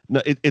 Yeah.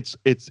 No, it's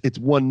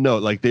one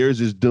note. Like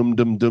theirs is dum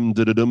dum dum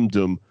da dum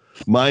dum.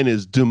 Mine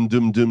is dum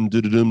dum dum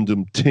da dum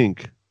dum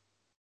tink.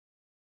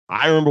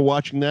 I remember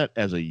watching that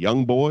as a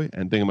young boy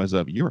and thinking to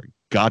myself, you're a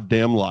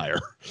goddamn liar.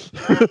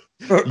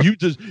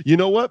 You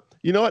know what?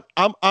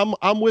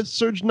 I'm with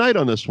Serge Knight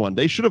on this one.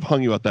 They should have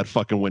hung you out that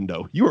fucking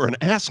window. You are an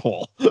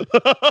asshole.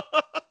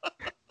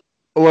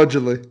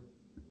 Allegedly.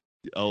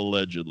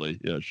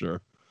 Yeah,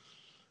 sure.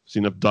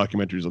 Seen enough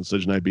documentaries on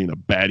Serge Knight being a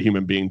bad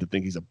human being to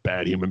think he's a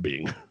bad human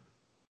being.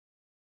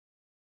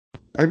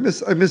 I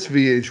miss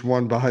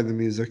VH1 behind the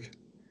music.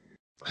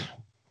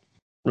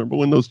 Remember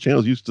when those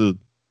channels used to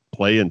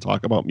play and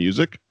talk about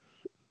music?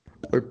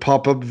 Like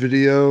pop-up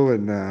video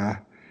and I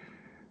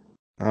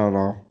don't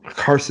know,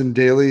 Carson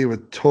Daly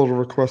with Total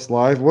Request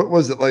Live. What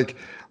was it like?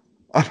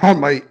 I'm on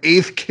my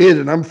 8th kid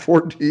and I'm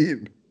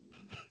 14.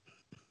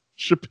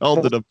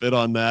 Chappelle did a bit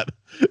on that.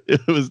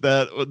 It was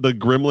the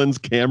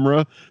Gremlins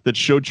camera that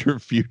showed your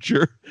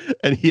future,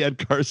 and he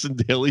had Carson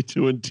Daly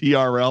doing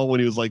TRL when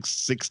he was like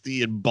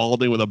 60 and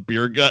balding with a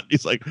beer gut.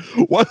 He's like,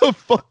 "Why the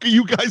fuck are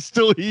you guys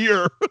still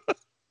here?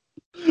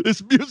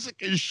 This music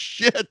is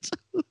shit."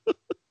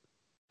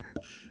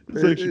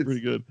 It's actually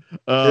pretty good.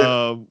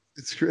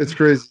 It's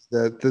crazy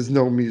that there's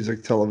no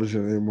music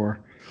television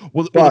anymore.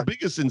 Well, the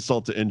biggest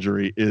insult to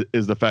injury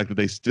is the fact that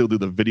they still do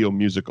the Video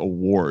Music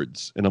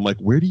Awards, and I'm like,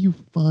 where do you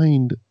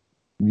find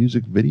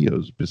music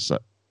videos?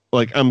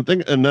 Like, I'm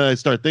thinking, and then I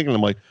start thinking,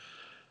 I'm like,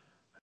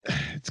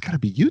 it's got to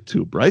be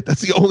YouTube, right?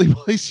 That's the only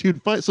place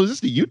you'd find. So is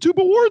this the YouTube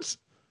Awards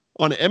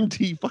on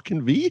MT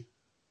fucking V?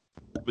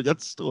 But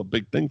that's still a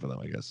big thing for them,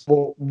 I guess.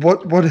 Well,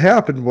 what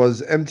happened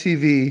was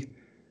MTV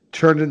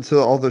turned into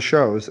all the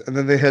shows, and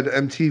then they had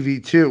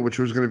MTV2, which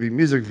was going to be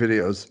music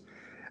videos,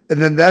 and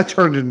then that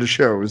turned into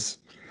shows.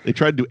 They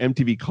tried to do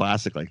MTV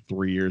Classic like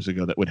 3 years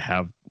ago that would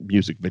have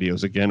music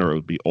videos again, or it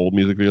would be old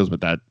music videos,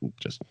 but that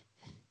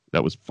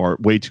was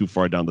way too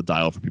far down the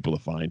dial for people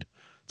to find.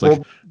 It's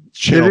like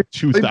channel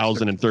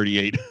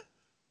 2038.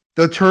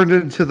 That turned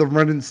into the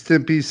Ren and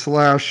Stimpy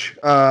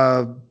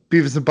 /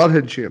 Beavis and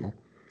Butthead channel.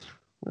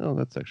 Well,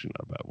 that's actually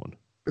not a bad one.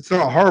 It's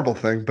not a horrible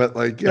thing, but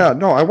like, yeah,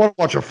 no, I want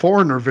to watch a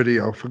Foreigner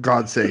video, for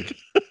God's sake.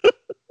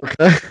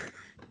 Okay?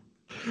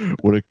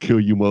 Want to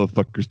kill you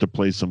motherfuckers to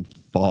play some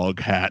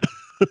Fog Hat.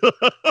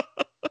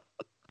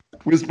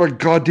 Where's my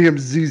goddamn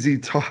ZZ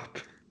Top?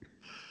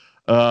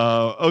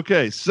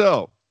 Okay,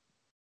 so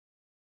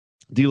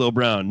D'Lo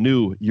Brown,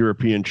 new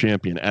European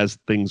champion, as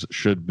things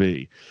should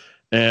be.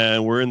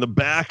 And we're in the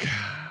back.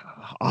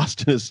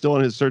 Austin is still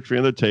on his search for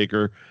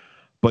Undertaker,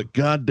 but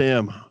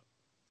goddamn,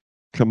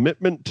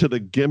 commitment to the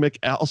gimmick.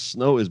 Al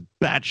Snow is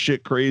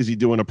batshit crazy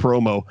doing a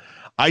promo.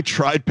 I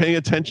tried paying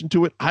attention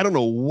to it. I don't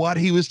know what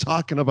he was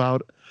talking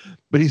about,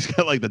 but he's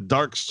got like the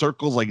dark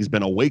circles, like he's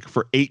been awake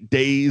for 8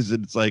 days.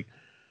 And it's like,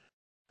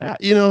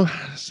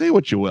 say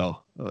what you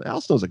will.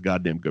 Al Snow's a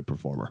goddamn good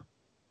performer.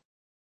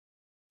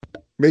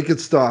 Make it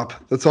stop.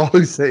 That's all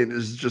he's saying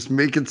is just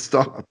make it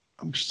stop.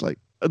 I'm just like,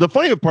 the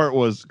funny part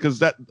was because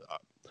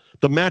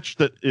the match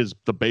that is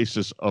the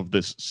basis of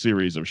this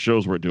series of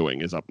shows we're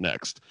doing is up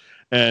next.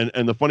 And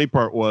the funny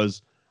part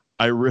was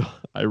I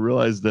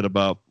realized that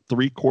about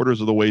 3/4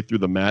 of the way through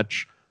the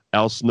match,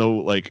 Al Snow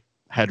like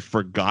had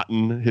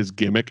forgotten his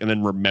gimmick and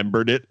then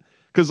remembered it.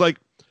 Because like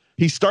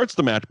he starts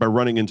the match by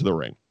running into the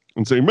ring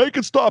and saying, "Make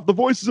it stop. The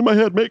voice is in my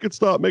head. Make it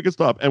stop. Make it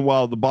stop." And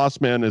while the boss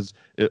man is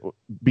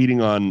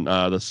beating on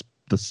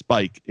the the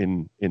spike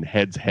in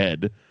Head's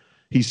head,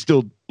 he's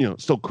still,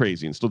 still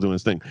crazy and still doing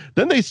his thing.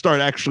 Then they start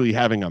actually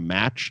having a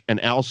match,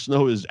 and Al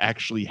Snow is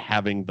actually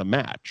having the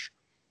match.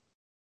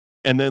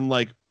 And then,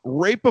 like,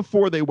 right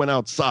before they went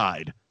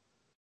outside,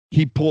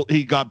 he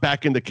got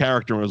back into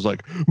character and was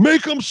like,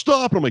 make him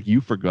stop. And I'm like,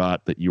 you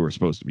forgot that you were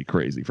supposed to be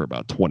crazy for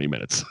about 20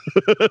 minutes.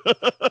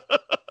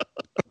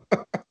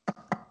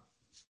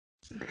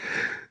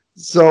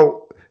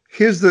 So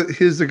here's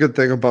the good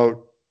thing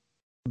about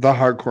the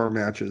hardcore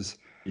matches.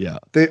 Yeah.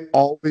 They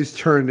always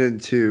turned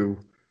into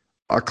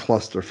a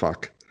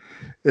clusterfuck.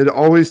 It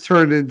always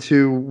turned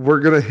into, we're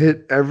going to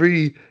hit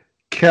every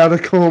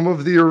catacomb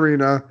of the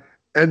arena,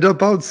 end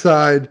up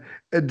outside,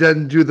 and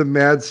then do the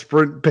mad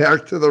sprint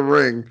back to the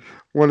ring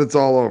when it's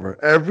all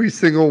over. Every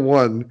single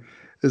one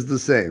is the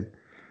same.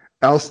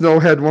 Al Snow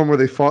had one where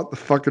they fought the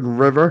fucking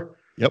river.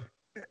 Yep.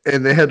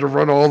 And they had to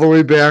run all the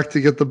way back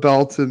to get the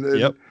belts. And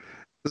yep.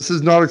 This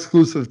is not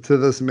exclusive to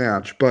this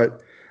match,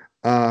 but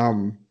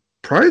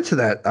prior to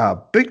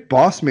that, Big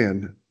Boss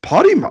Man,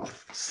 Potty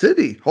Mouth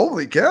City,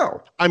 holy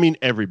cow! I mean,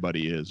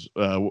 everybody is.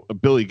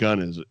 Billy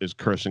Gunn is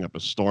cursing up a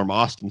storm.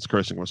 Austin's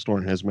cursing up a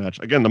storm in his match.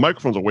 Again, the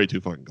microphones are way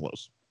too fucking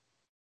close.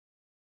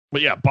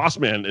 But yeah, Boss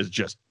Man is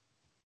just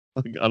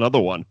another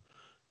one,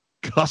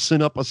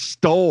 cussing up a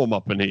storm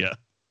up in here.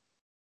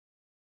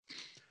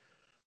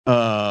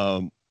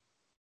 What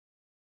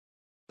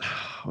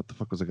the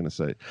fuck was I going to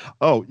say?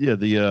 Oh yeah,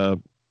 the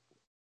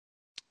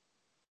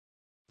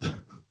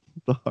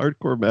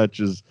hardcore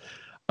matches.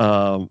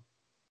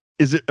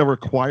 Is it a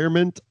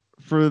requirement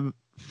for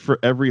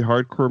every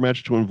hardcore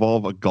match to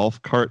involve a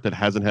golf cart that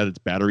hasn't had its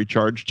battery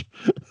charged?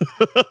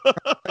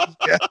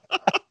 Yeah.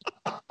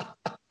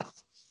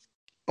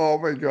 Oh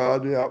my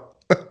god, yeah.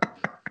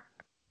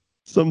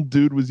 Some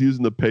dude was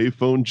using the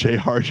payphone.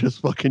 JR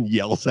just fucking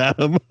yells at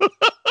him.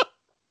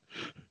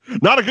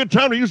 Not a good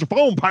time to use the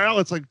phone, pal.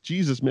 It's like,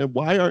 Jesus, man,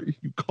 why aren't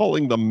you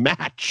calling the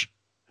match?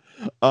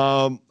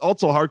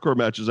 Also, hardcore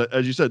matches,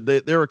 as you said,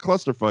 they're a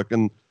clusterfuck,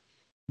 and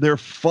they're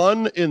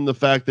fun in the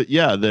fact that,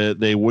 yeah,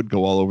 they would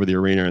go all over the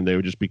arena, and they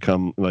would just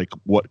become like,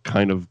 what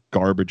kind of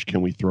garbage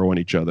can we throw on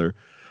each other?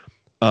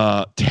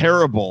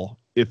 Terrible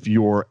if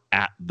you're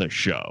at the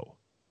show.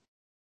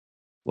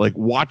 Like,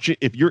 watch it.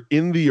 If you're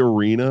in the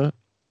arena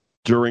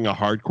during a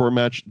hardcore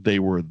match, they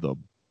were the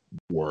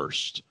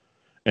worst.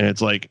 And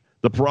it's like,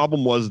 the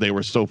problem was they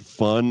were so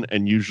fun,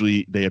 and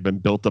usually they had been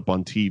built up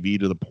on TV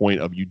to the point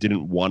of you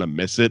didn't want to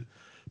miss it.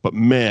 But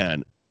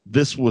man,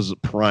 this was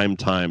prime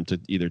time to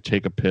either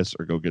take a piss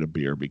or go get a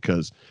beer,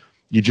 because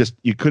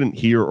you couldn't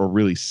hear or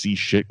really see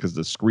shit, because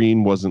the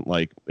screen wasn't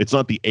like, it's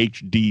not the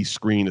HD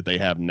screen that they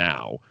have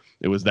now.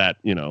 It was that,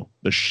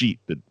 the sheet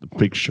that the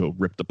Big Show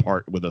ripped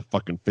apart with a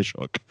fucking fish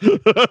hook.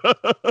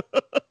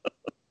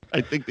 I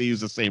think they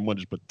used the same one,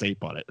 just put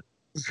tape on it.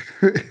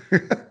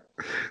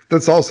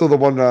 That's also the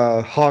one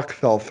Hawk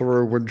fell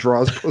through when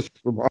Droz pushed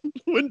him off.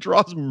 When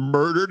Droz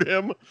murdered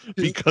him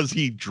because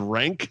he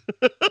drank.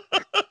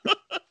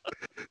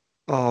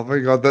 Oh my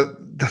god, that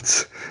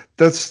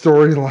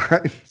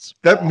storyline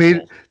that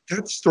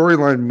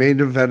storyline main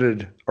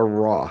evented a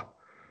Raw.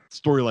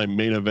 Storyline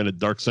main evented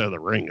Dark Side of the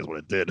Ring is what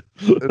it did.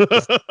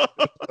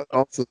 It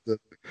also did.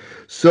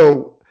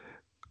 So,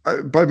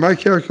 by my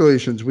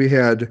calculations, we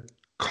had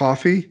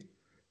coffee,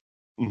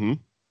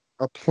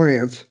 a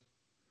plant.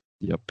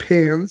 Yep.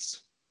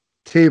 Pans,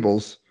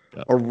 tables,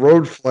 yep. A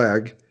road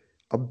flag,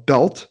 a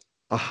belt,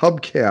 a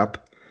hubcap,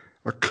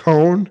 a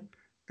cone,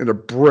 and a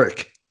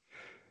brick.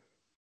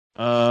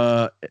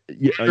 Yeah,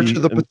 to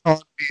the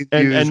baton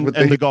being used with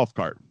the golf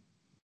cart.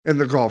 And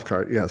the golf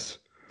cart, yes.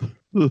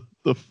 The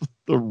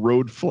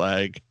road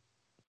flag.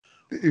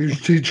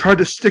 He tried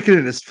to stick it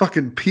in his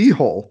fucking pee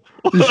hole.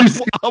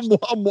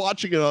 I'm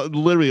watching it.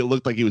 Literally, it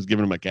looked like he was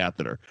giving him a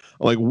catheter.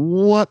 I'm like,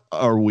 what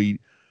are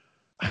we?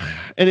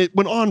 And it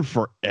went on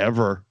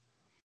forever,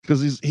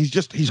 because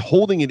he's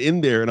holding it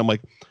in there, and I'm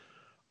like,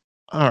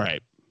 all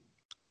right,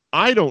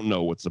 I don't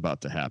know what's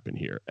about to happen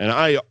here, and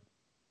I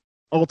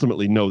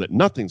ultimately know that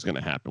nothing's going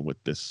to happen with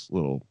this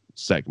little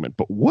segment.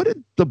 But what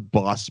did the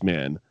Boss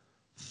Man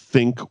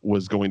think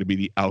was going to be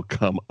the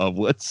outcome of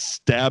let's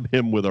stab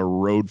him with a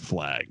road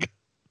flag?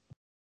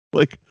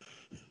 Like,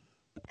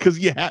 because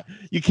you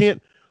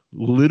can't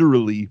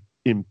literally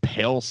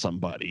impale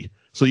somebody.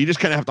 So you just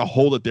kind of have to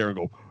hold it there and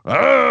go,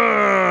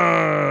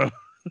 ah!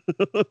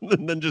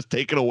 And then just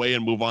take it away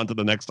and move on to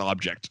the next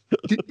object.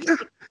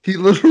 He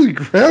literally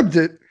grabbed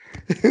it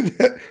and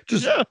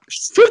just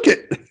stuck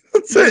it.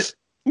 That's it.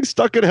 He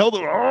stuck it, held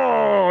it,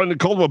 and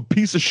called him a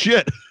piece of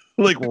shit,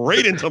 like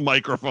right into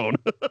microphone.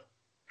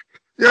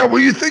 Yeah, well,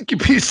 you think, you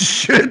piece of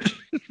shit.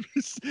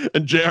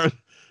 And JR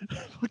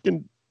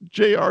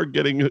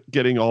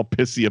getting all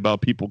pissy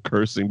about people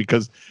cursing,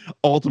 because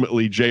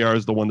ultimately JR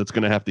is the one that's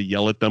going to have to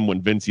yell at them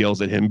when Vince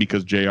yells at him,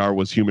 because JR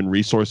was human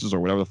resources or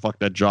whatever the fuck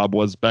that job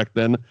was back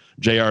then.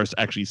 JR is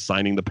actually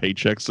signing the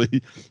paycheck. So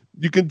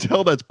you can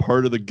tell that's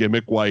part of the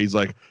gimmick why he's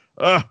like,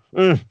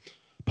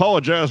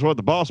 apologize for what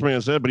the Boss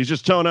Man said, but he's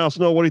just telling Al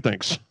Snow what he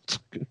thinks.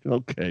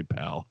 Okay,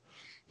 pal.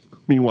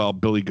 Meanwhile,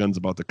 Billy Gunn's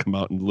about to come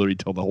out and literally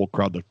tell the whole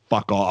crowd to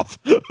fuck off.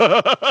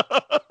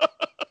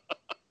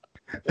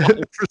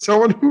 For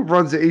someone who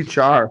runs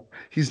HR,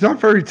 he's not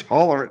very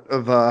tolerant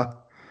of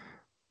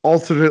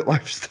alternate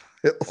lifestyles.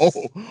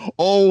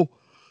 Oh,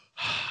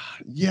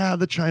 yeah,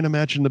 the China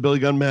match and the Billy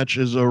Gunn match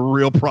is a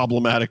real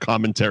problematic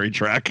commentary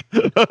track.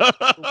 Get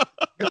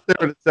there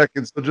in a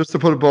second. So just to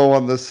put a bow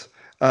on this,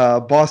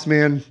 Boss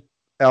Man,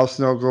 Al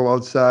Snow go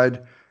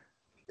outside.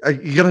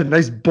 You got a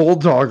nice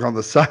bulldog on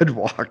the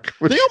sidewalk.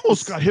 They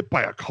almost got hit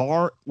by a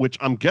car, which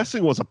I'm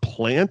guessing was a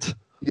plant.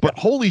 Yeah. But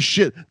holy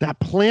shit, that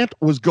plant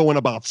was going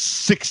about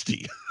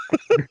 60.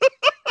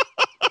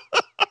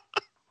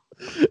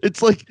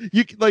 It's like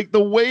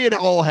the way it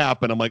all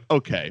happened. I'm like,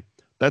 okay,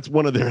 that's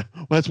one of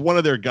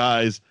their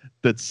guys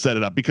that set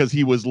it up, because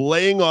he was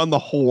laying on the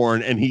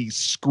horn and he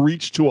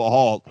screeched to a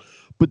halt,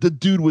 but the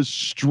dude was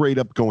straight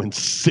up going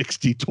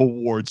 60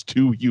 towards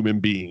two human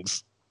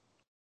beings.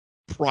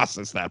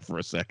 Process that for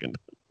a second.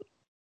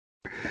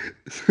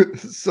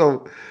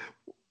 So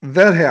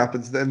that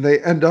happens, then they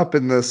end up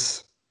in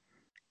this,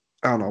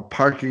 I don't know,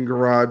 parking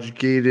garage,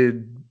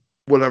 gated,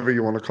 whatever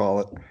you want to call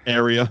it,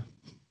 area.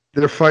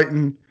 They're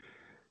fighting.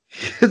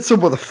 He hits him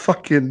with a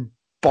fucking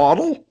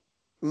bottle,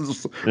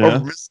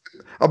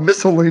 a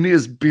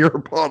miscellaneous beer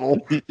bottle,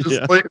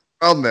 just laying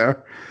around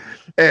there,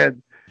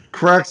 and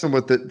cracks him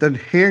with it. Then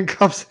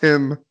handcuffs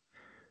him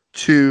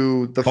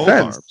to the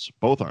fence.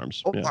 Both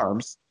arms.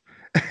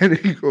 And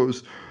he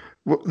goes,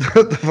 what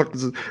the fuck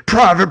is this?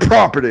 Private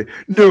property,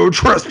 no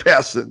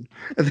trespassing.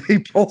 And then he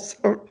pulls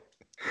out,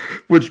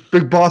 which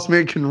Big Boss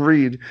Man can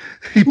read,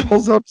 he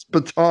pulls out his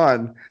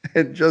baton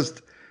and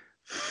just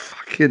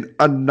fucking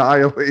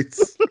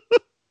annihilates.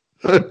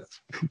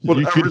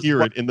 You could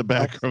hear it in the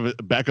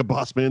back of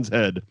Boss Man's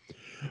head.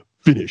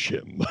 Finish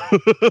him.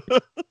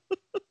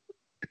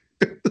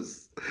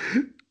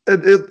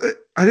 And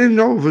I didn't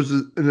know if it was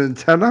an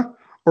antenna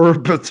or a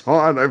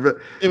baton.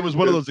 It was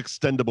one of those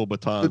extendable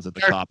batons that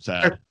the cops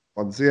had.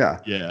 Ones, yeah.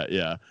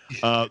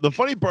 The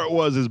funny part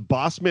is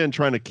Boss Man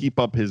trying to keep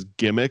up his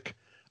gimmick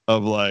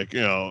of like,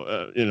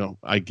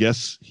 I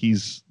guess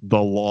he's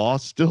the law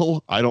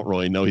still. I don't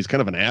really know. He's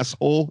kind of an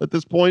asshole at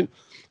this point.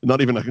 Not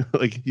even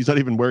he's not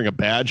even wearing a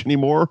badge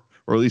anymore,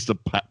 or at least a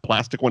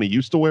plastic one he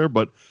used to wear.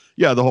 But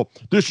yeah, the whole,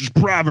 this is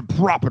private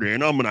property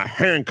and I'm going to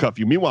handcuff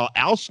you. Meanwhile,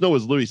 Al Snow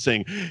is literally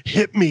saying,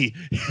 hit me.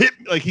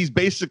 Like he's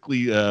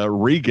basically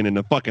Regan in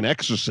the fucking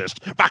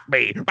Exorcist. Fuck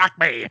me.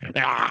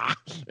 Ah.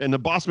 And the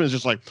Boss Man is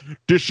just like,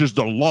 this is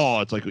the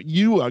law. It's like,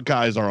 you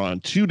guys are on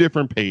two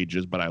different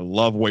pages, but I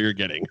love what you're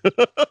getting.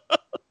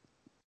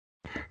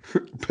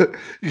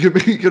 You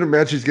can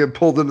imagine he's getting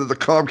pulled into the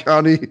Cobb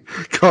County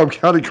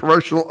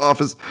Correctional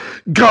Office.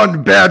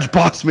 Gun badge,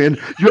 Boss Man.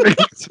 You're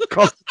making it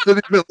cost the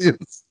city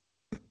millions.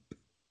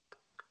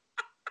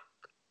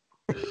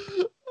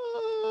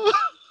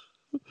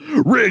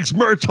 Riggs,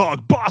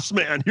 Murtaugh, Boss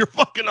Man, you're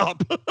fucking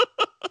up.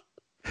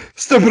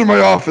 Step into my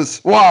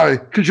office. Why?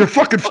 Because you're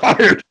fucking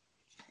fired.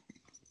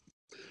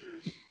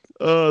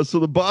 So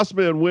the Boss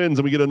Man wins,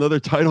 and we get another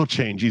title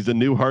change. He's the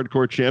new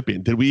hardcore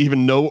champion. Did we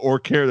even know or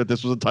care that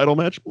this was a title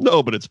match?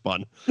 No, but it's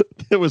fun.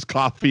 There was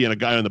coffee and a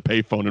guy on the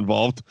payphone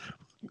involved.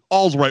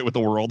 All's right with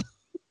the world.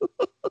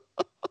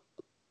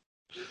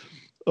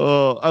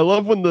 I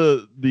love when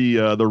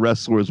the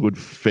wrestlers would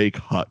fake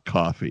hot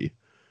coffee,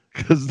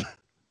 because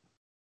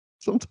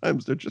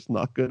sometimes they're just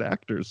not good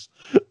actors.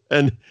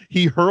 And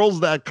he hurls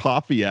that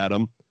coffee at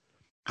him.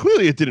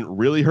 Clearly, it didn't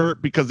really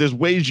hurt, because there's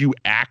ways you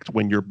act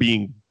when you're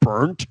being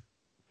burnt.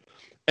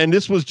 And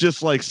this was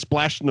just like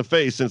splashed in the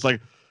face, and it's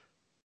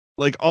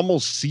like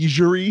almost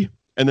seizure-y.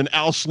 And then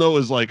Al Snow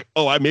is like,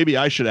 oh, maybe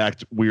I should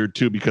act weird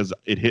too, because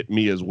it hit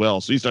me as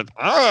well. So he starts,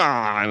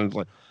 and it's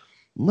like,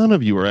 none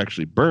of you are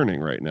actually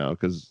burning right now,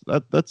 because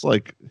that's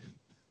like,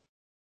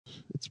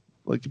 it's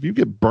like if you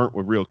get burnt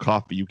with real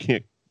coffee, you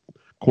can't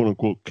quote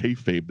unquote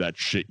kayfabe that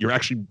shit. You're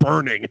actually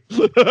burning.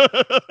 You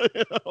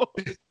know?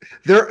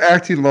 Their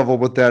acting level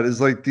with that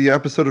is like the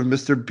episode of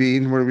Mr.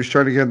 Bean when he was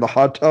trying to get in the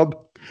hot tub.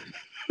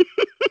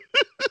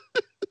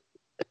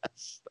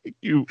 Yes,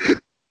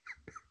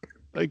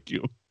 thank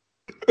you.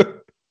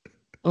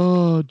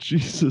 Oh,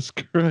 Jesus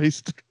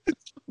Christ.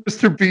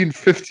 Mr. Bean,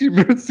 15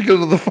 minutes to go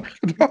to the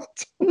fucking hot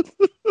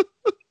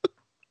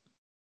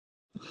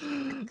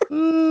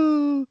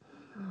tub.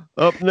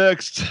 Up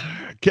next,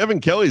 Kevin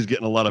Kelly's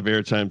getting a lot of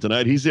airtime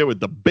tonight. He's there with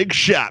the big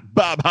shot,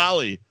 Bob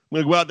Holly. I'm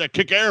going to go out there,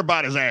 kick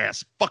everybody's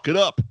ass. Fuck it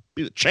up.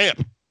 Be the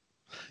champ.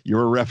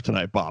 You're a ref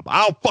tonight, Bob.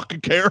 I don't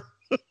fucking care.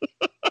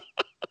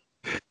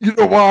 You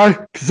know why?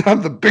 Because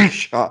I'm the big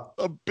shot.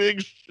 A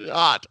big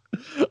shot.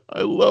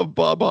 I love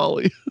Bob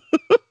Holly.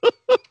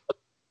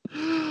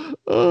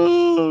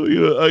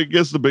 Oh, I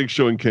guess the Big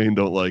Show and Kane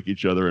don't like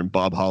each other, and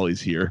Bob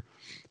Holly's here.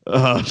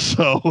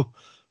 So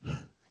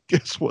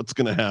guess what's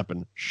going to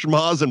happen?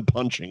 Schmaz and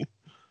punching.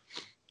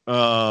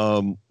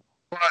 But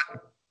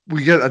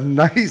we get a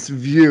nice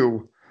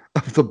view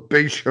of the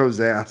Big Show's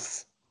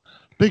ass.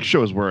 Big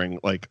Show is wearing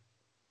like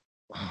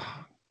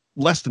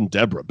less than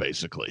Deborah,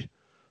 basically.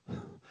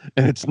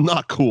 And it's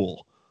not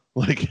cool.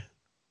 Like,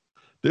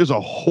 there's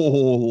a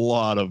whole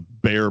lot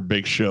of bare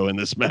Big Show in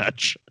this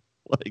match.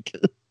 Like,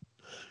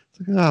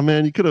 oh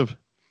man, you could have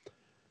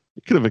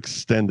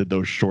extended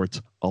those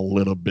shorts a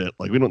little bit.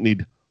 Like, we don't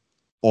need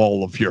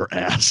all of your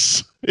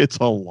ass. It's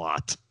a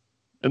lot.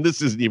 And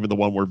this isn't even the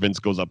one where Vince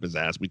goes up his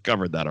ass. We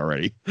covered that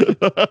already.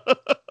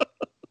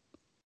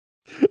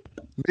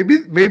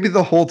 maybe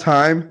the whole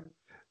time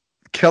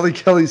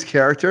Kelly's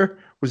character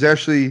was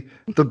actually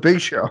the Big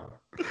Show.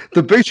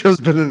 The Big Show's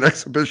been an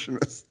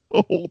exhibitionist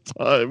the whole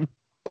time.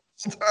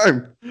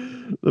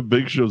 The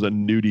Big Show's a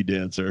nudie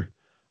dancer.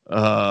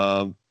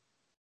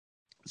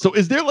 So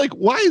is there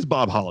why is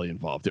Bob Holly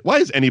involved? Why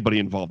is anybody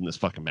involved in this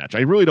fucking match?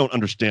 I really don't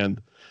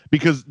understand,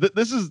 because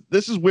this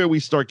is where we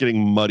start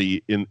getting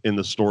muddy in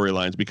the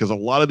storylines, because a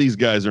lot of these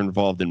guys are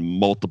involved in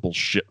multiple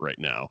shit right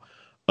now.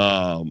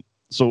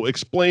 So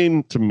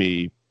explain to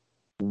me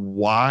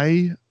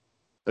why.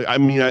 I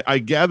mean, I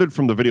gathered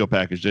from the video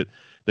package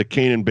that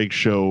Kane and Big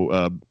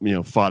Show,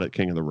 fought at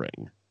King of the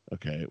Ring.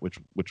 Okay,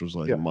 which was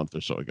a month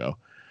or so ago.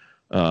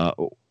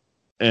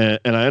 And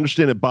I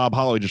understand that Bob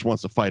Holly just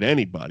wants to fight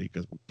anybody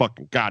because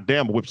fucking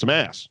goddamn whip some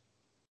ass.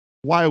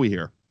 Why are we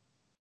here?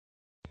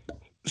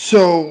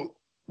 So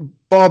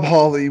Bob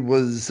Holly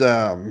was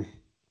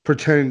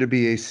pretending to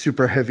be a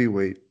super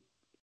heavyweight.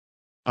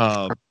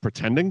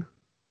 Pretending?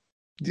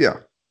 Yeah.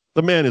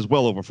 The man is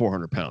well over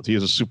 400 pounds. He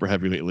is a super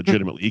heavyweight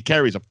legitimately. He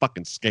carries a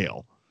fucking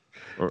scale.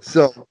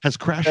 Has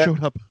Crash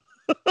showed up?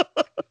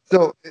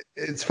 So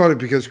it's funny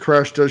because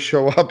Crash does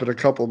show up in a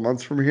couple of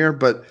months from here,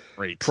 but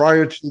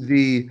prior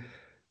to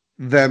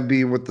them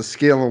being with the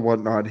scale and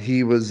whatnot,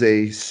 he was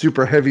a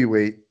super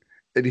heavyweight,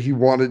 and he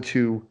wanted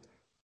to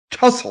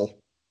tussle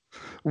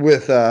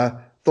with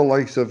the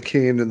likes of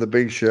Kane and the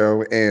Big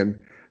Show, and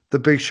the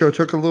Big Show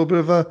took a little bit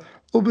of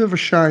a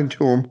shine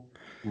to him.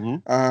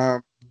 Mm-hmm.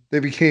 They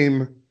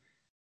became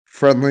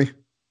friendly,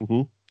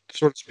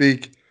 so to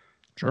speak.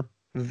 Sure.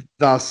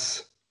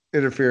 Thus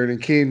interfering in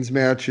Kane's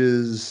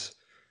matches,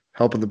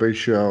 helping the Big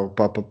Show,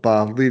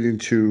 leading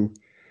to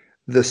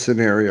this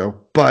scenario.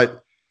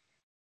 But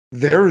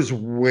there is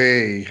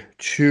way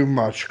too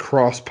much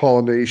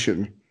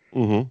cross-pollination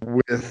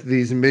with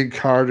these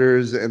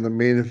mid-carders and the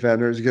main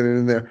eventers getting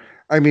in there.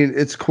 I mean,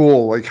 it's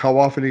cool. Like, how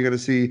often are you going to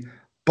see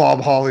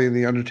Bob Holly and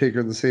The Undertaker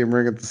in the same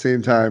ring at the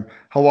same time?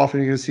 How often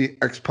are you going to see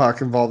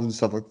X-Pac involved in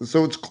stuff like this?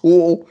 So it's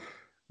cool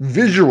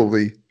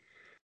visually,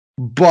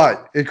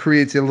 but it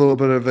creates a little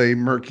bit of a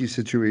murky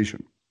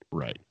situation.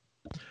 Right.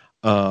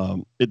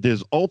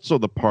 There's also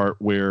the part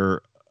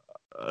where,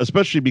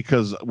 especially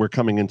because we're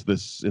coming into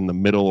this in the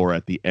middle or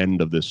at the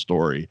end of this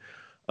story,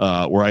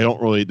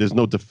 where there's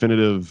no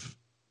definitive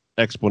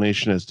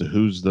explanation as to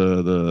who's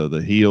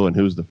the heel and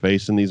who's the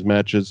face in these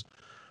matches.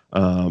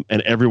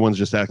 And everyone's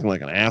just acting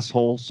like an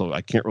asshole, so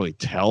I can't really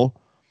tell.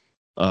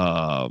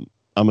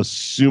 I'm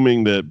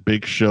assuming that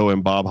Big Show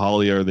and Bob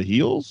Holly are the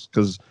heels,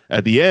 because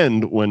at the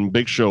end, when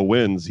Big Show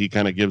wins, he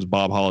kind of gives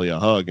Bob Holly a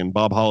hug, and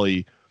Bob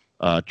Holly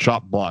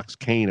chop blocks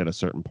Kane at a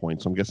certain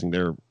point. So I'm guessing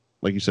they're,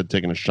 like you said,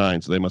 taking a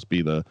shine. So they must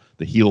be the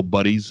heel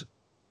buddies,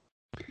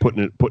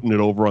 putting it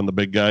over on the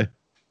big guy.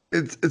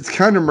 It's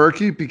kind of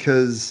murky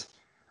because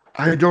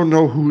I don't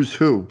know who's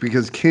who,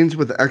 because Kane's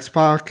with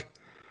X-Pac,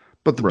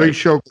 but the Big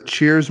Show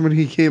cheers when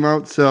he came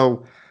out.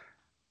 So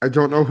I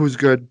don't know who's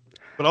good.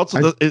 But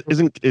also,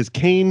 is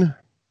Kane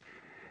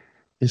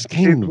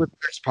with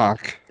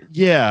X-Pac?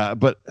 Yeah,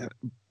 but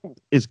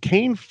is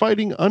Kane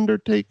fighting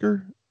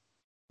Undertaker?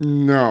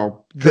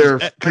 No, they're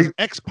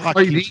X-Pac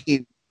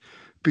fighting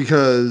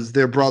because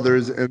they're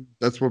brothers, and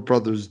that's what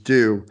brothers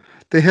do.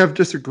 They have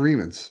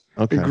disagreements.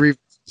 Okay. And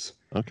grievances.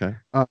 Okay.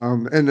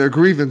 And the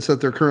grievance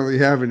that they're currently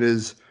having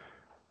is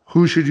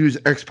who should use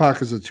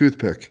X-Pac as a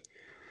toothpick.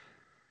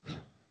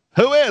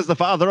 Who is the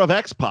father of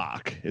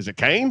X-Pac? Is it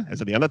Kane? Is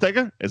it The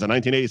Undertaker? Is it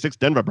 1986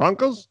 Denver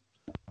Broncos?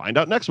 Find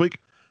out next week.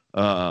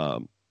 I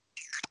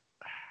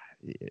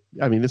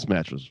mean, this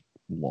match was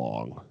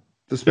long.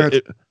 This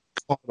match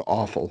was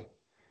awful.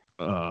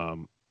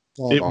 The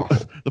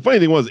funny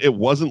thing was, it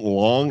wasn't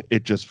long.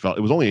 It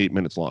was only 8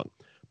 minutes long,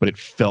 but it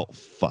felt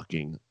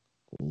fucking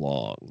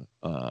long.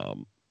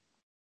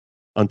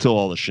 Until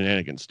all the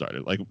shenanigans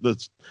started. Like,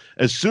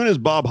 as soon as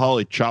Bob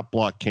Holly chop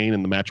blocked Kane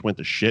and the match went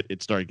to shit,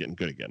 it started getting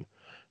good again.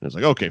 And it's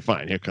like, okay,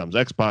 fine. Here comes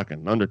X-Pac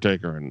and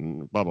Undertaker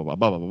and blah blah blah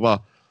blah blah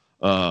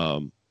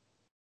blah.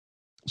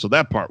 So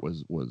that part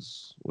was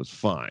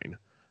fine,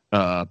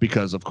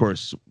 because of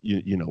course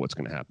you know what's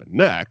going to happen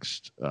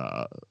next.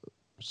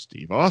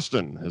 Steve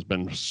Austin has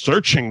been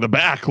searching the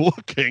back,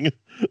 looking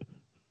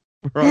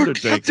for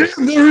Undertaker.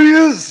 Damn, there he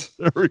is.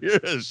 There he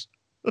is.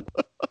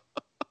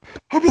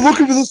 I've been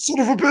looking for this son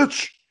of a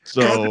bitch.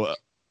 So,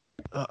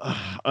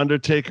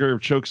 Undertaker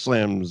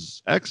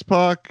chokeslams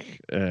X-Pac,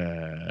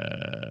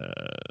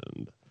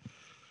 and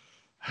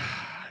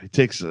he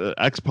takes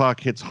X-Pac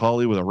hits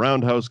Holly with a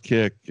roundhouse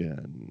kick,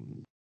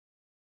 and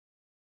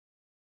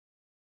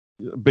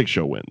Big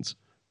Show wins.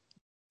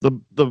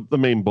 The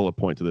main bullet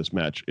point to this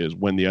match is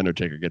when the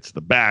Undertaker gets to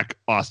the back,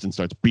 Austin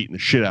starts beating the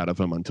shit out of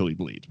him until he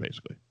bleeds,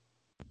 basically.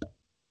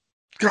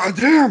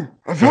 Goddamn!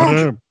 I found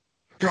you.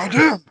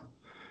 Goddamn!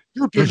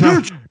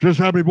 Just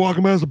had me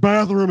walking past the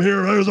bathroom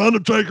here. There's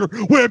Undertaker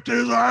whipped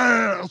his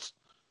ass.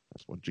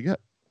 That's what you get.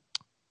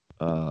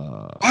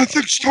 I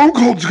think Stone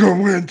Cold's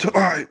gonna win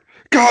tonight.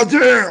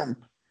 Goddamn!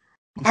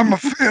 I'm a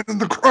fan in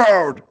the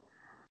crowd.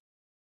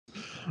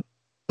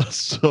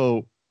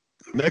 So,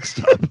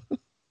 next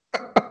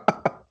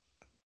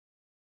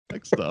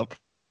up.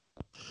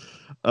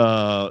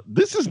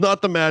 This is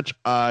not the match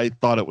I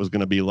thought it was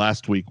going to be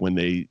last week when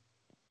they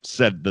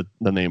said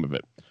the name of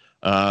it.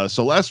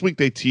 So last week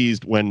they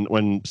teased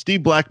when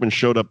Steve Blackman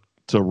showed up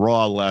to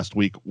Raw last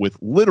week with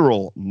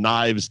literal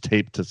knives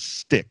taped to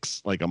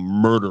sticks like a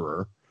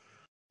murderer.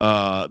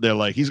 They're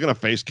like, he's going to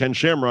face Ken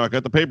Shamrock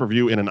at the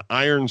pay-per-view in an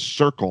Iron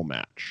Circle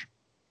match.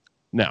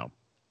 Now,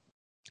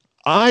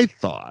 I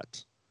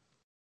thought,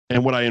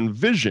 and what I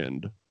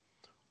envisioned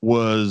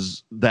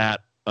was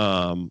that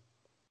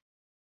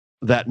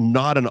that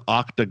not an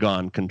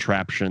octagon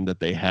contraption that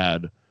they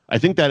had. I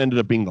think that ended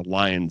up being the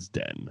Lion's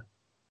Den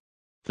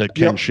that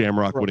Ken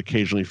Shamrock would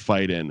occasionally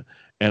fight in.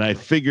 And I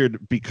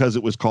figured because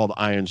it was called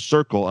Iron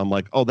Circle, I'm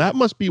like, oh, that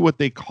must be what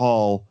they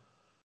call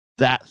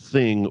that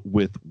thing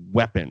with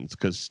weapons,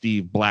 because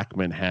Steve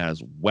Blackman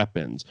has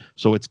weapons.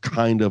 So it's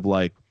kind of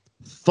like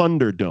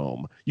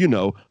Thunderdome, you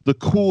know, the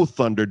cool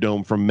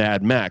Thunderdome from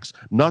Mad Max,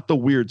 not the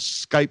weird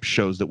Skype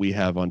shows that we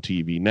have on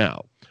TV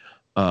now.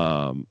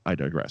 I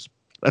digress.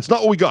 That's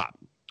not what we got.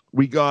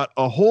 We got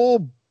a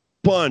whole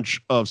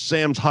bunch of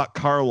Sam's Hot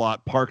Car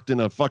Lot parked in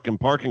a fucking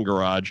parking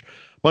garage,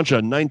 bunch of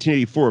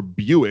 1984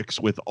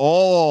 Buicks with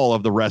all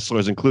of the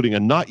wrestlers, including a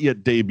not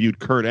yet debuted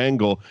Kurt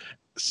Angle,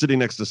 sitting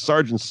next to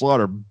Sergeant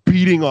Slaughter,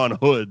 beating on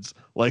hoods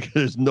like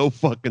there's no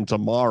fucking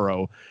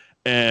tomorrow.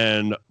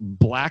 And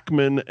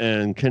Blackman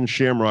and Ken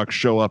Shamrock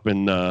show up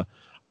in, I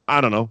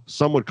don't know,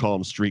 some would call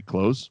them street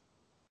clothes.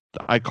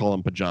 I call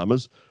them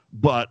pajamas.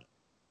 But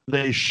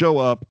they show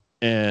up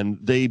and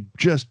they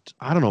just,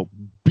 I don't know,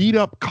 beat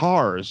up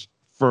cars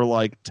for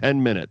like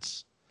 10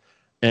 minutes.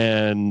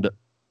 And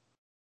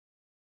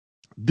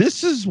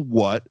this is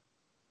what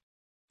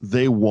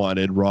they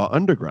wanted Raw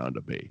Underground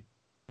to be.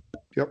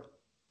 Yep.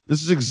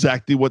 This is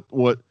exactly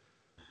what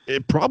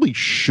it probably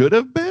should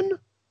have been.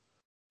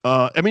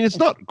 I mean, it's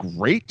not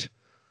great,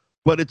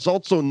 but it's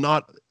also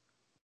not,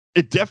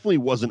 it definitely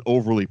wasn't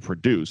overly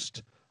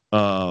produced. If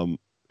I'm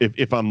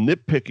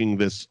nitpicking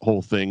this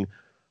whole thing,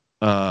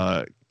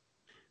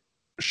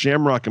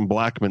 Shamrock and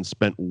Blackman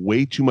spent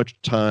way too much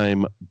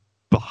time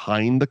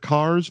behind the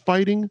cars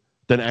fighting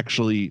than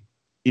actually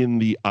in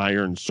the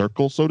Iron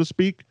Circle, so to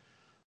speak.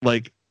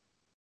 Like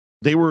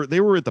they were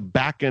at the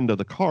back end of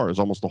the cars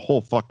almost the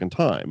whole fucking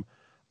time.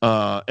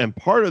 And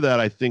part of that,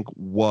 I think,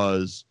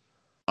 was,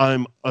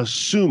 I'm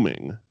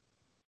assuming,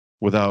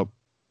 but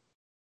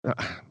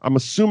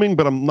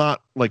I'm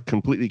not like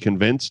completely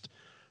convinced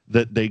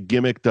that they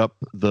gimmicked up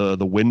the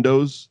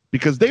windows,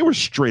 because they were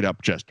straight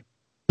up just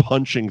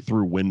punching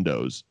through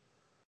windows.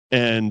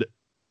 And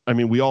I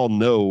mean, we all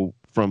know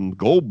from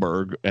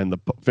Goldberg and the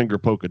finger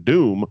poke of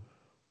doom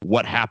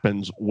what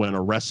happens when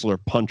a wrestler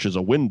punches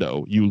a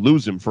window. You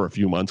lose him for a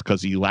few months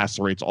because he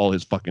lacerates all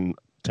his fucking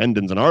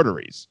tendons and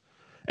arteries.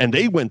 And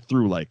they went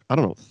through like, I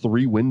don't know,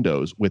 3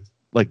 windows with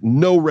like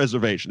no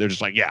reservation. They're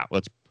just like, yeah,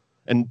 let's.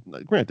 And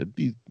granted,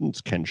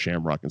 it's Ken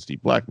Shamrock and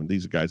Steve Blackman.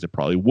 These are guys that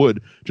probably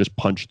would just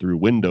punch through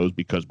windows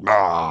because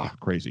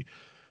crazy.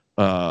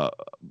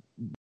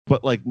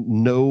 But like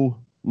no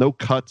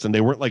cuts, and they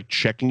weren't like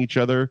checking each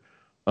other.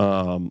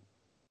 And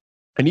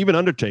even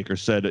Undertaker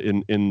said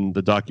in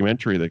the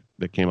documentary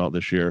that came out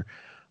this year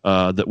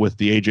that with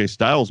the AJ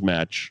Styles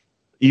match,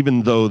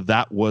 even though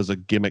that was a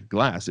gimmick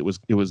glass, it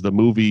was the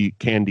movie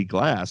Candy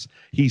Glass,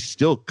 he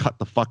still cut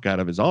the fuck out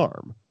of his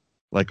arm,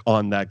 like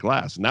on that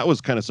glass. And that was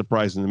kind of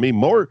surprising to me.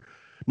 More,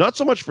 not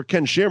so much for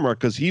Ken Shamrock,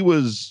 because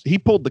he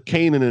pulled the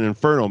cane in an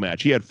Inferno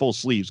match. He had full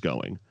sleeves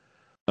going.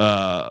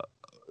 But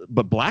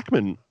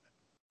Blackman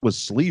was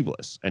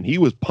sleeveless and he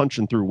was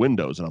punching through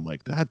windows. And I'm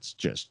like, that's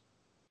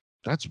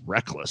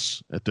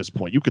reckless at this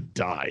point. You could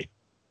die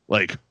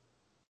like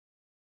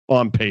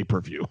on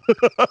pay-per-view.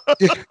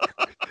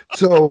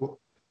 So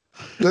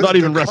not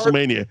even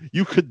WrestleMania.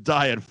 You could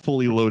die at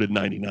fully loaded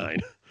 99.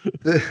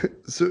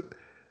 So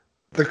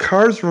the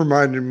cars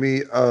reminded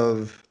me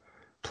of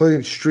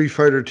playing Street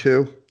Fighter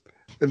 2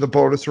 in the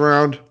bonus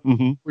round,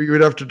 where you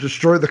would have to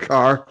destroy the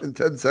car in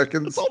 10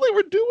 seconds. That's all they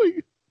were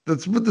doing.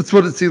 That's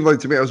what it seemed like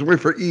to me. I was waiting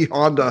for E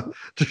Honda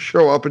to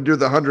show up and do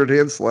the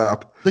 100-hand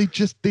slap. They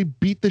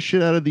beat the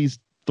shit out of these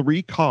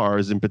 3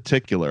 cars in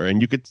particular.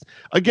 And you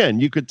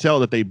could tell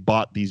that they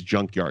bought these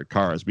junkyard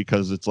cars,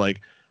 because it's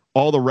like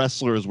all the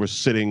wrestlers were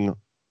sitting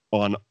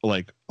on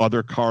like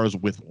other cars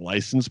with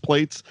license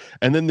plates.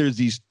 And then there's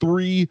these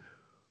 3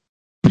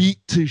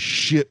 beat to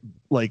shit,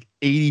 like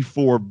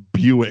 84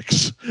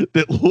 Buicks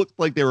that looked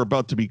like they were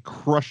about to be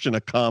crushed in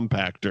a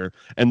compactor.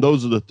 And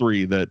those are the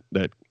 3 that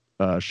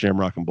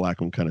Shamrock and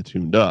Blackman kind of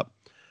tuned up.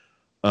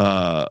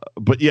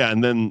 But yeah,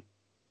 and then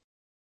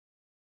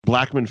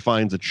Blackman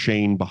finds a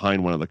chain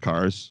behind one of the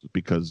cars,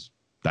 because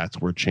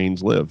that's where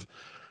chains live.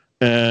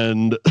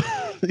 and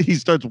he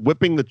starts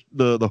whipping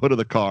the hood of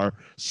the car.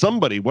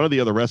 Somebody, one of the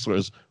other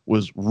wrestlers,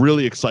 was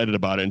really excited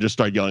about it and just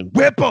started yelling,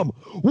 "Whip him!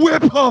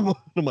 Whip him!" And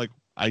I'm like,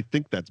 I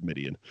think that's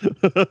Midian.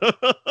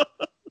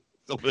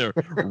 Over there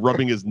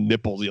rubbing his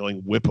nipples, yelling,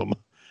 "Whip him!"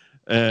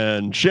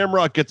 And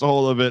Shamrock gets a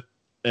hold of it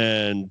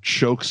and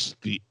chokes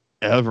the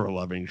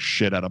ever-loving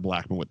shit out of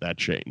Blackman with that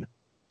chain.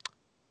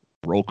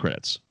 Roll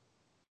credits.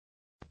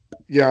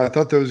 Yeah, I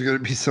thought there was going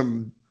to be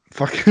some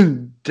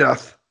fucking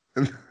death.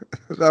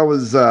 That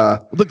was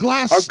the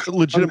glass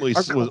legitimately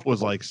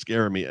was like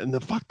scaring me. And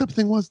the fucked up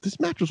thing was this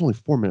match was only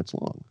 4 minutes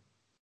long.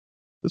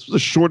 This was the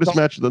shortest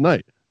match of the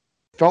night.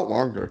 Felt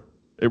longer.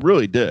 It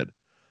really did.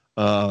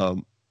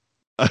 The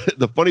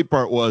funny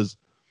part was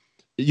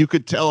you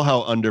could tell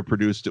how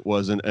underproduced it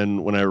was.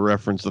 And when I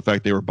referenced the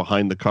fact they were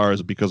behind the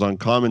cars, because on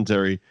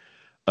commentary,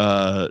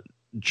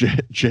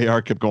 JR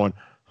kept going,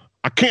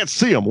 "I can't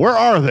see them. Where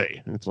are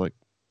they?" And it's like,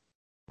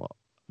 well,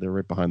 they're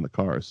right behind the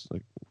cars.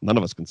 Like, none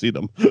of us can see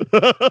them.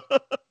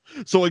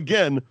 So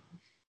again,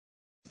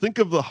 think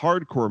of the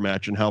hardcore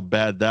match and how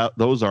bad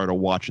those are to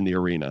watch in the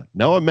arena.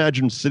 Now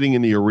imagine sitting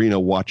in the arena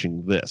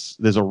watching this.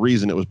 There's a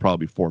reason it was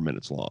probably 4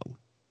 minutes long.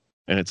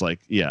 And it's like,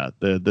 yeah,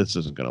 this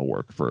isn't going to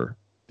work for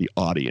the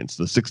audience.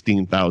 The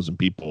 16,000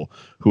 people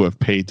who have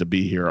paid to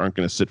be here aren't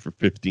going to sit for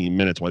 15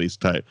 minutes while these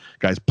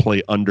guys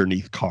play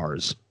underneath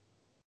cars.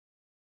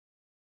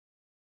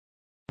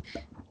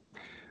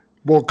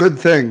 Well, good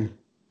thing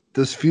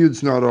this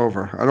feud's not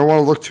over. I don't want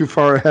to look too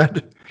far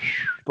ahead.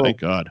 Thank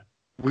God.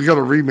 We got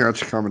a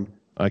rematch coming.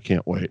 I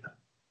can't wait.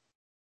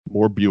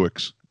 More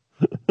Buicks.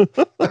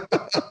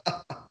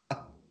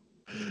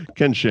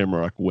 Ken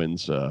Shamrock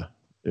wins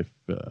if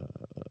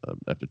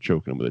after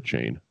choking him with a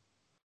chain.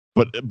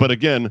 But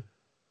again,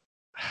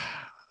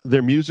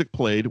 their music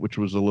played, which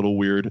was a little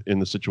weird in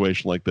the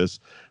situation like this.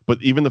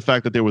 But even the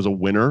fact that there was a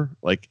winner,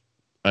 like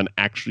an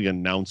actually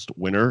announced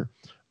winner,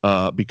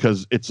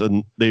 because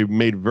they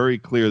made very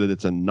clear that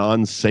it's a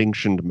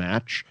non-sanctioned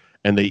match.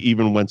 And they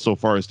even went so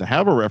far as to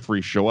have a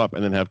referee show up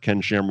and then have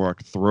Ken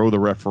Shamrock throw the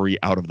referee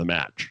out of the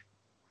match.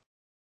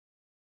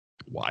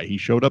 Why he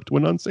showed up to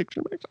an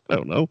unsanctioned match, I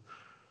don't know.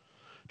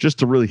 Just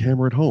to really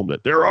hammer it home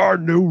that there are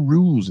no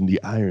rules in the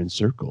Iron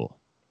Circle.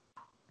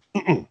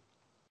 Isn't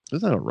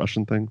that a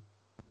Russian thing?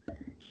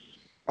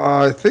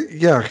 I think,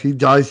 yeah, he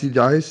dies.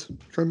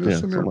 Kind of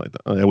something like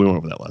that. Oh, yeah, we went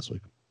over that last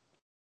week.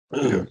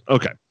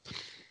 Okay.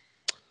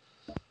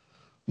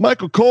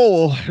 Michael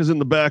Cole is in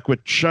the back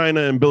with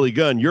Chyna and Billy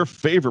Gunn. Your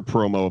favorite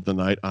promo of the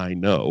night, I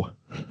know.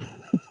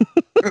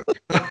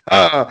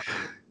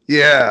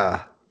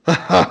 Yeah.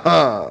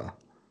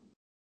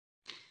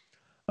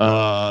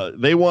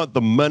 They want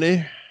the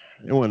money.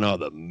 They want all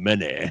the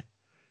money.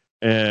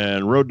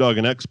 And Road Dogg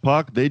and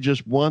X-Pac, they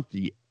just want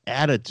the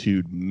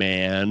attitude,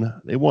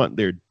 man. They want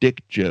their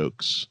dick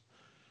jokes.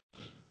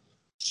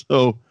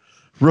 So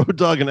Road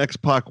Dogg and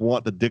X-Pac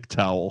want the dick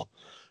towel.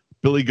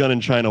 Billy Gunn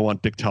and Chyna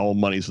want dick towel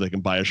money so they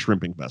can buy a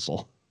shrimping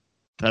vessel.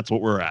 That's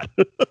what we're at.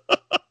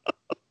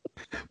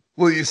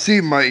 Well, you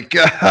see, Mike,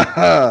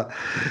 I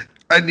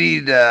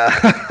need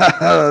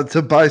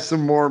to buy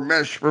some more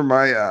mesh for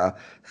my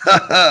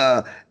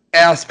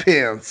ass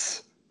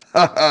pants.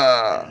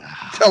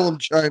 Tell them,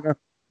 Chyna.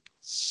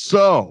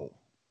 So,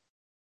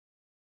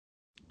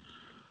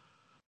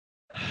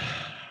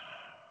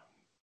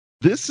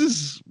 this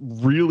is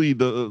really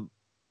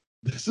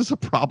this is a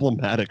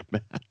problematic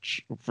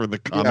match for the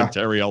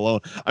commentary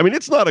alone. I mean,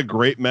 it's not a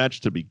great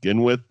match to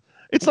begin with.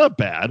 It's not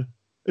bad.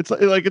 It's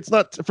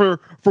not for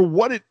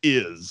what it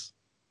is.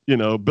 You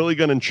know, Billy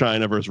Gunn and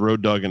Chyna versus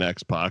Road Dogg and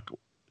X-Pac.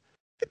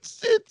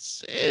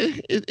 It's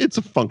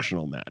a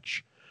functional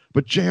match.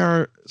 But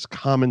JR's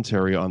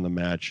commentary on the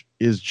match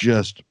is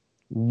just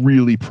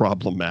really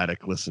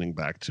problematic listening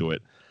back to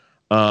it.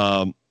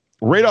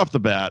 Right off the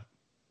bat,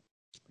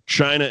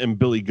 Chyna and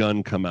Billy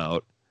Gunn come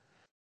out.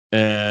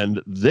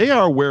 And they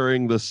are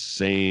wearing the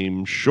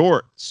same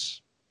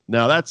shorts.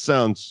 Now, that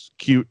sounds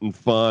cute and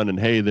fun, and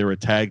hey, they're a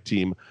tag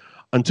team,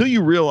 until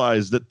you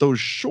realize that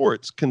those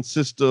shorts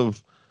consist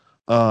of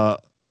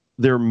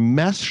their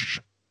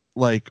mesh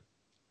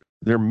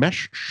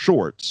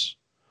shorts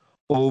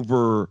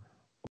over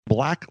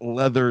black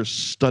leather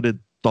studded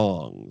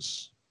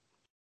thongs.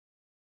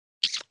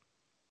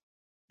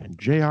 And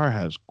JR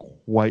has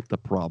quite the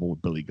problem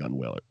with Billy Gunn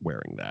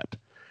wearing that.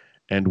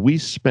 And we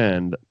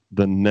spend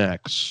the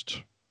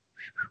next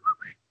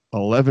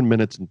 11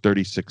 minutes and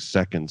 36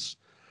 seconds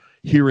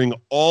hearing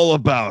all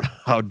about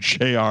how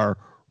JR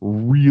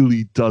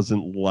really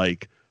doesn't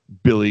like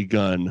Billy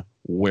Gunn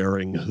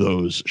wearing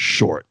those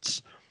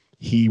shorts.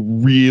 He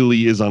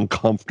really is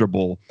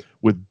uncomfortable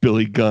with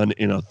Billy Gunn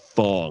in a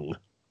thong.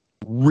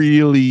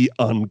 Really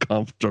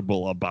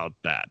uncomfortable about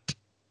that.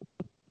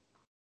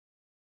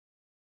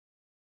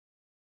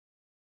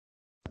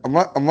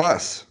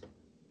 Unless,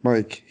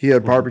 Mike, he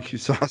had barbecue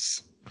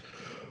sauce.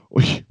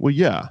 Well,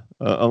 yeah.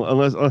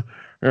 Unless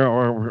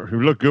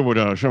you look good with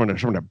some of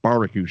the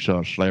barbecue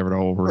sauce slathered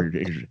over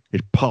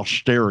his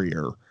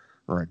posterior.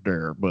 right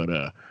there. But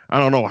I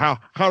don't know how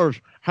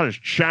does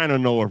China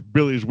know if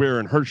Billy's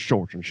wearing her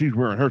shorts and she's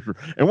wearing her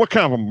shorts? And what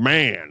kind of a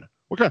man?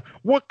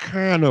 What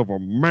kind of a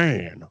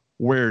man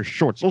wears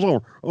shorts?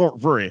 Those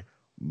aren't very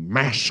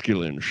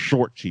masculine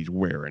shorts he's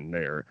wearing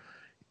there.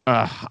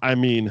 I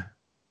mean,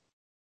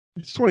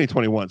 it's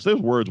 2021, so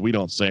there's words we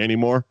don't say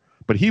anymore.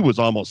 But he was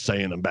almost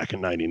saying them back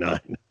in '99.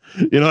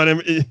 You know what I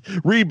mean?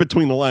 Read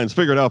between the lines,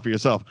 figure it out for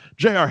yourself.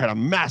 JR had a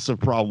massive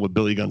problem with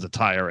Billy Gunn's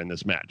attire in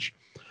this match.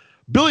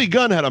 Billy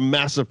Gunn had a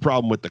massive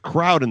problem with the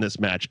crowd in this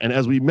match. And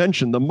as we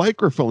mentioned, the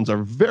microphones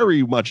are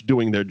very much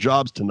doing their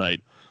jobs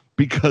tonight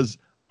because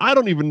I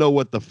don't even know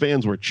what the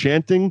fans were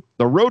chanting.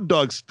 The Road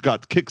Dogs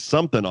got kicked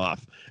something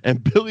off,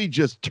 and Billy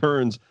just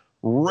turns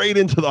right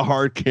into the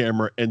hard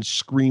camera and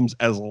screams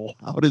as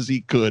loud as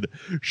he could,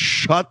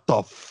 "Shut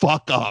the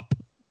fuck up."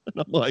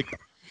 And I'm like,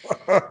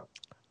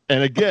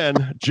 and again,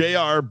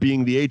 JR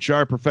being the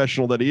HR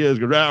professional that he is,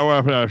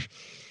 goes,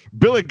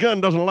 Billy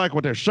Gunn doesn't like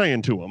what they're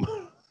saying to him.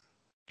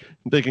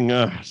 I'm thinking,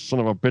 son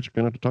of a bitch, I'm going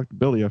to have to talk to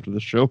Billy after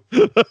this show.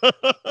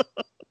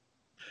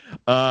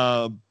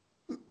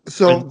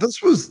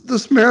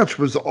 This match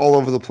was all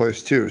over the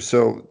place too.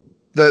 So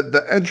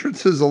the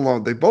entrances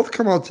alone, they both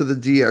come out to the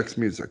DX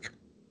music.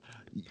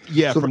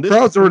 Yeah, so from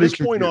this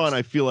point on,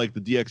 I feel like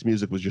the DX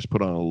music was just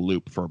put on a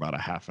loop for about a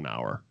half an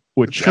hour.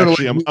 Which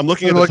actually, like, I'm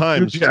looking at the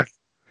times. Yeah,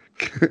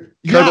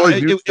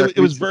 it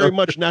was very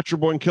much Natural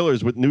Born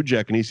Killers with New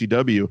Jack and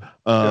ECW.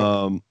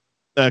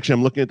 Actually,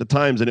 I'm looking at the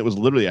times, and it was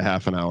literally a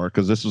half an hour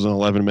because this was an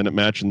 11-minute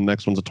match, and the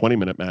next one's a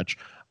 20-minute match.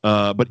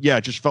 But yeah,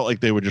 it just felt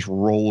like they were just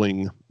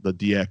rolling the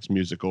DX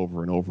music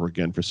over and over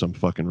again for some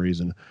fucking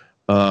reason.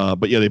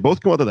 But yeah, they both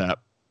come out to that.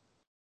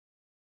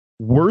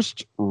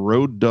 Worst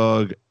Road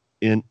Dogg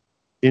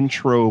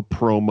intro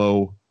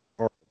promo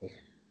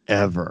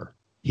ever.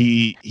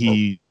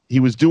 He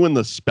was doing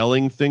the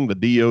spelling thing, the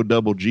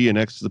D-O-double-G and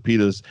X to the P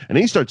to this, and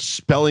he starts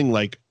spelling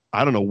like,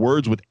 I don't know,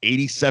 words with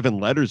 87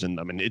 letters in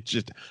them. And it's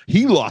just,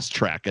 he lost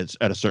track at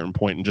a certain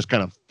point and just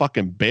kind of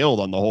fucking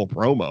bailed on the whole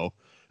promo.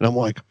 And I'm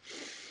like,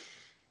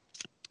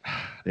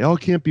 they all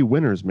can't be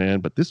winners, man,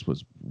 but this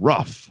was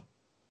rough.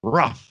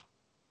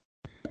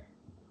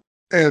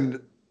 And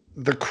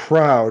the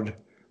crowd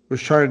was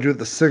trying to do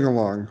the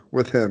sing-along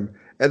with him,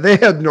 and they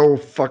had no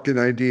fucking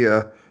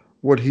idea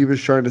what he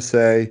was trying to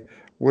say,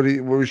 what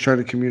he was trying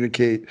to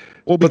communicate.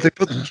 Well, but they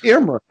put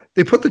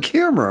the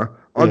camera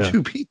on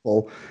two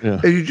people,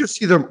 and you just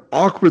see them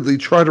awkwardly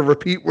try to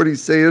repeat what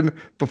he's saying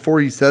before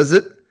he says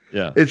it.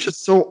 Yeah. It's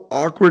just so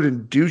awkward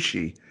and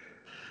douchey.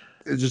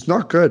 It's just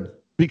not good.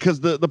 Because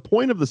the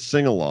point of the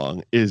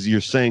sing-along is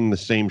you're saying the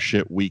same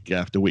shit week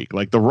after week.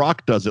 Like The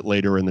Rock does it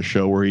later in the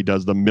show where he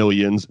does the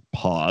millions,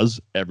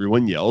 pause,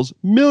 everyone yells,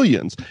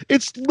 millions.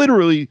 It's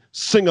literally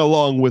sing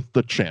along with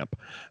the champ.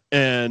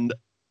 And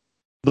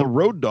the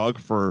Road Dogg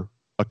for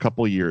a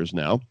couple years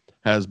now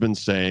has been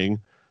saying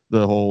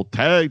the whole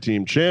tag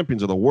team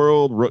champions of the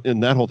world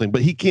and that whole thing,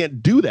 but he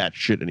can't do that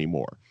shit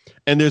anymore.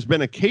 And there's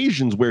been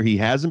occasions where he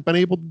hasn't been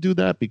able to do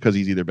that because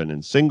he's either been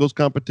in singles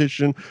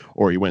competition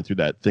or he went through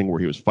that thing where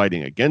he was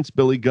fighting against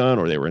Billy Gunn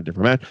or they were in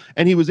different match,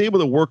 and he was able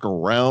to work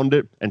around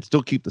it and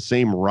still keep the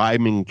same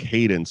rhyming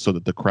cadence so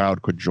that the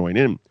crowd could join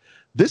in.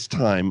 This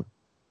time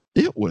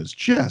it was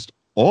just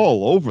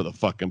all over the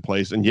fucking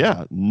place. And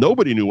yeah,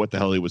 nobody knew what the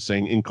hell he was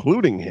saying,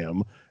 including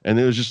him. And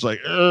it was just like,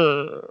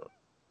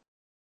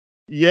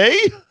 yay.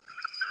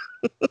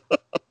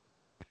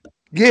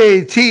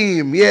 Yay,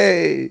 team.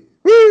 Yay.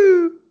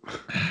 Woo.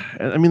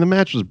 I mean, the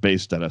match was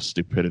based out of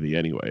stupidity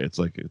anyway. It's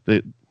like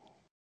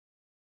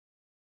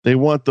they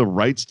want the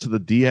rights to the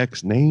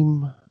DX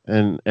name,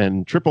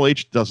 and Triple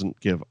H doesn't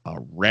give a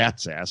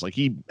rat's ass. Like,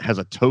 he has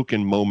a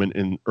token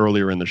moment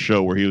earlier in the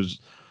show where he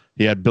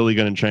had Billy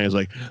Gunn in China. He's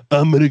like,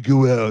 I'm going to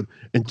go out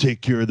and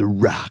take care of The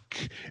Rock,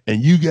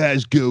 and you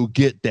guys go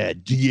get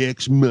that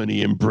DX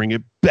money and bring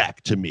it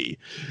back to me.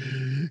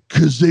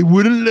 Because they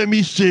wouldn't let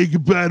me say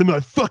goodbye to my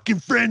fucking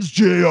friends,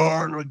 JR.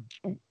 And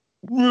I'm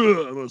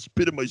going to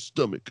spit in my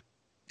stomach.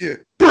 Yeah,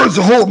 burns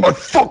a hole in my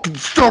fucking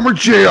stomach,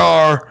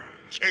 JR.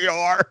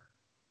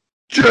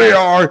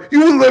 JR, you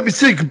wouldn't let me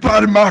say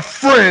goodbye to my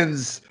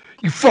friends,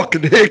 you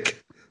fucking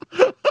hick.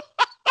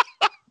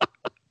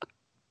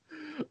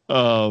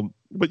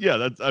 But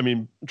yeah,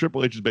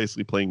 Triple H is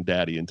basically playing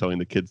daddy and telling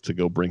the kids to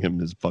go bring him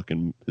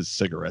his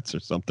cigarettes or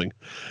something.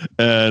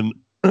 And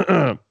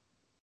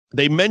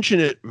they mention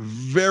it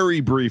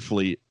very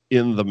briefly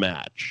in the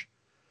match.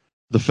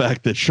 The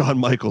fact that Shawn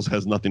Michaels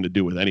has nothing to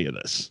do with any of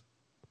this.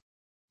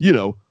 You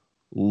know,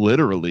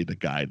 literally the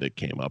guy that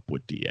came up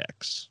with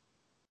DX.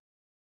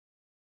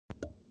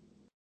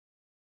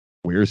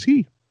 Where is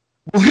he?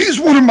 Well, he's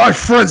one of my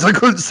friends I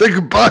couldn't say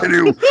goodbye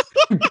to.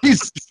 You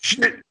piece of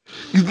shit.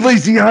 You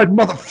lazy-eyed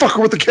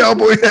motherfucker with the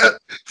cowboy hat.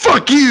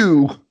 Fuck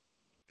you.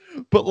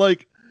 But,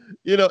 like,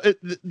 you know,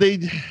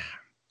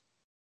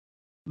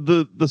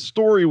 the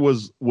story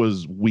was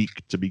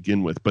weak to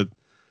begin with, but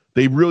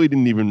they really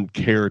didn't even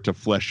care to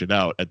flesh it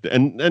out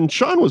and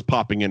Shawn was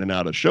popping in and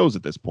out of shows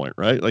at this point,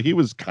 right? Like, he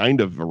was kind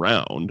of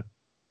around.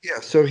 Yeah,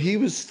 so he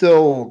was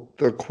still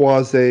the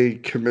quasi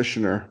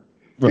commissioner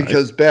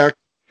because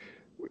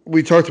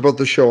we talked about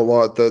the show a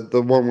lot.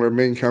 The one where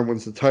Mankind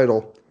wins the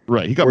title.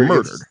 Right. He got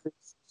murdered.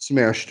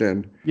 Smashed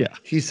in. Yeah.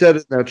 He said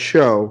in that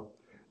show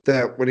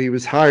that when he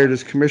was hired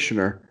as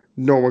commissioner,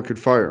 no one could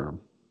fire him.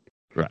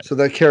 Right. So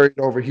that carried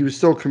over. He was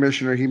still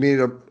commissioner. He made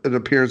an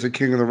appearance at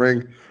King of the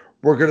Ring.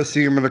 We're going to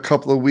see him in a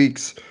couple of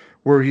weeks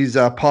where he's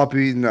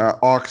popping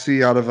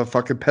Oxy out of a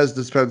fucking Pez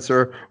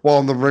dispenser while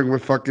in the ring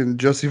with fucking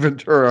Jesse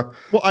Ventura.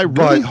 Well, I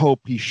really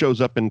hope he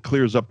shows up and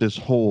clears up this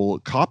whole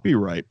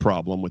copyright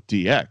problem with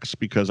DX,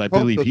 because I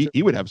believe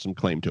he would have some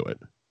claim to it.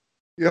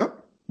 Yeah.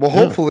 Well,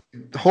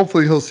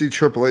 hopefully he'll see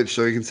Triple H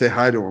so he can say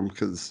hi to him,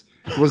 because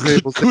he wasn't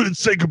able to. Couldn't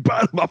say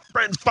goodbye to my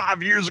friends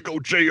 5 years ago,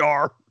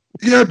 JR.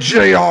 Yeah,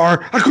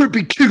 JR. I couldn't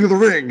be King of the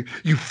Ring,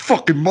 you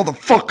fucking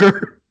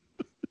motherfucker.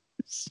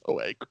 So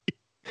angry.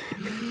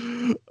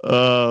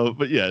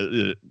 But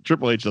yeah,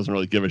 Triple H doesn't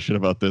really give a shit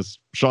about this.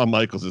 Shawn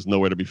Michaels is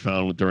nowhere to be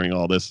found during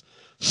all this,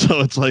 so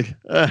it's like,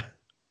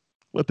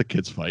 let the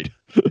kids fight.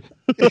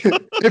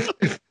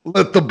 if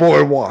let the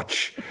boy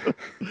watch.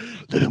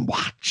 Let him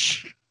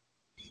watch.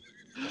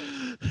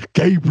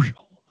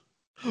 Gabriel,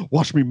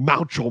 watch me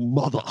mount your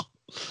mother,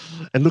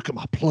 and look at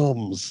my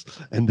plums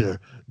and their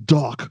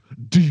dark,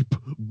 deep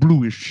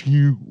bluish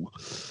hue,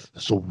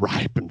 so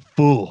ripe and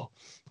full.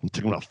 I'm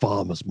taking them to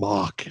farmer's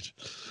market.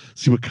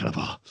 See what kind of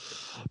a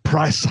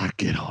price I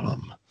get on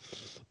them.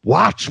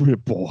 Watch me,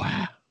 boy.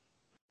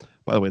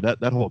 By the way,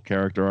 that whole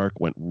character arc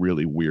went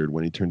really weird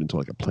when he turned into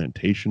like a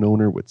plantation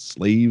owner with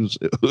slaves.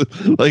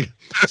 Like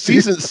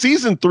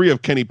season 3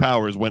 of Kenny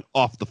Powers went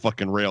off the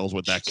fucking rails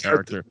with that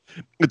character.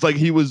 It's like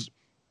he was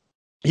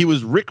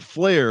Ric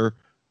Flair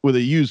with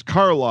a used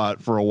car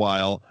lot for a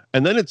while,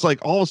 and then it's like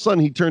all of a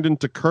sudden he turned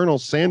into Colonel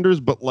Sanders,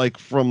 but like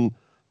from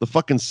the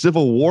fucking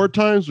Civil War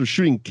times, was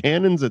shooting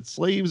cannons at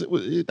slaves.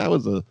 That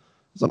was an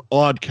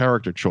odd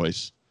character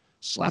choice.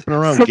 Slapping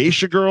around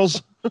geisha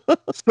girls.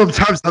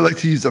 Sometimes I like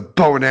to use a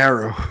bow and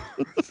arrow.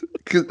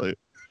 Like,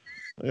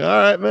 all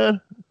right,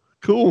 man.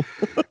 Cool.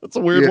 That's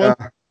a weird one.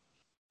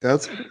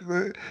 That's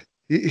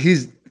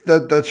he's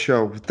that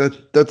show.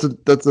 That's a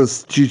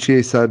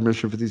GTA side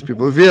mission for these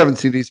people. If you haven't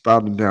seen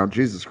Eastbound and Down,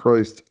 Jesus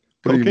Christ.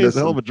 Cocaine's a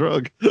hell of a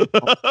drug.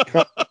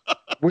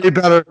 Way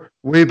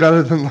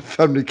better than La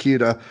Femme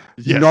Nikita.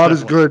 Yes, not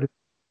as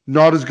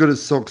good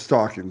as Silk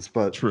Stockings,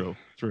 but true.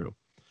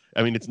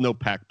 I mean, it's no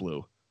Pac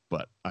Blue,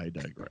 but I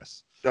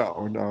digress.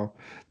 No.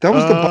 That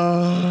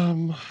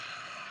was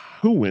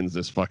who wins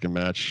this fucking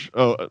match?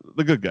 Oh,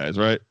 the good guys,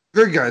 right?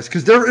 Good guys,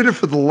 because they're in it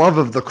for the love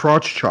of the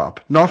crotch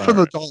chop, not for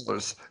the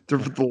dollars. They're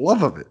for the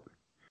love of it.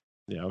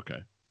 Yeah,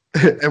 okay.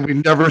 And we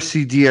never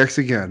see DX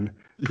again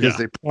because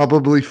they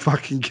probably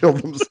fucking killed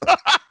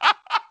themselves.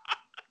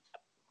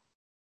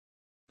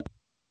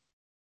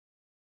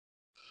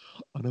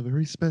 On a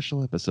very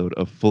special episode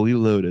of Fully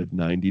Loaded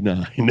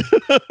 99.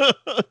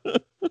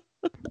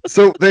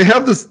 So they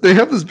have this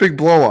big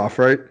blow off,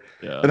 right?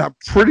 Yeah. And I'm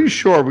pretty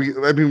sure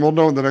we'll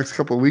know in the next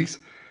couple of weeks.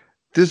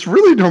 There's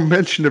really no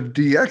mention of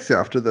DX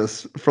after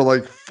this for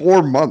like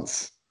 4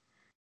 months.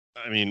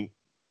 I mean,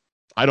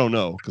 I don't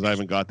know because I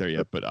haven't got there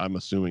yet, but I'm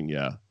assuming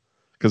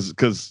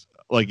because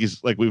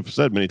like we've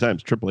said many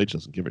times, Triple H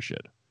doesn't give a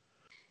shit,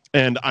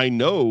 and I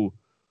know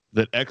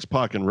that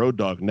X-Pac and Road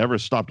Dogg never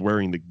stopped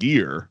wearing the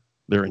gear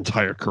their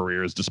entire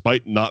careers,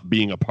 despite not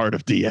being a part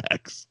of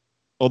DX.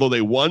 Although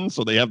they won,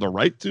 so they have the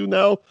right to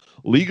now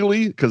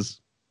legally, because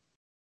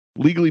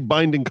legally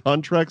binding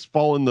contracts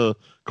fall in the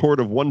court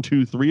of 1,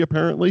 2, 3.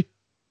 Apparently,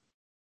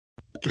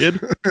 kid.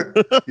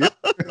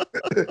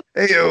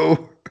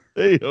 Heyo.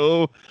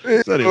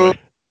 So anyway,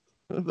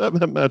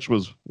 that match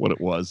was what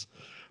it was.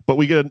 But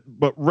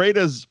right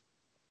as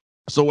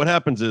so, what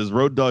happens is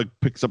Road Dogg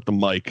picks up the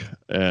mic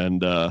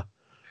and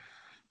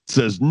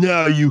says,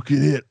 "Now you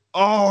can hit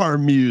our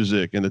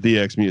music," and the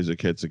DX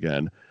music hits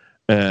again.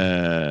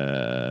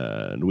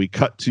 And we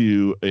cut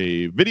to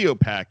a video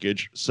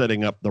package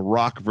setting up The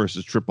Rock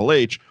versus Triple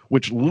H,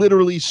 which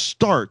literally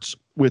starts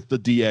with the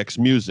DX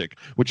music,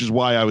 which is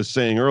why I was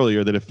saying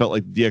earlier that it felt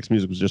like the DX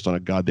music was just on a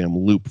goddamn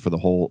loop for the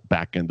whole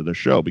back end of the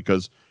show,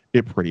 because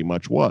it pretty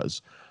much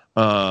was.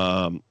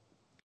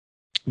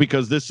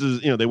 Because this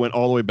is, they went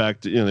all the way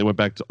back to, they went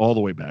back to all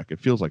the way back. It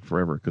feels like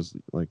forever because,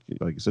 like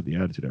you said, the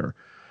Attitude Era.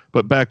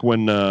 But back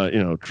when,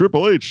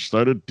 Triple H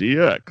started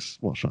DX.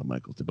 Well, Shawn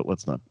Michaels did, but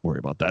let's not worry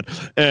about that.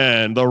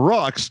 And The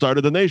Rock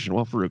started The Nation.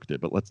 Well, Farouk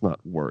did, but let's not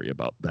worry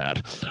about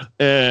that.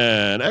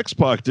 And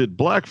X-Pac did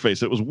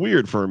blackface. It was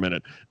weird for a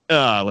minute.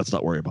 Let's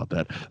not worry about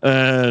that.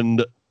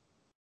 And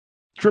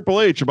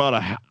Triple H, about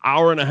an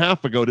hour and a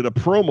half ago, did a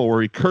promo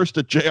where he cursed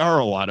at JR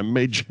a lot and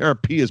made JR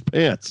pee his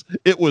pants.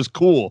 It was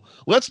cool.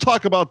 Let's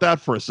talk about that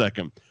for a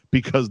second,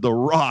 because The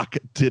Rock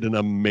did an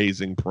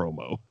amazing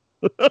promo.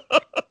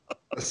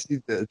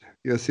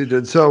 Yes, he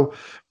did. So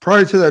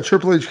prior to that,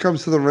 Triple H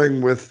comes to the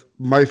ring with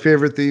my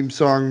favorite theme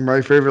song,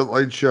 my favorite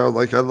light show.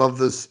 Like, I love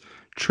this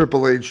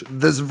Triple H,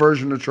 this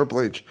version of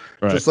Triple H.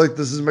 Right. Just like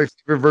this is my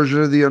favorite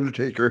version of The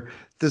Undertaker.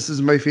 This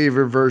is my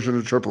favorite version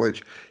of Triple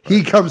H. Right.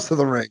 He comes to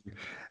the ring,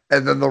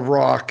 and then The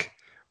Rock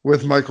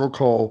with Michael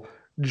Cole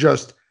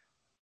just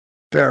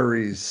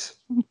buries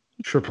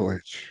Triple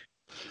H.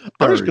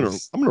 I'm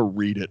gonna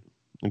read it.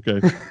 Okay,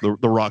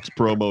 the Rock's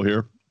promo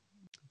here.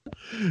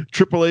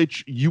 Triple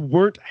H, you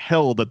weren't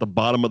held at the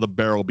bottom of the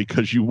barrel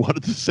because you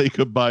wanted to say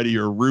goodbye to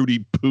your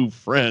Rudy Poo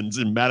friends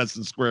in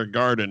Madison Square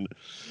Garden.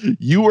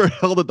 You were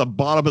held at the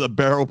bottom of the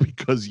barrel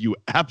because you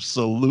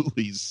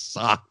absolutely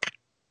suck.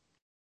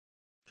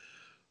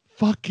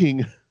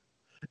 Fucking,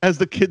 as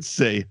the kids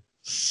say,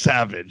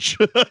 savage.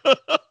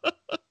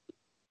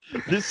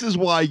 This is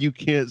why you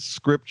can't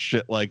script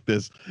shit like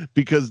this,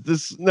 because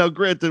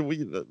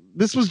granted,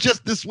 this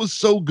was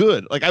so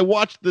good. Like, I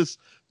watched this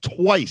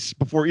twice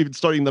before even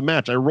starting the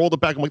match. I rolled it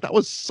back. I'm like, that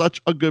was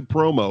such a good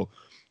promo.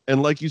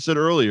 And like you said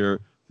earlier,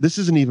 this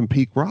isn't even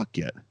peak Rock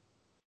yet.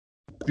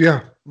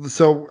 Yeah.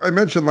 So I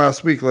mentioned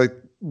last week, like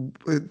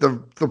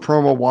the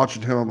promo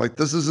watching him, I'm like,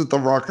 this isn't the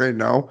Rock I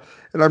know.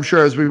 And I'm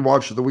sure as we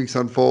watch the weeks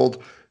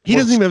unfold, he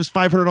doesn't even have his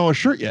 $500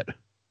 shirt yet.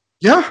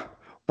 Yeah.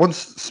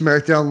 Once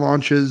SmackDown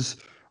launches,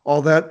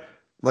 all that,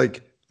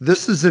 like,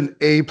 this is an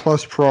A+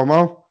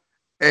 promo.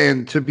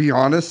 And to be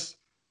honest,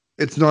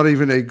 it's not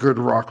even a good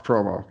Rock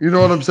promo. You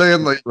know what I'm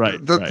saying? Like, right.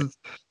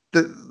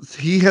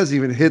 He hasn't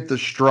even hit the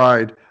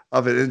stride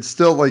of it. And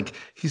still, like,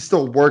 he's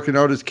still working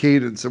out his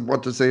cadence and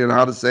what to say and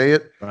how to say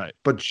it. Right.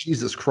 But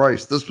Jesus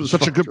Christ, this was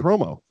such a good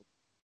promo.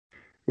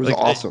 It was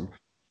awesome.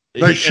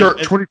 Nice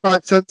shirt,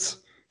 25 cents.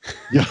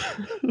 Yeah.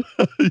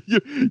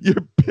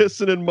 You're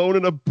pissing and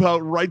moaning about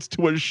rights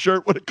to a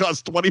shirt when it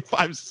costs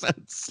 25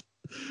 cents.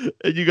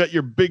 And you got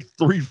your big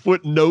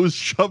 3-foot nose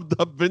shoved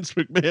up Vince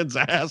McMahon's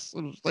ass.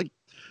 I was like,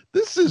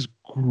 this is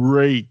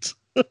great.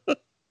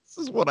 This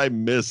is what I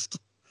missed.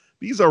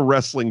 These are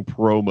wrestling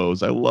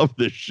promos. I love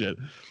this shit.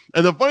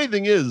 And the funny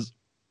thing is,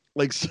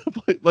 like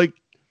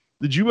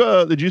did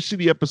you see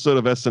the episode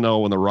of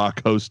SNL when The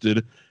Rock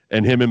hosted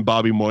and him and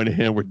Bobby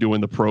Moynihan were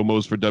doing the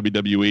promos for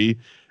WWE,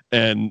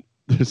 and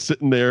they're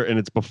sitting there and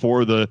it's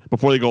before they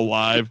go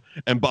live,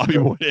 and Bobby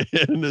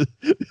Moynihan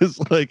is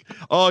like,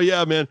 "Oh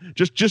yeah, man,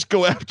 just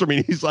go after me."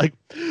 And he's like,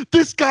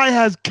 "This guy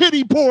has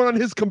kiddie porn on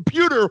his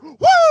computer."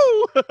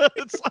 Woo!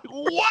 It's like,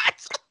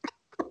 what?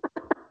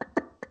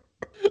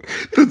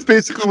 That's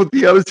basically what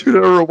the Attitude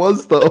Era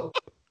was, though.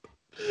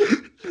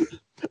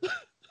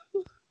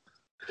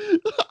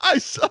 I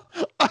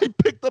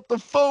picked up the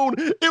phone.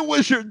 It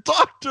was your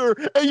doctor,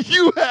 and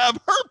you have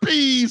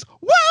herpes.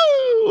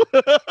 Woo!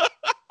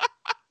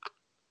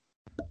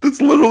 That's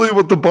literally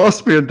what the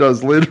boss man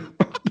does later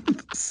on.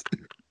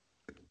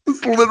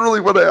 That's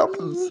literally what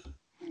happens.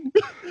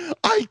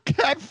 I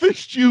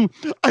catfished you.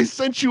 I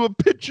sent you a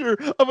picture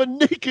of a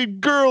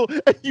naked girl,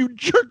 and you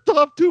jerked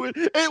off to it.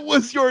 It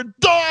was your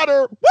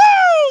daughter.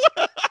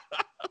 Woo!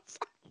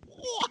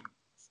 What?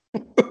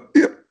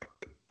 Yeah.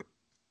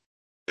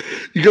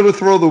 You got to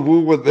throw the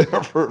woo in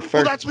there for effect.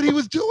 Well, that's what he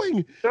was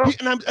doing.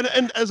 Yeah.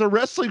 And as a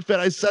wrestling fan,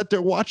 I sat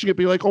there watching it,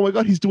 be like, "Oh my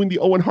god, he's doing the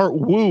Owen Hart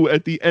woo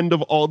at the end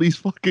of all these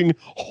fucking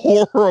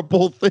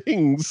horrible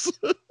things."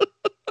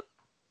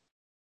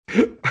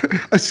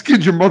 I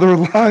skinned your mother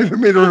alive and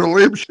made her a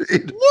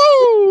lampshade.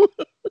 Woo!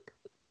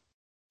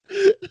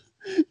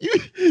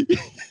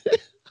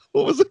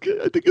 What was it?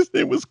 I think his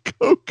name was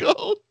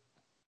Coco.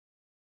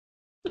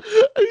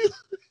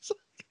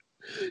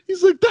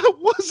 He's like, that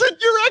wasn't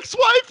your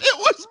ex-wife. It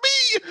was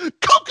me,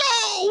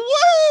 Coco.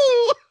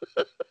 Woo!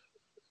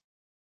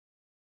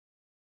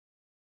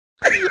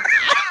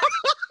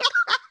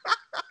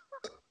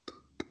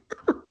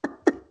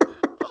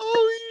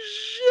 Holy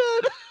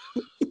shit.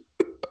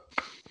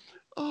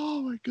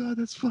 Oh my god,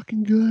 that's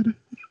fucking good.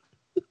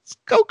 It's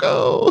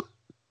Coco.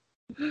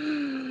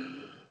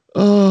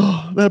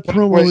 Oh, that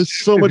promo is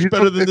so much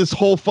better than this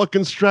whole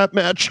fucking strap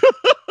match.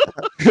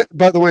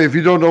 By the way, if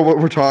you don't know what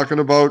we're talking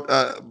about,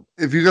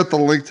 if you got the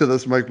link to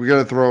this, Mike, we got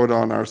to throw it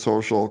on our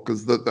social,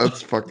 because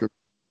that's fucking...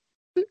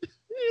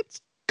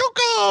 It's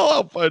Coco.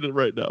 I'll find it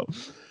right now.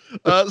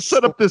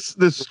 Set up this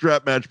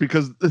strap match,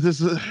 because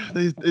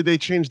they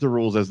changed the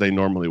rules as they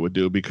normally would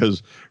do,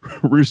 because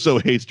Russo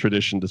hates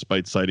tradition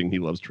despite citing he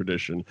loves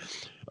tradition.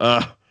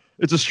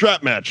 It's a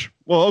strap match.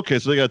 Well, okay,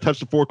 so they got to touch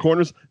the four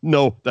corners?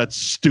 No, that's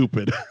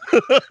stupid.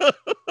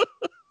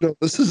 No,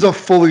 this is a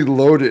fully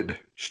loaded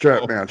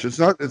strap match. It's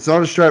not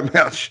a strap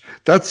match.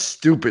 That's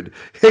stupid.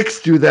 Hicks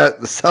do that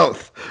in the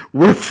South.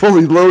 We're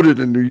fully loaded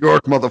in New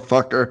York,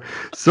 motherfucker.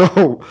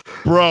 So,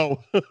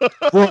 bro,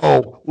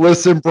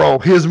 listen, bro.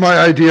 Here's my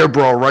idea,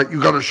 bro. Right?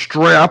 You got a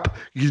strap.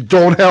 You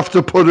don't have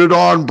to put it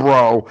on,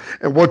 bro.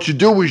 And what you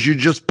do is you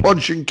just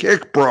punch and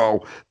kick,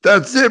 bro.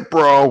 That's it,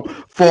 bro.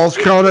 Falls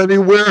count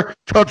anywhere.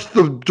 Touch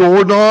the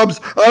doorknobs.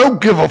 I don't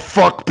give a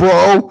fuck,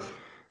 bro.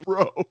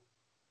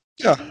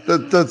 Yeah,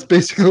 that's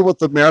basically what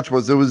the match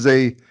was. It was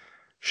a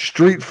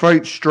street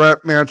fight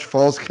strap match,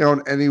 falls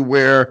count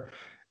anywhere,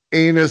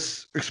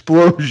 anus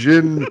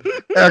explosion,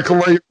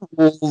 acolyte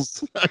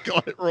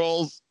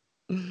rolls.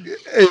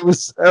 It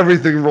was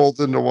everything rolled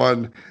into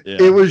one. Yeah.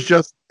 It was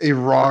just a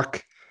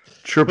Rock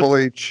Triple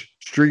H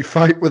street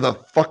fight with a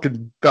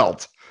fucking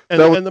belt. And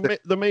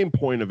the main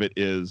point of it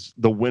is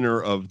the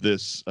winner of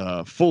this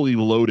fully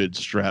loaded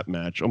strap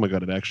match. Oh my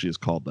god, it actually is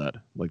called that.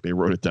 Like, they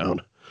wrote it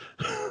down.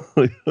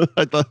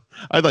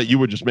 I thought you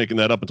were just making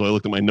that up until I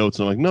looked at my notes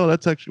and I'm like, no,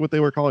 that's actually what they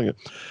were calling it.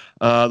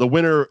 The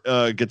winner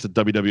gets a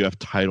WWF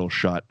title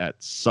shot at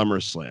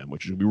SummerSlam,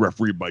 which is going to be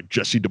refereed by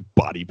Jesse the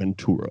Body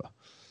Ventura.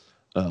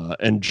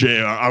 And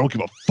JR, I don't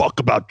give a fuck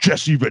about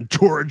Jesse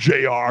Ventura,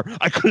 JR.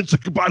 I couldn't say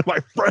goodbye to my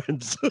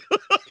friends.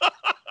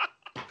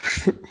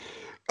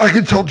 I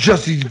can tell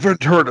Jesse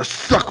Ventura to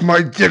suck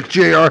my dick,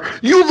 JR.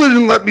 You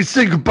didn't let me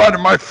say goodbye to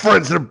my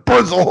friends, and it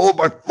burns a hole in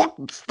my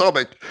fucking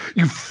stomach.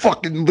 You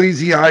fucking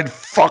lazy-eyed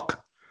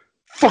fuck.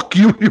 Fuck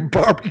you and your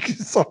barbecue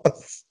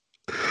sauce.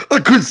 I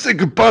couldn't say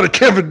goodbye to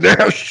Kevin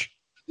Nash.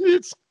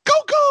 It's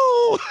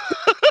Coco.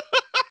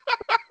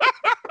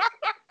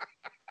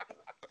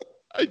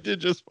 I did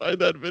just find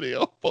that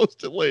video. I'll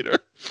post it later.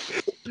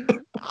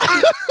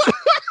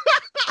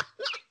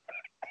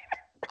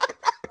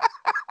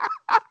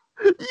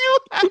 You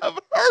have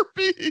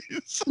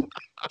herpes.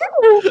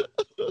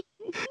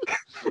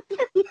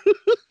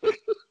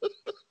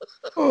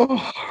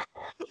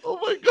 Oh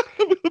my god,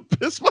 I'm gonna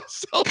piss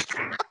myself.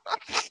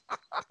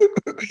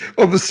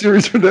 On the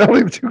series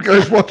finale of two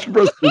guys watching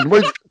wrestling,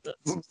 Mike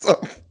pisses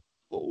himself.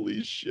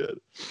 Holy shit.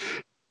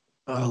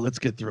 Let's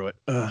get through it.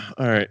 All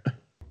right.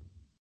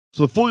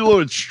 So the fully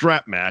loaded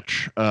strap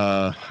match.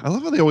 I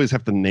love how they always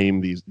have to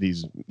name these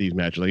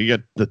matches. Like you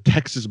got the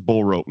Texas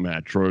Bull Rope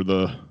match, or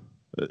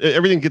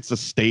everything gets the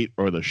state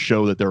or the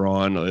show that they're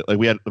on. Like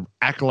we had the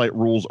Acolyte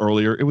Rules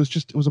earlier. It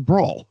was a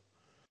brawl.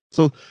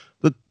 So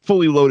the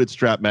fully loaded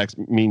strap match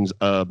means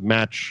a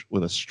match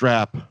with a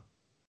strap,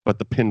 but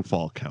the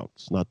pinfall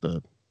counts, not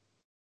the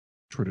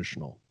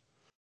traditional.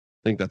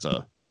 I think that's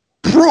a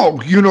bro.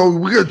 You know,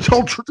 we gotta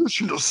tell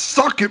tradition to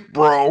suck it,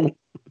 bro.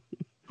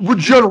 We're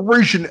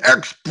Generation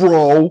X,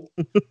 bro.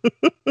 You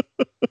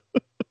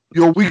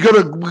know, we got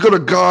a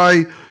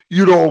guy.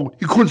 You know,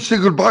 he couldn't say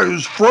goodbye to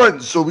his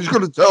friends, so he's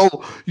gonna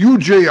tell you,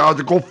 JR,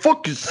 to go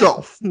fuck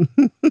yourself.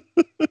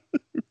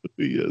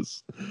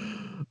 Yes.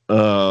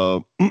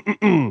 But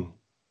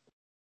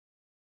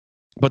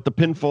the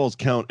pinfalls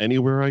count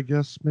anywhere, I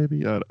guess.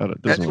 Maybe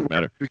it doesn't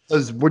matter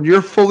because when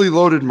you're fully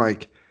loaded,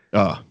 Mike,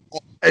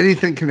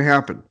 anything can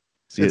happen.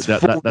 See,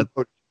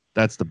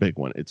 that's the big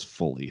one. It's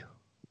fully loaded.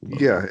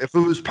 Yeah, if it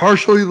was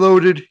partially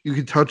loaded, you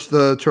could touch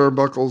the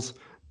turnbuckles,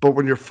 but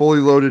when you're fully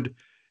loaded,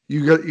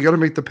 you got to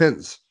make the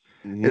pins.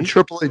 Mm-hmm. And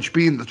Triple H,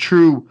 being the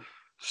true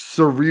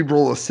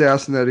cerebral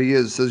assassin that he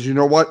is, says, "You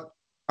know what?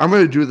 I'm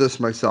going to do this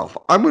myself.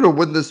 I'm going to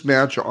win this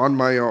match on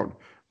my own.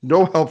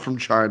 No help from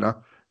China.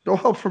 No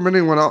help from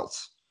anyone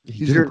else.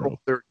 He's going to go up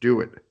there and do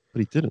it." But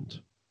he didn't.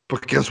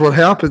 But guess what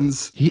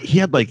happens? He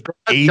had like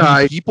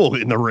 80 people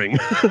in the ring.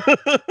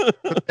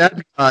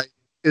 That guy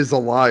is a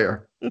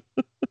liar.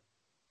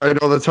 I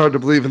know that's hard to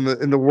believe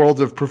in the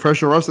world of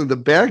professional wrestling. The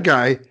bad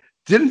guy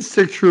didn't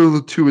stick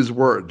true to his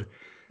word.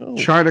 Oh.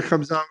 China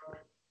comes out.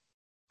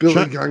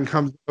 Billy Gunn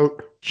comes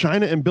out.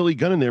 China and Billy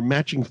Gunn in their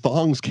matching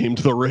thongs came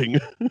to the ring.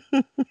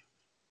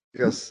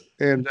 Yes,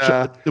 and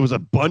there was a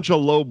bunch of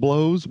low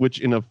blows,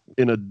 which in a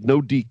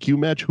no DQ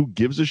match, who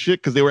gives a shit?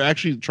 Because they were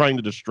actually trying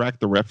to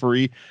distract the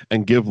referee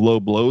and give low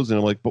blows, and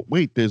I'm like, but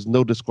wait, there's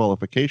no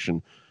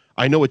disqualification.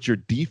 I know it's your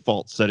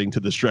default setting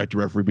to distract the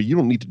referee, but you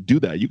don't need to do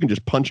that. You can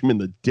just punch him in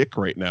the dick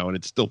right now, and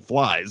it still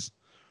flies.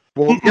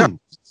 Well, yeah,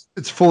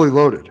 it's fully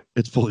loaded.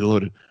 It's fully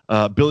loaded.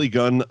 Billy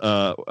Gunn,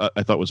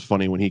 I thought was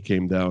funny when he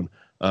came down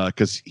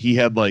because he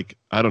had like,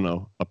 I don't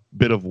know, a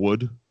bit of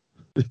wood.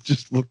 It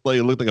just looked like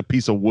a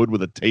piece of wood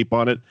with a tape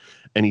on it,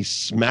 and he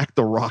smacked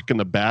the Rock in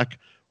the back,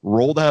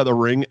 rolled out of the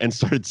ring, and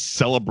started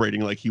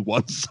celebrating like he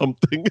won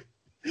something.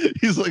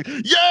 He's like,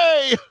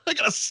 "Yay! I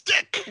got a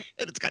stick,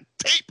 and it's got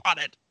tape on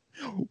it.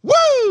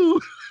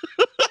 Woo!"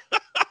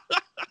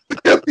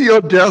 They have the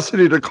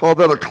audacity to call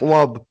that a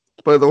club,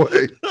 by the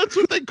way. That's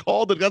what they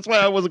called it. That's why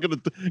I wasn't going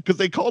to, because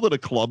they called it a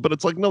club, but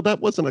it's like, no, that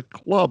wasn't a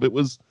club. It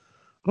was,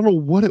 I don't know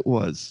what it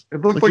was.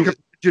 It looked like a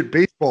legit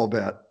baseball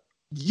bat.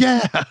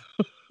 Yeah.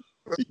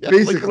 Yeah,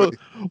 basically. Like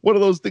one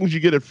of those things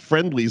you get at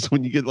Friendlies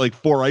when you get like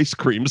 4 ice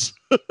creams.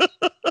 Yeah,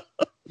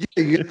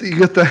 you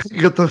get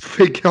the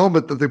fake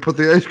helmet that they put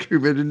the ice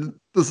cream in, and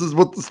this is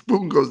what the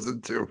spoon goes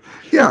into.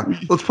 Yeah,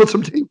 let's put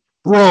some tape.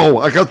 Bro,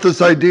 I got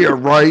this idea,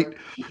 right?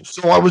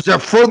 So I was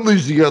at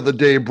Friendlies the other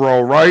day,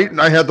 bro, right?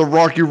 And I had the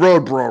Rocky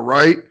Road, bro,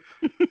 right?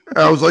 And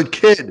I was like,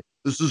 "Kid,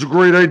 this is a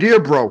great idea,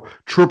 bro.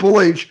 Triple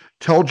H,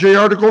 tell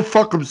JR to go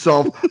fuck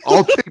himself.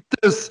 I'll take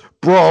this,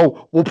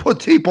 bro. We'll put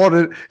tape on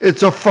it.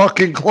 It's a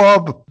fucking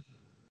club.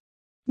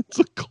 It's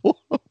a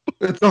club.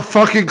 It's a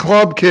fucking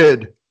club,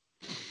 kid."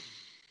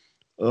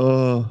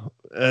 But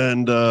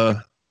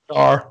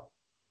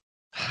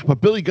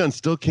Billy Gunn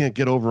still can't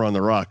get over on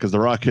The Rock because The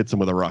Rock hits him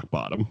with a rock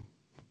bottom.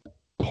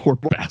 Poor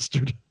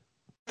bastard.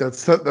 That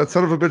son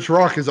of a bitch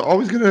Rock is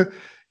always gonna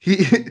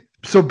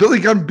so Billy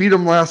Gunn beat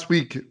him last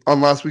week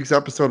on last week's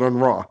episode on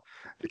Raw.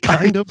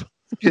 Kind of.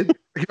 I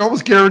can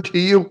almost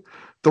guarantee you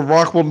The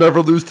Rock will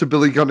never lose to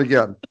Billy Gunn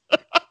again.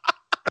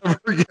 Ever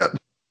again.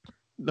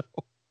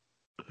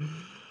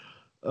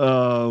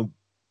 No.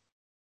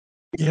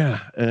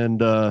 Yeah,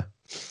 and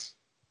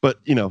But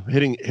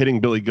hitting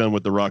Billy Gunn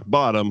with the rock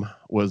bottom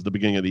was the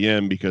beginning of the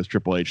end, because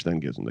Triple H then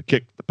gives him the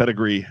kick, the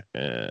pedigree,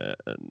 and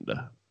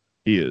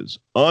he is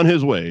on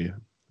his way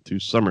to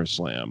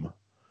SummerSlam.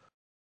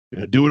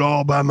 Gonna do it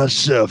all by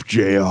myself,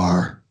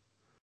 JR.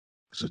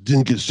 So I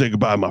didn't get to say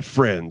goodbye to my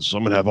friends. So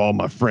I'm gonna have all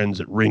my friends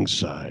at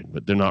ringside,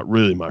 but they're not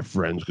really my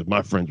friends, because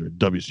my friends are at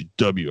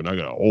WCW, and I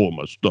got a hole in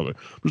my stomach.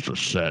 I'm just a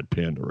sad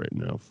panda right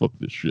now. Fuck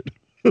this shit.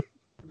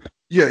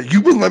 Yeah,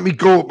 you wouldn't let me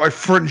go with my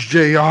friends,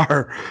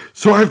 JR.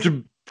 So I have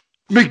to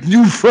make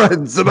new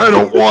friends, and I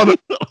don't want to.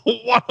 I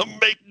don't want to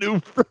make new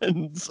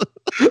friends.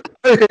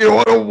 I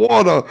don't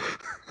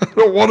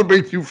want to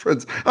make new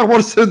friends. I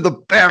want to sit in the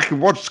back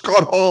and watch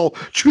Scott Hall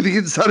chew the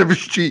inside of his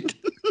cheek.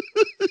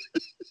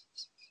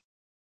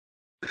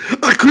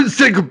 I couldn't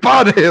say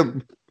goodbye to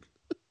him.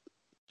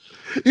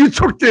 You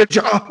took their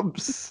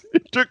jobs. You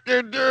took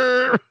their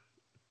dirt.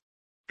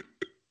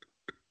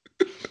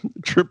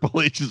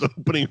 Triple H is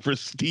opening for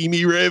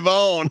Steamy Ray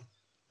Vaughan.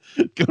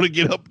 Gonna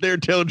get up there,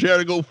 tell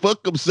Jared to go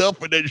fuck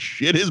himself, and then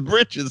shit his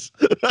britches.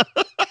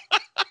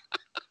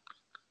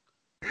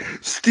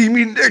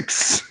 Steamy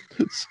Nicks.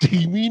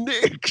 Steamy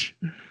Nicks.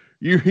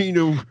 You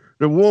know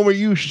the woman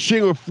you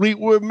sing with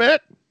Fleetwood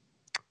Mac?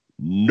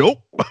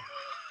 Nope.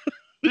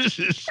 This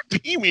is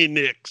Steamy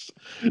Nicks.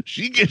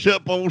 She gets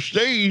up on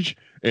stage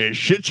and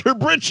shits her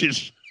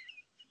britches.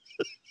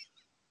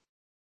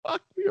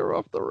 Fuck, we are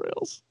off the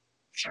rails.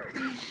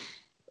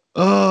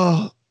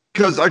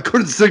 Because I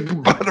couldn't say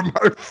goodbye to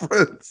my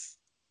friends.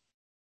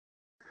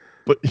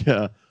 But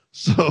yeah,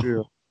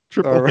 so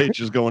Triple H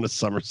is going to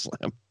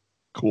SummerSlam.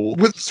 Cool.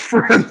 With his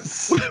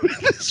friends. With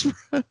his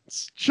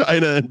friends.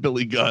 Chyna and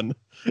Billy Gunn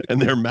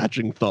and their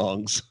matching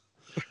thongs,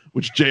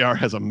 which JR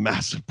has a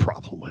massive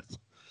problem with.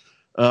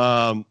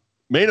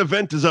 Main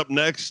event is up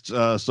next.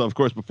 So, of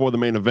course, before the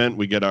main event,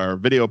 we get our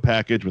video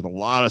package with a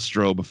lot of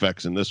strobe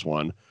effects in this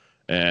one.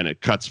 And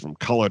it cuts from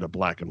color to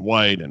black and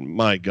white. And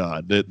my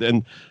God.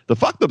 And the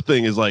fucked up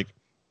thing is like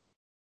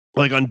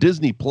on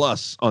Disney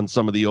Plus, on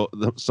some of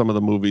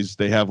the movies,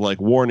 they have like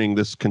warning,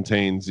 this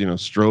contains,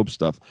 strobe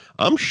stuff.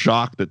 I'm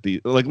shocked that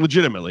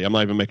legitimately, I'm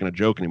not even making a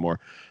joke anymore,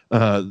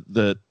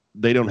 that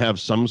they don't have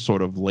some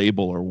sort of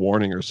label or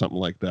warning or something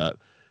like that.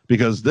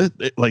 Because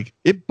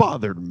it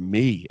bothered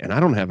me, and I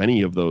don't have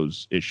any of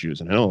those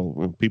issues, and I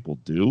know people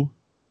do.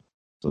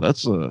 So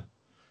that's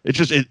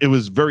it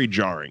was very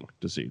jarring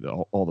to see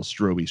all the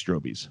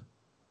strobies.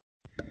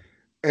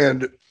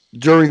 And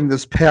during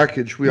this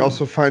package, we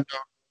also find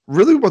out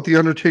really what the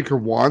Undertaker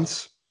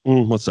wants.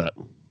 What's that?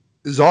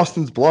 Is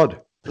Austin's blood.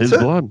 His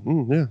blood.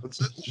 Yeah,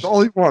 that's it. That's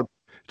all he wants.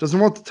 He doesn't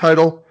want the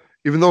title,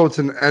 even though it's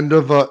an end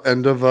of a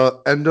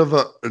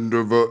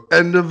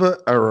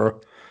era.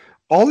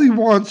 All he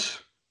wants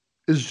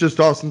is just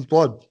Austin's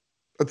blood.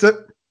 That's it.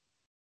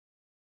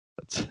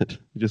 That's it.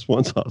 He just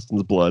wants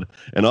Austin's blood.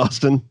 And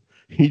Austin,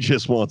 he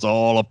just wants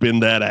all up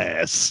in that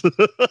ass.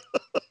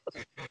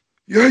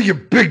 Yeah, you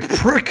big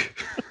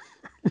prick.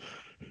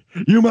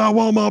 You might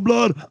want my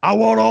blood. I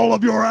want all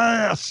of your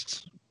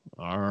ass.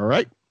 All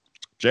right.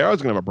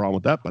 JR's going to have a problem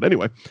with that. But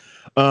anyway.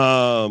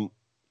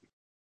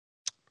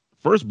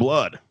 First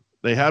Blood.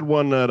 They had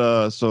one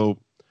that, so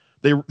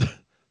they're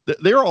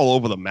all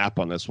over the map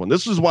on this one.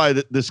 This is why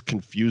this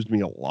confused me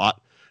a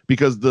lot,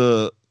 because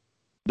the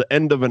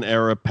end of an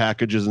era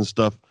packages and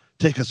stuff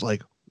take us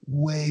like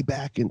way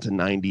back into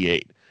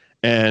 98.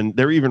 And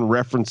they're even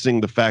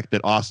referencing the fact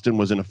that Austin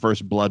was in a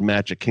First Blood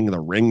match at King of the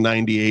Ring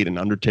 98 and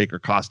Undertaker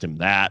cost him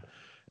that.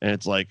 And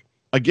it's like,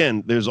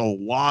 again, there's a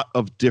lot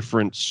of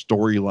different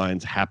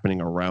storylines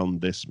happening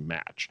around this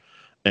match.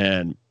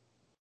 And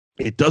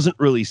it doesn't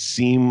really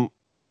seem,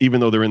 even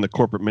though they're in the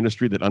corporate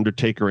ministry, that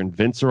Undertaker and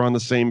Vince are on the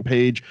same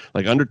page.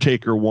 Like,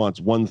 Undertaker wants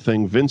one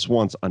thing, Vince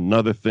wants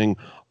another thing,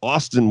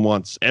 Austin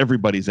wants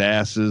everybody's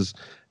asses,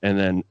 and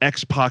then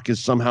X-Pac is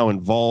somehow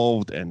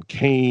involved, and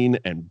Kane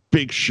and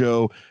Big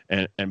Show,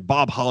 and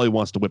Bob Holly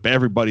wants to whip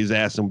everybody's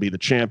ass and be the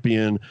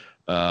champion.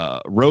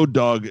 Road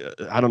Dogg,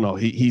 I don't know,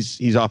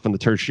 he's off in the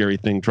tertiary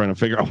thing trying to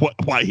figure out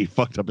why he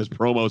fucked up his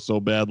promo so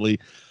badly.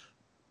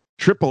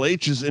 Triple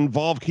H is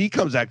involved. He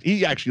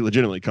actually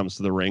legitimately comes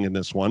to the ring in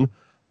this one.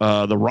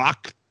 The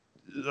Rock,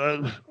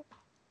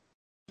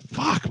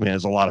 fuck, man,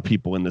 there's a lot of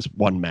people in this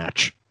one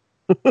match.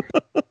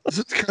 This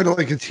is kind of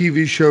like a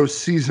TV show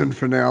season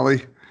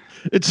finale.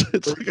 It's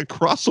like a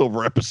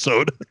crossover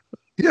episode.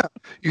 Yeah,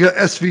 you got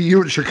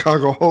SVU and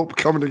Chicago Hope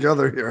coming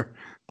together here.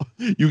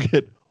 You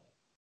get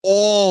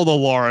all the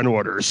Law and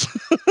Orders.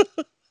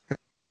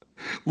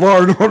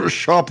 Law and Order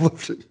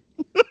shoplifting.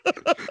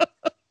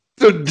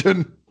 Dun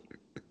dun.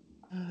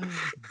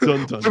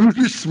 Dun dun. I'm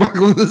just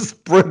smuggling this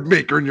bread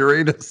maker in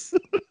Uranus.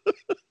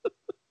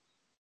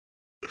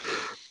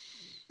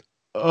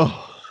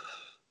 Oh,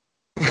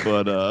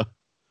 but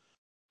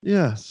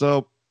yeah.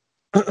 So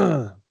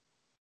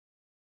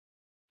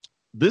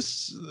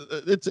it's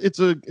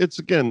a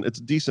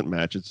decent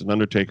match. It's an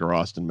Undertaker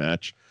Austin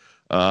match.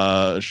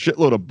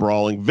 Shitload of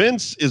brawling.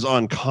 Vince is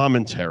on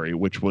commentary,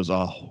 which was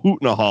a hoot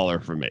and a holler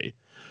for me.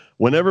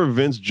 Whenever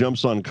Vince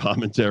jumps on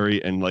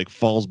commentary and like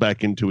falls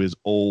back into his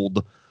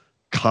old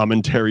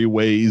commentary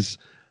ways.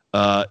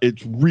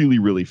 It's really,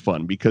 really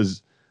fun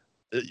because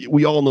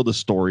we all know the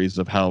stories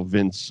of how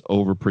Vince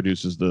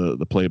overproduces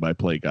the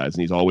play-by-play guys,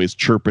 and he's always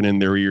chirping in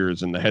their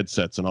ears and the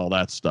headsets and all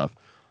that stuff.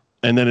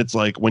 And then it's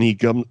like when he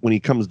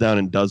comes down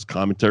and does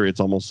commentary, it's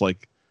almost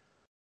like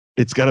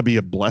it's got to be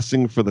a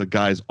blessing for the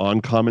guys on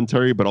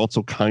commentary, but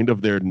also kind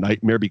of their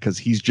nightmare because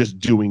he's just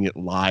doing it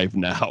live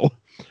now.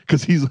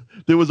 Because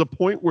there was a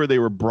point where they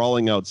were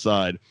brawling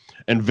outside,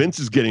 and Vince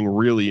is getting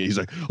he's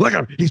like, look at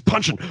him, he's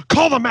punching,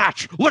 call the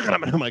match, look at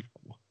him. And I'm like,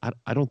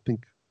 I don't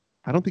think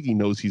he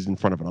knows he's in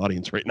front of an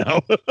audience right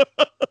now.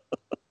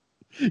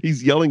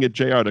 He's yelling at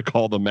JR to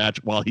call the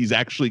match while he's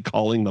actually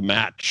calling the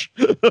match.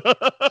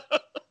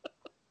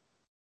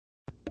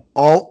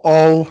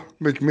 All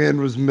McMahon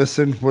was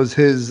missing was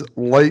his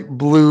light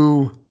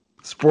blue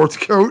sports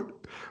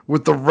coat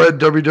with the red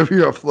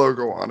WWF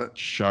logo on it.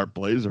 Sharp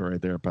blazer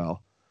right there,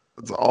 pal.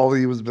 That's all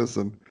he was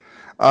missing.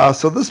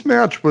 So this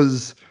match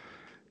was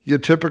your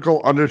typical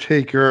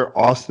Undertaker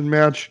Austin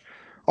match,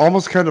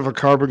 almost kind of a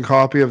carbon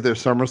copy of their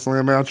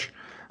SummerSlam match.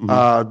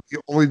 Mm-hmm.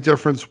 The only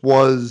difference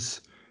was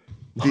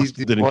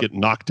didn't get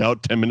knocked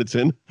out 10 minutes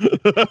in.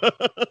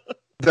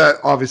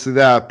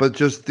 But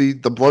just the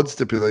blood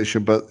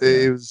stipulation. But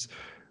it was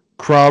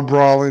crowd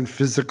brawling,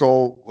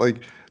 physical.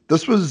 Like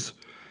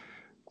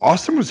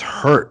Austin was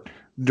hurt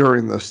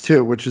during this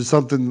too, which is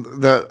something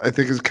that I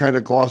think is kind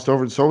of glossed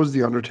over. And so was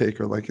the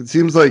Undertaker. Like it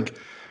seems like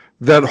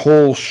that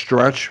whole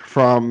stretch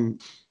from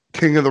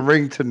King of the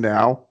Ring to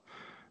now,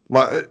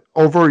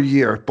 over a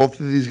year, both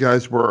of these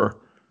guys were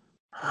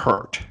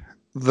hurt.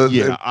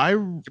 I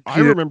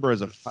remember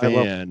as a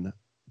fan,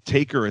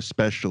 Taker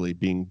especially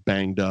being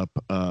banged up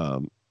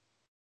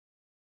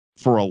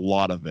for a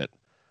lot of it.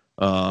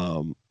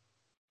 I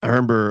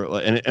remember,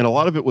 and a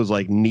lot of it was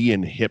like knee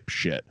and hip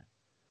shit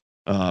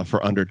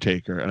for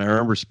Undertaker. And I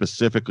remember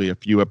specifically a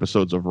few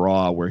episodes of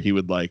Raw where he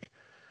would like,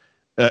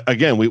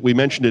 again, we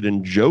mentioned it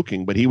in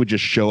joking, but he would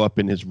just show up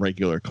in his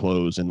regular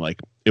clothes and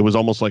like, it was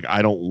almost like,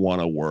 I don't want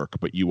to work,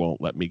 but you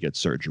won't let me get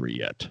surgery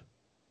yet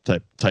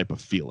type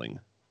of feeling.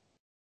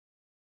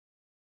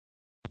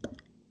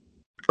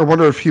 I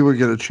wonder if he would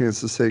get a chance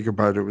to say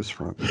goodbye to his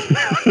friend.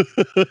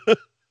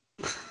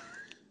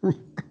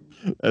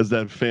 As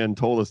that fan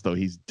told us, though,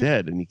 he's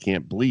dead and he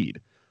can't bleed.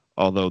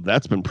 Although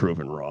that's been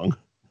proven wrong.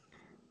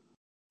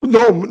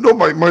 No.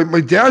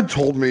 My dad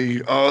told me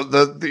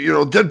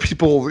that dead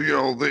people,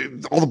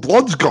 all the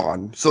blood's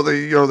gone, so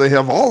they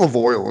have olive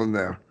oil in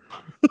there.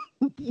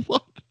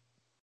 What?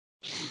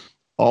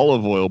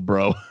 Olive oil,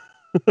 bro.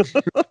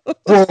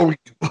 Bro,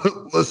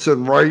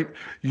 listen, right?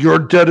 You're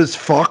dead as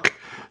fuck.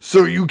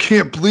 So you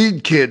can't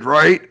bleed, kid,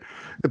 right?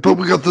 But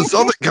we got this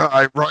other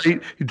guy, right?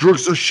 He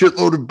drinks a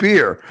shitload of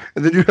beer.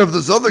 And then you have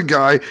this other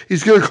guy,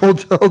 he's going to go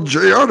tell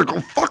JR to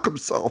go fuck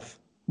himself,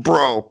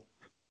 bro.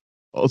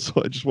 Also,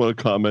 I just want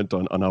to comment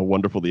on how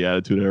wonderful the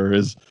Attitude Era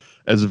is.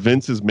 As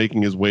Vince is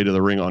making his way to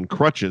the ring on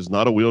crutches,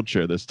 not a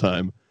wheelchair this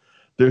time,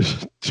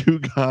 there's two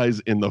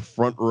guys in the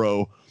front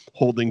row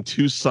holding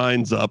two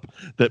signs up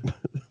that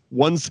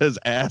one says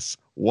ass,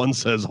 one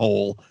says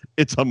hole.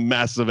 It's a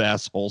massive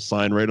asshole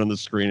sign right on the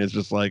screen. It's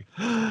just like,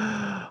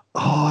 oh,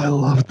 I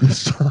love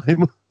this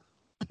time.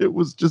 It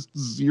was just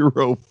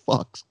zero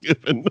fucks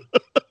given.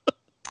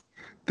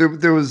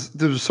 There was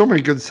so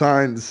many good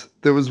signs.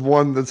 There was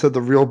one that said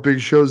the real big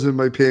show's in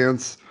my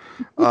pants.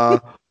 Was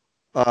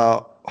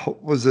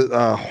it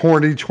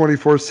horny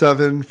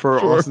 24/7 for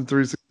sure. Austin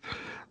 3?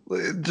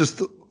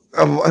 Just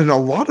and a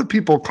lot of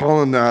people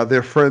calling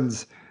their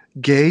friends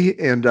gay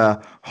and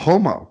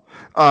homo.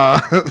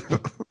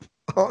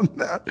 On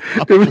that,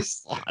 it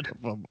was a lot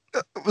of them.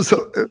 It was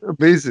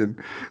amazing,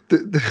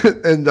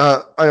 and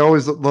I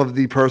always love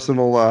the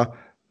personal.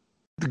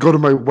 Go to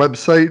my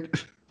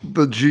website,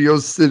 the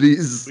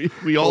GeoCities.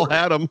 We all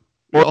had them.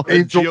 Or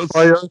Angel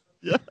Fire.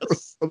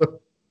 Yes.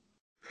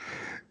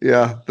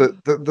 Yeah,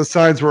 the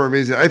signs were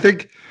amazing. I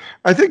think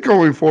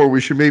going forward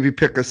we should maybe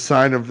pick a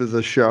sign of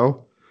the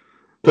show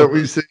that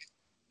we see.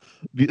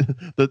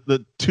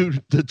 The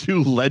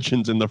two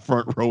legends in the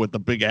front row with the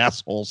big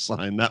asshole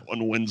sign. That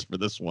one wins for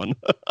this one.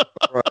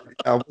 Right.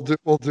 Yeah,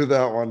 we'll do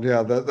that one.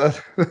 Yeah,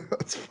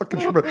 that's fucking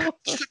tremendous.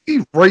 Just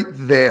be right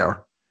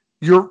there.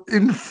 You're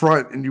in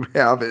front and you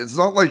have it. It's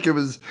not like it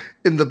was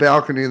in the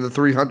balcony in the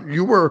 300.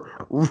 You were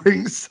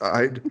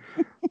ringside,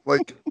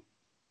 like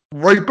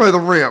right by the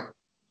ramp,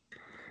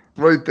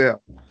 right there.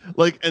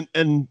 Like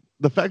and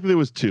the fact that there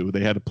was two,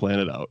 they had to plan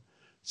it out.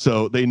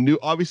 So they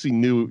obviously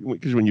knew,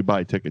 because when you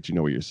buy tickets, you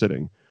know where you're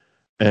sitting,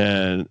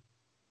 and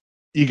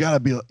you gotta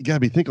be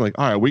thinking like,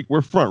 all right,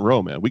 we're front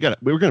row, man.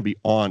 We're gonna be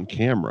on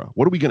camera.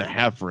 What are we gonna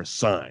have for a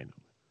sign?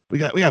 We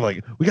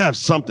gotta have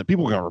something.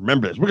 People are gonna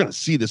remember this. We're gonna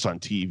see this on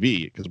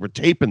TV because we're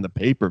taping the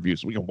pay-per-view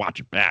so we can watch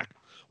it back.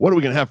 What are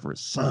we gonna have for a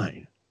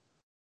sign?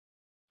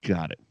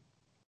 Got it.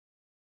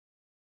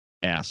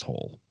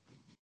 Asshole.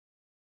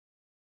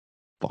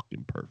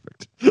 Fucking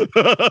perfect.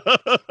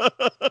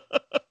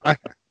 I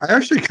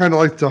actually kind of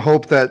like to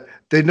hope that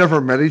they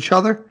never met each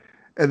other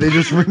and they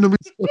just randomly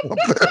stood up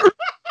there.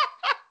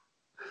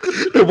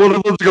 And one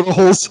of them's got a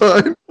whole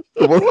sign.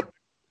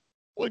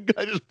 One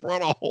guy just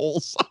brought a whole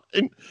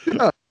sign.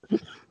 Yeah.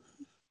 And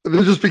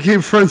they just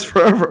became friends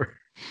forever.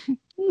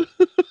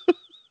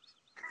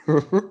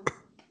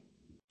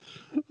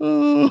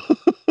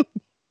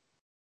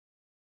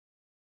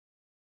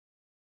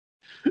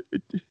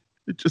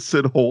 It just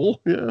said hole.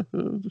 Yeah.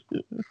 You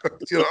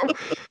know,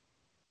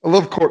 I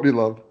love Courtney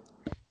Love.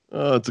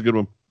 Oh, that's a good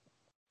one.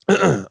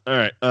 All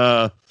right.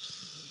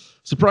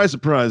 Surprise,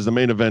 surprise. The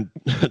main event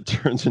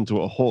turns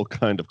into a whole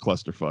kind of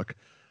clusterfuck.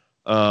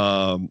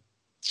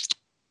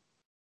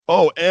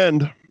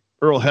 And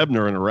Earl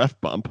Hebner in a ref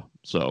bump.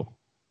 So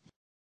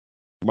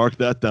mark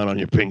that down on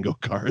your bingo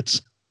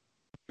cards.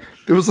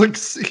 It was like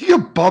he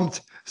got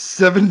bumped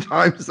 7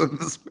 times in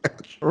this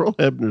match. Earl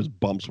Hebner's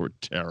bumps were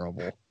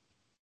terrible.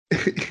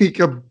 He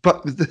got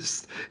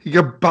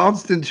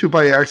bounced into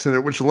by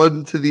accident, which led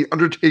into the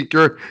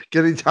Undertaker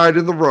getting tied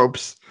in the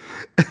ropes,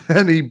 and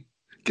then he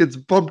gets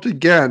bumped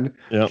again.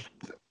 Yep.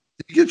 Did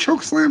he get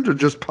choke slammed or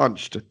just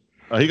punched?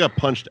 He got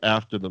punched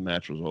after the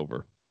match was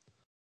over.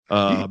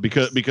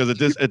 Because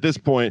at this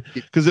point,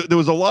 because there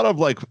was a lot of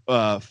like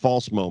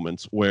false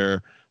moments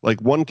where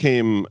like one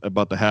came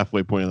about the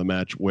halfway point of the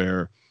match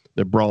where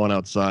they're brawling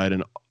outside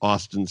and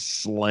Austin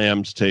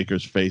slams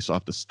Taker's face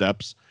off the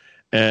steps.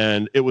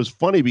 And it was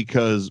funny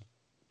because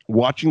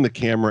watching the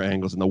camera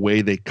angles and the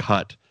way they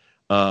cut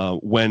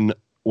when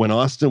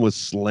Austin was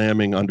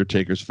slamming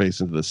Undertaker's face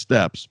into the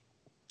steps,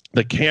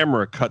 the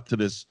camera cut to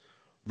this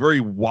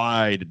very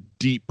wide,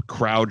 deep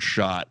crowd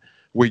shot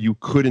where you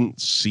couldn't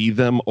see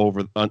them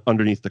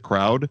underneath the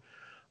crowd.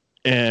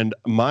 And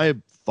my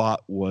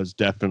thought was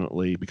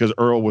definitely, because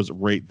Earl was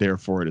right there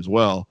for it as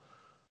well,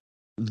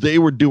 they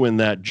were doing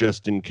that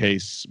just in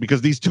case,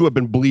 because these two have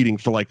been bleeding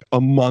for like a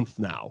month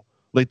now.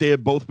 Like they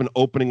had both been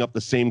opening up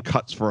the same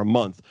cuts for a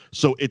month.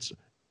 So it's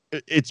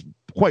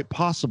quite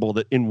possible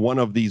that in one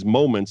of these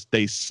moments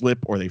they slip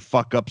or they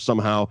fuck up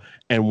somehow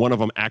and one of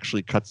them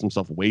actually cuts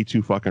himself way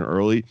too fucking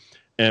early.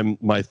 And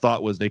my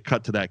thought was they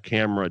cut to that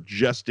camera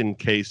just in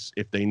case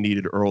if they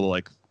needed Earl to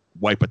like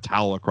wipe a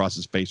towel across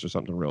his face or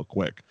something real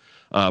quick.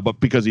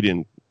 But because he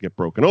didn't get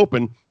broken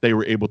open, they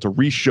were able to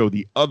re-show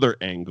the other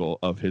angle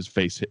of his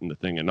face hitting the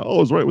thing and it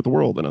was right with the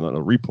world and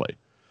another replay.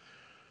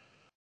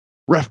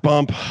 Ref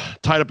bump,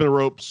 tied up in the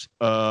ropes.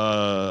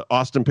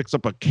 Austin picks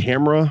up a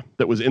camera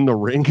that was in the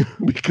ring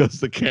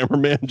because the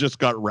cameraman just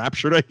got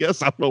raptured, I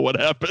guess. I don't know what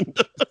happened.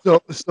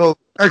 So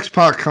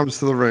X-Pac comes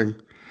to the ring.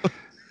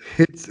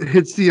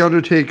 Hits the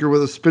Undertaker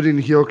with a spinning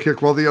heel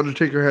kick while the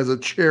Undertaker has a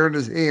chair in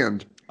his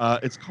hand.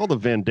 It's called a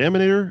Van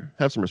Daminator.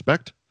 Have some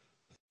respect.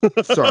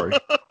 Sorry.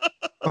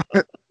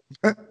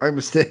 My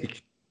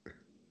mistake.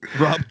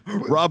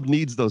 Rob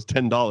needs those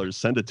 $10.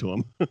 Send it to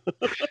him.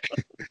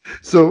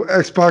 So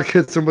X-Pac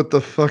hits him with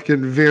the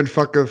fucking Van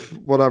fuck of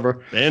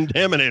whatever. Van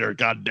Daminator,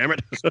 god damn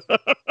it.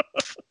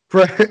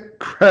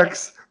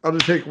 Cracks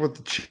Undertaker with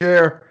the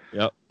chair.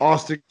 Yep.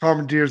 Austin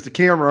commandeers the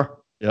camera.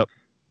 Yep.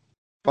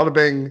 Bada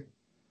bing.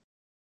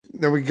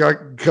 Then we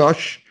got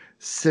Gush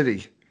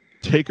City.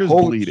 Taker's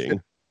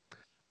bleeding.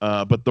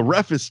 But the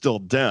ref is still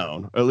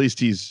down. Or at least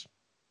he's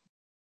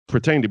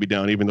pretending to be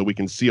down, even though we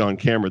can see on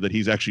camera that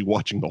he's actually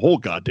watching the whole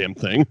goddamn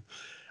thing.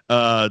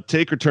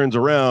 Taker turns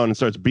around and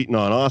starts beating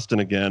on Austin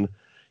again.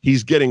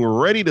 He's getting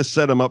ready to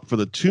set him up for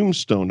the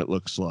tombstone, it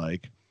looks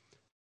like.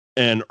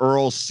 And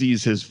Earl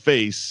sees his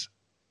face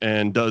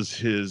and does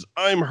his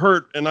 "I'm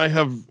hurt and I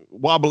have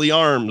wobbly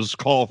arms"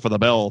 call for the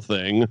bell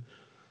thing.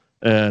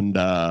 And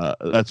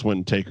that's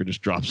when Taker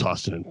just drops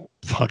Austin and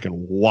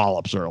fucking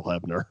wallops Earl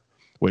Hebner,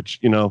 which,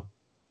 you know,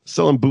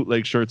 selling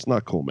bootleg shirts,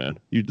 not cool, man.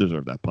 You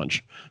deserve that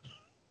punch.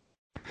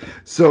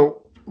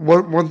 So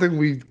one thing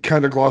we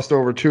kind of glossed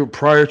over too,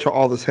 prior to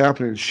all this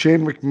happening,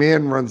 Shane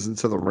McMahon runs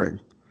into the ring.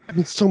 I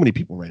mean, so many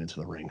people ran into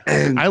the ring.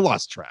 And I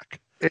lost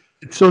track.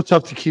 It's so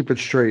tough to keep it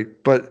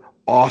straight, but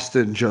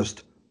Austin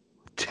just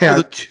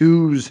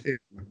tattoos him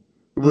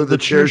with a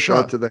chair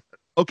shot to the head.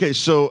 Okay,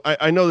 so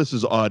I know this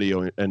is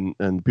audio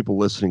and people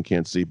listening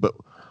can't see, but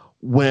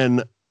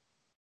when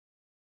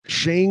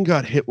Shane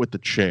got hit with the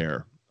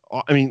chair,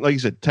 I mean, like you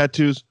said,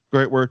 tattoos,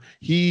 great word.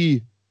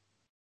 He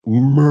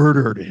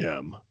murdered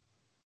him.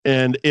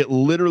 And it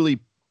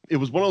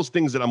was one of those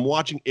things that I'm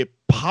watching. It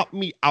popped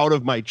me out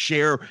of my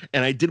chair.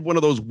 And I did one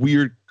of those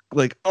weird,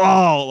 like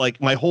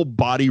my whole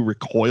body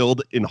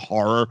recoiled in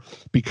horror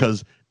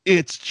because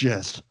it's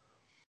just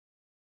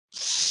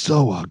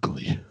so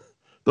ugly.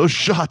 Those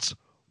shots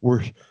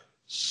were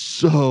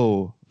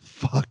so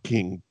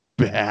fucking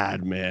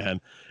bad, man.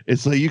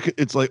 It's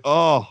like,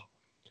 oh,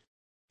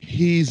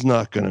 he's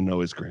not going to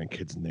know his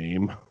grandkid's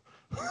name.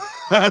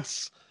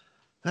 That's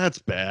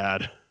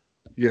bad.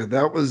 Yeah,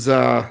 that was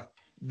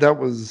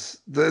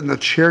the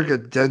chair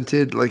got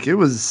dented. Like it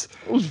was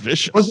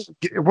vicious.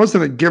 It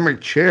wasn't a gimmick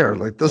chair.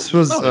 Like this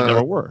was they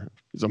never were.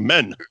 These are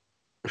men.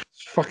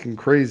 It's fucking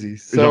crazy.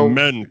 These are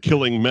men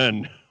killing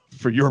men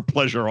for your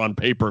pleasure on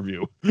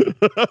pay-per-view.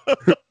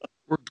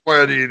 We're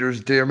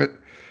gladiators, damn it.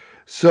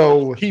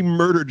 So he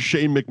murdered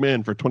Shane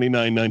McMahon for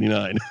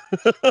 $29.99.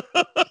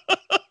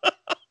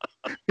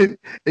 And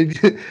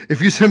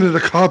if you send in a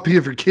copy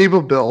of your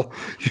cable bill,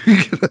 you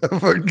can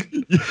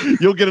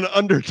You'll get an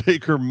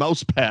Undertaker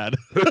mouse pad.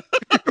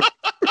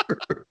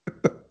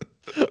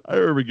 I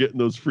remember getting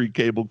those free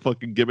cable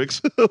fucking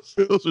gimmicks.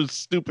 Those are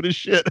stupid as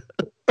shit.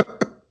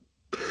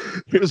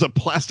 Here's a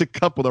plastic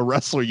cup with a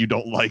wrestler you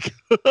don't like.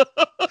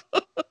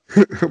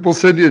 We'll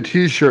send you a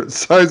t-shirt.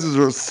 Sizes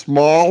are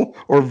small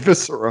or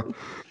viscera.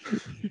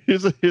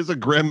 Here's a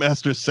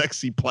Grandmaster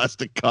Sexy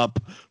plastic cup.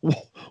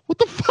 What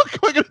the fuck am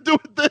I gonna do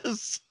with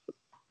this?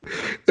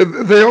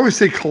 And they always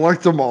say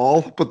collect them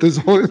all, but there's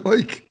only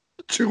like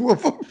 2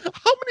 of them.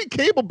 How many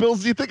cable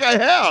bills do you think I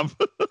have?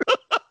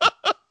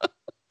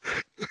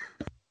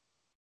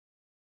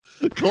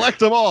 Collect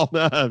them all.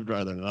 Nah, I'd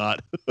rather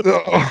not.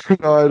 No,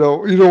 I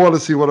don't. You don't want to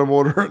see what I'm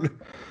ordering.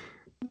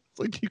 It's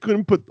like you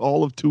couldn't put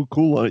all of Too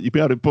Cool on it. You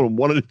had to put them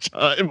one at a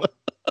time.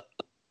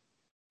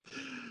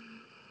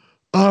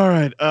 All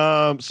right.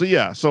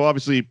 So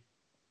obviously,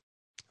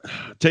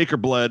 Taker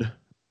bled.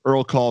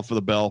 Earl called for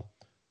the bell.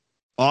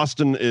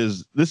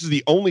 This is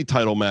the only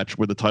title match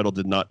where the title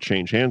did not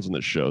change hands in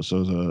this show.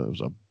 So it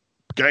was a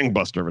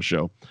gangbuster of a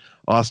show.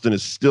 Austin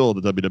is still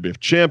the WWF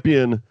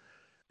champion.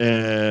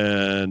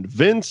 And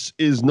Vince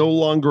is no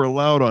longer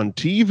allowed on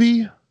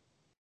TV?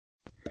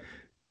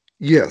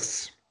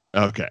 Yes.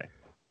 Okay.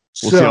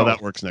 We'll see how that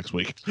works next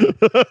week.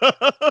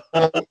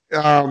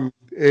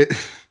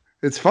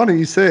 It's funny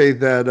you say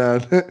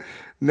that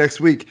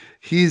next week.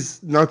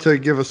 He's, not to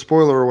give a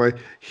spoiler away,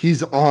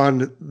 he's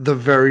on the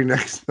very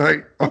next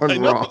night on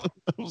Raw. I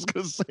was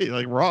going to say,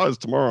 like, Raw is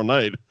tomorrow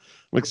night.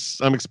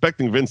 I'm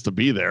expecting Vince to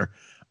be there.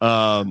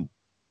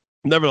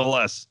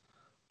 Nevertheless,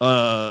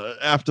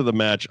 after the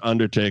match,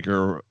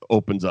 Undertaker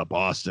opens up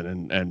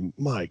Austin, and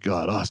my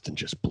God, Austin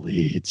just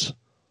bleeds.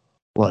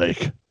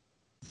 Like,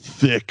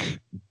 thick,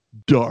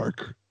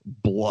 dark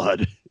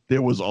blood.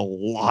 There was a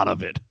lot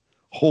of it.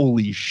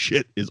 Holy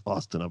shit, is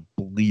Austin a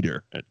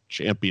bleeder, a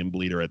champion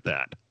bleeder at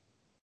that.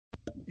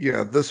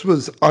 Yeah, this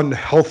was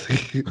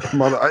unhealthy.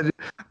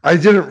 I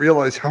didn't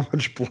realize how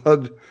much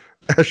blood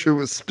actually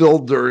was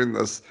spilled during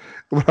this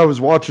when I was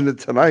watching it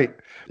tonight.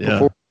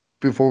 Yeah.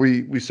 Before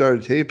we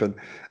started taping.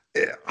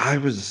 I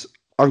was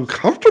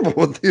uncomfortable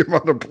with the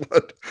amount of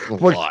blood. A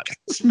lot.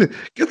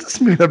 Get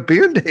this man a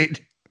Band-Aid.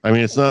 I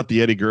mean, it's not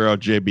the Eddie Guerrero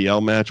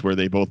JBL match where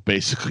they both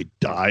basically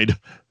died,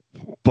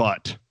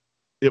 but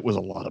it was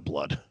a lot of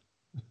blood.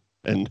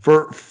 And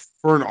for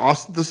an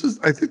Austin,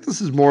 I think this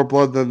is more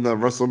blood than the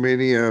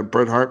WrestleMania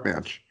Bret Hart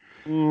match.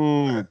 I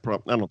don't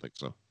think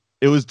so.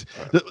 It was.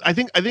 I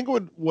think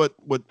what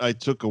I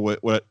took away,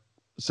 what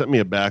set me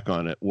aback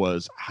on it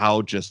was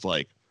how just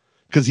like,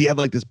 because he had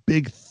like this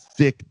big,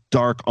 thick,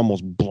 dark,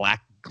 almost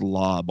black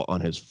glob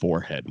on his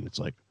forehead, and it's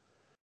like,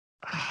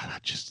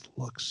 that just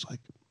looks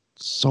like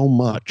so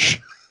much.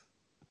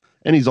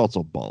 And he's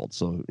also bald,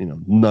 so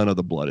none of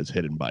the blood is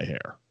hidden by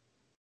hair.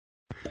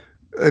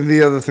 And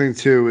the other thing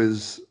too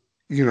is,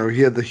 he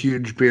had the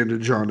huge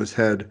bandage on his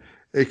head.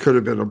 It could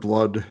have been a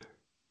blood.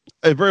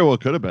 It very well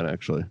could have been,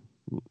 actually.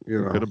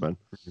 Could have been.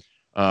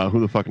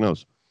 Who the fuck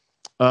knows?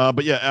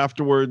 But yeah,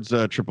 afterwards,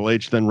 Triple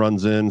H then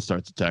runs in,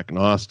 starts attacking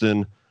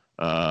Austin.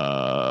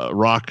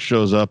 Rock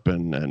shows up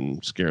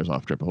and scares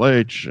off Triple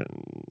H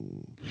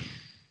and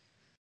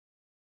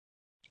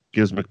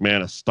gives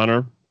McMahon a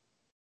stunner,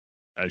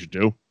 as you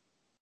do.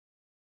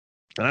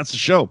 And that's the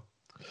show.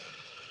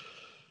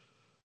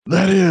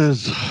 That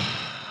is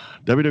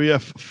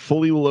WWF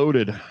Fully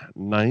Loaded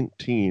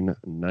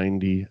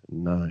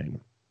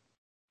 1999.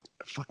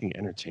 Fucking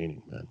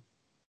entertaining, man.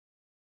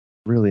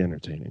 Really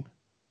entertaining.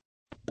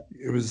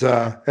 It was,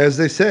 as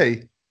they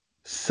say,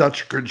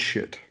 such good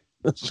shit.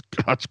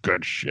 Such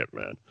good shit,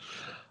 man.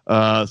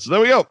 So there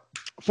we go.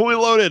 Fully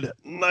Loaded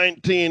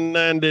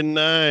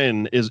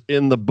 1999 is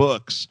in the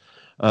books.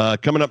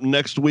 Coming up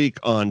next week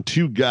on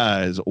Two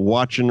Guys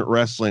Watching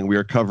Wrestling, we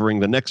are covering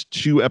the next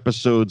 2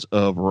 episodes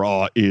of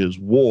Raw is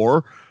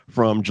War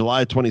from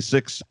July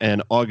 26th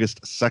and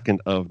August 2nd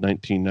of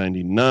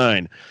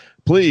 1999.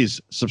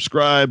 Please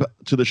subscribe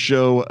to the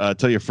show.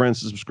 Tell your friends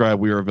to subscribe.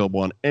 We are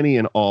available on any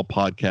and all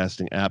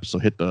podcasting apps. So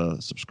hit the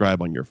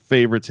subscribe on your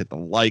favorites, hit the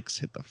likes,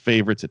 hit the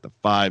favorites, hit the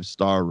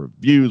 5-star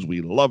reviews. We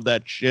love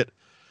that shit.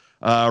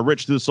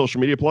 Rich, do the social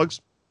media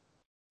plugs.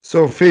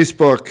 So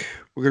Facebook,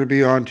 we're going to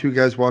be on Two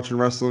Guys Watching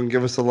Wrestling.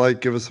 Give us a like,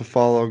 give us a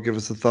follow, give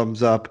us a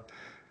thumbs up.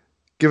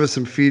 Give us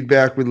some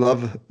feedback. We'd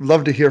love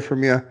to hear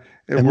from you.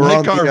 And we're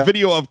like our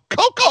video of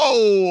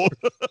Coco.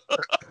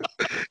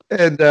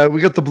 And we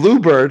got the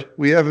Bluebird.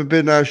 We haven't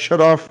been shut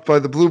off by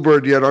the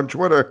Bluebird yet on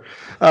Twitter.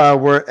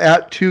 We're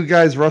at 2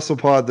 Guys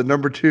WrestlePod, the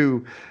number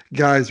 2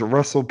 Guys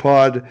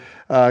WrestlePod.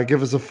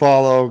 Give us a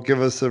follow. Give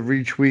us a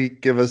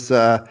retweet. Give us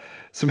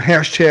some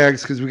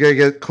hashtags because we got to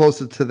get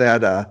closer to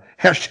that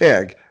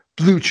hashtag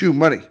Blue Chew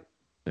Money.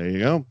 There you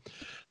go.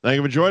 Thank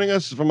you for joining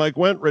us. For Mike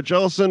Wendt, Rich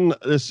Ellison,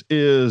 this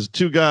is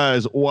Two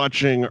Guys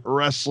Watching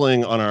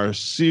Wrestling on our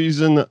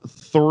Season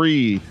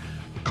 3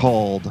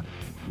 called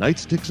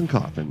Nightsticks and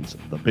Coffins,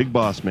 The Big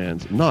Boss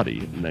Man's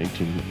Naughty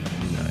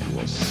 1999.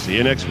 We'll see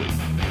you next week.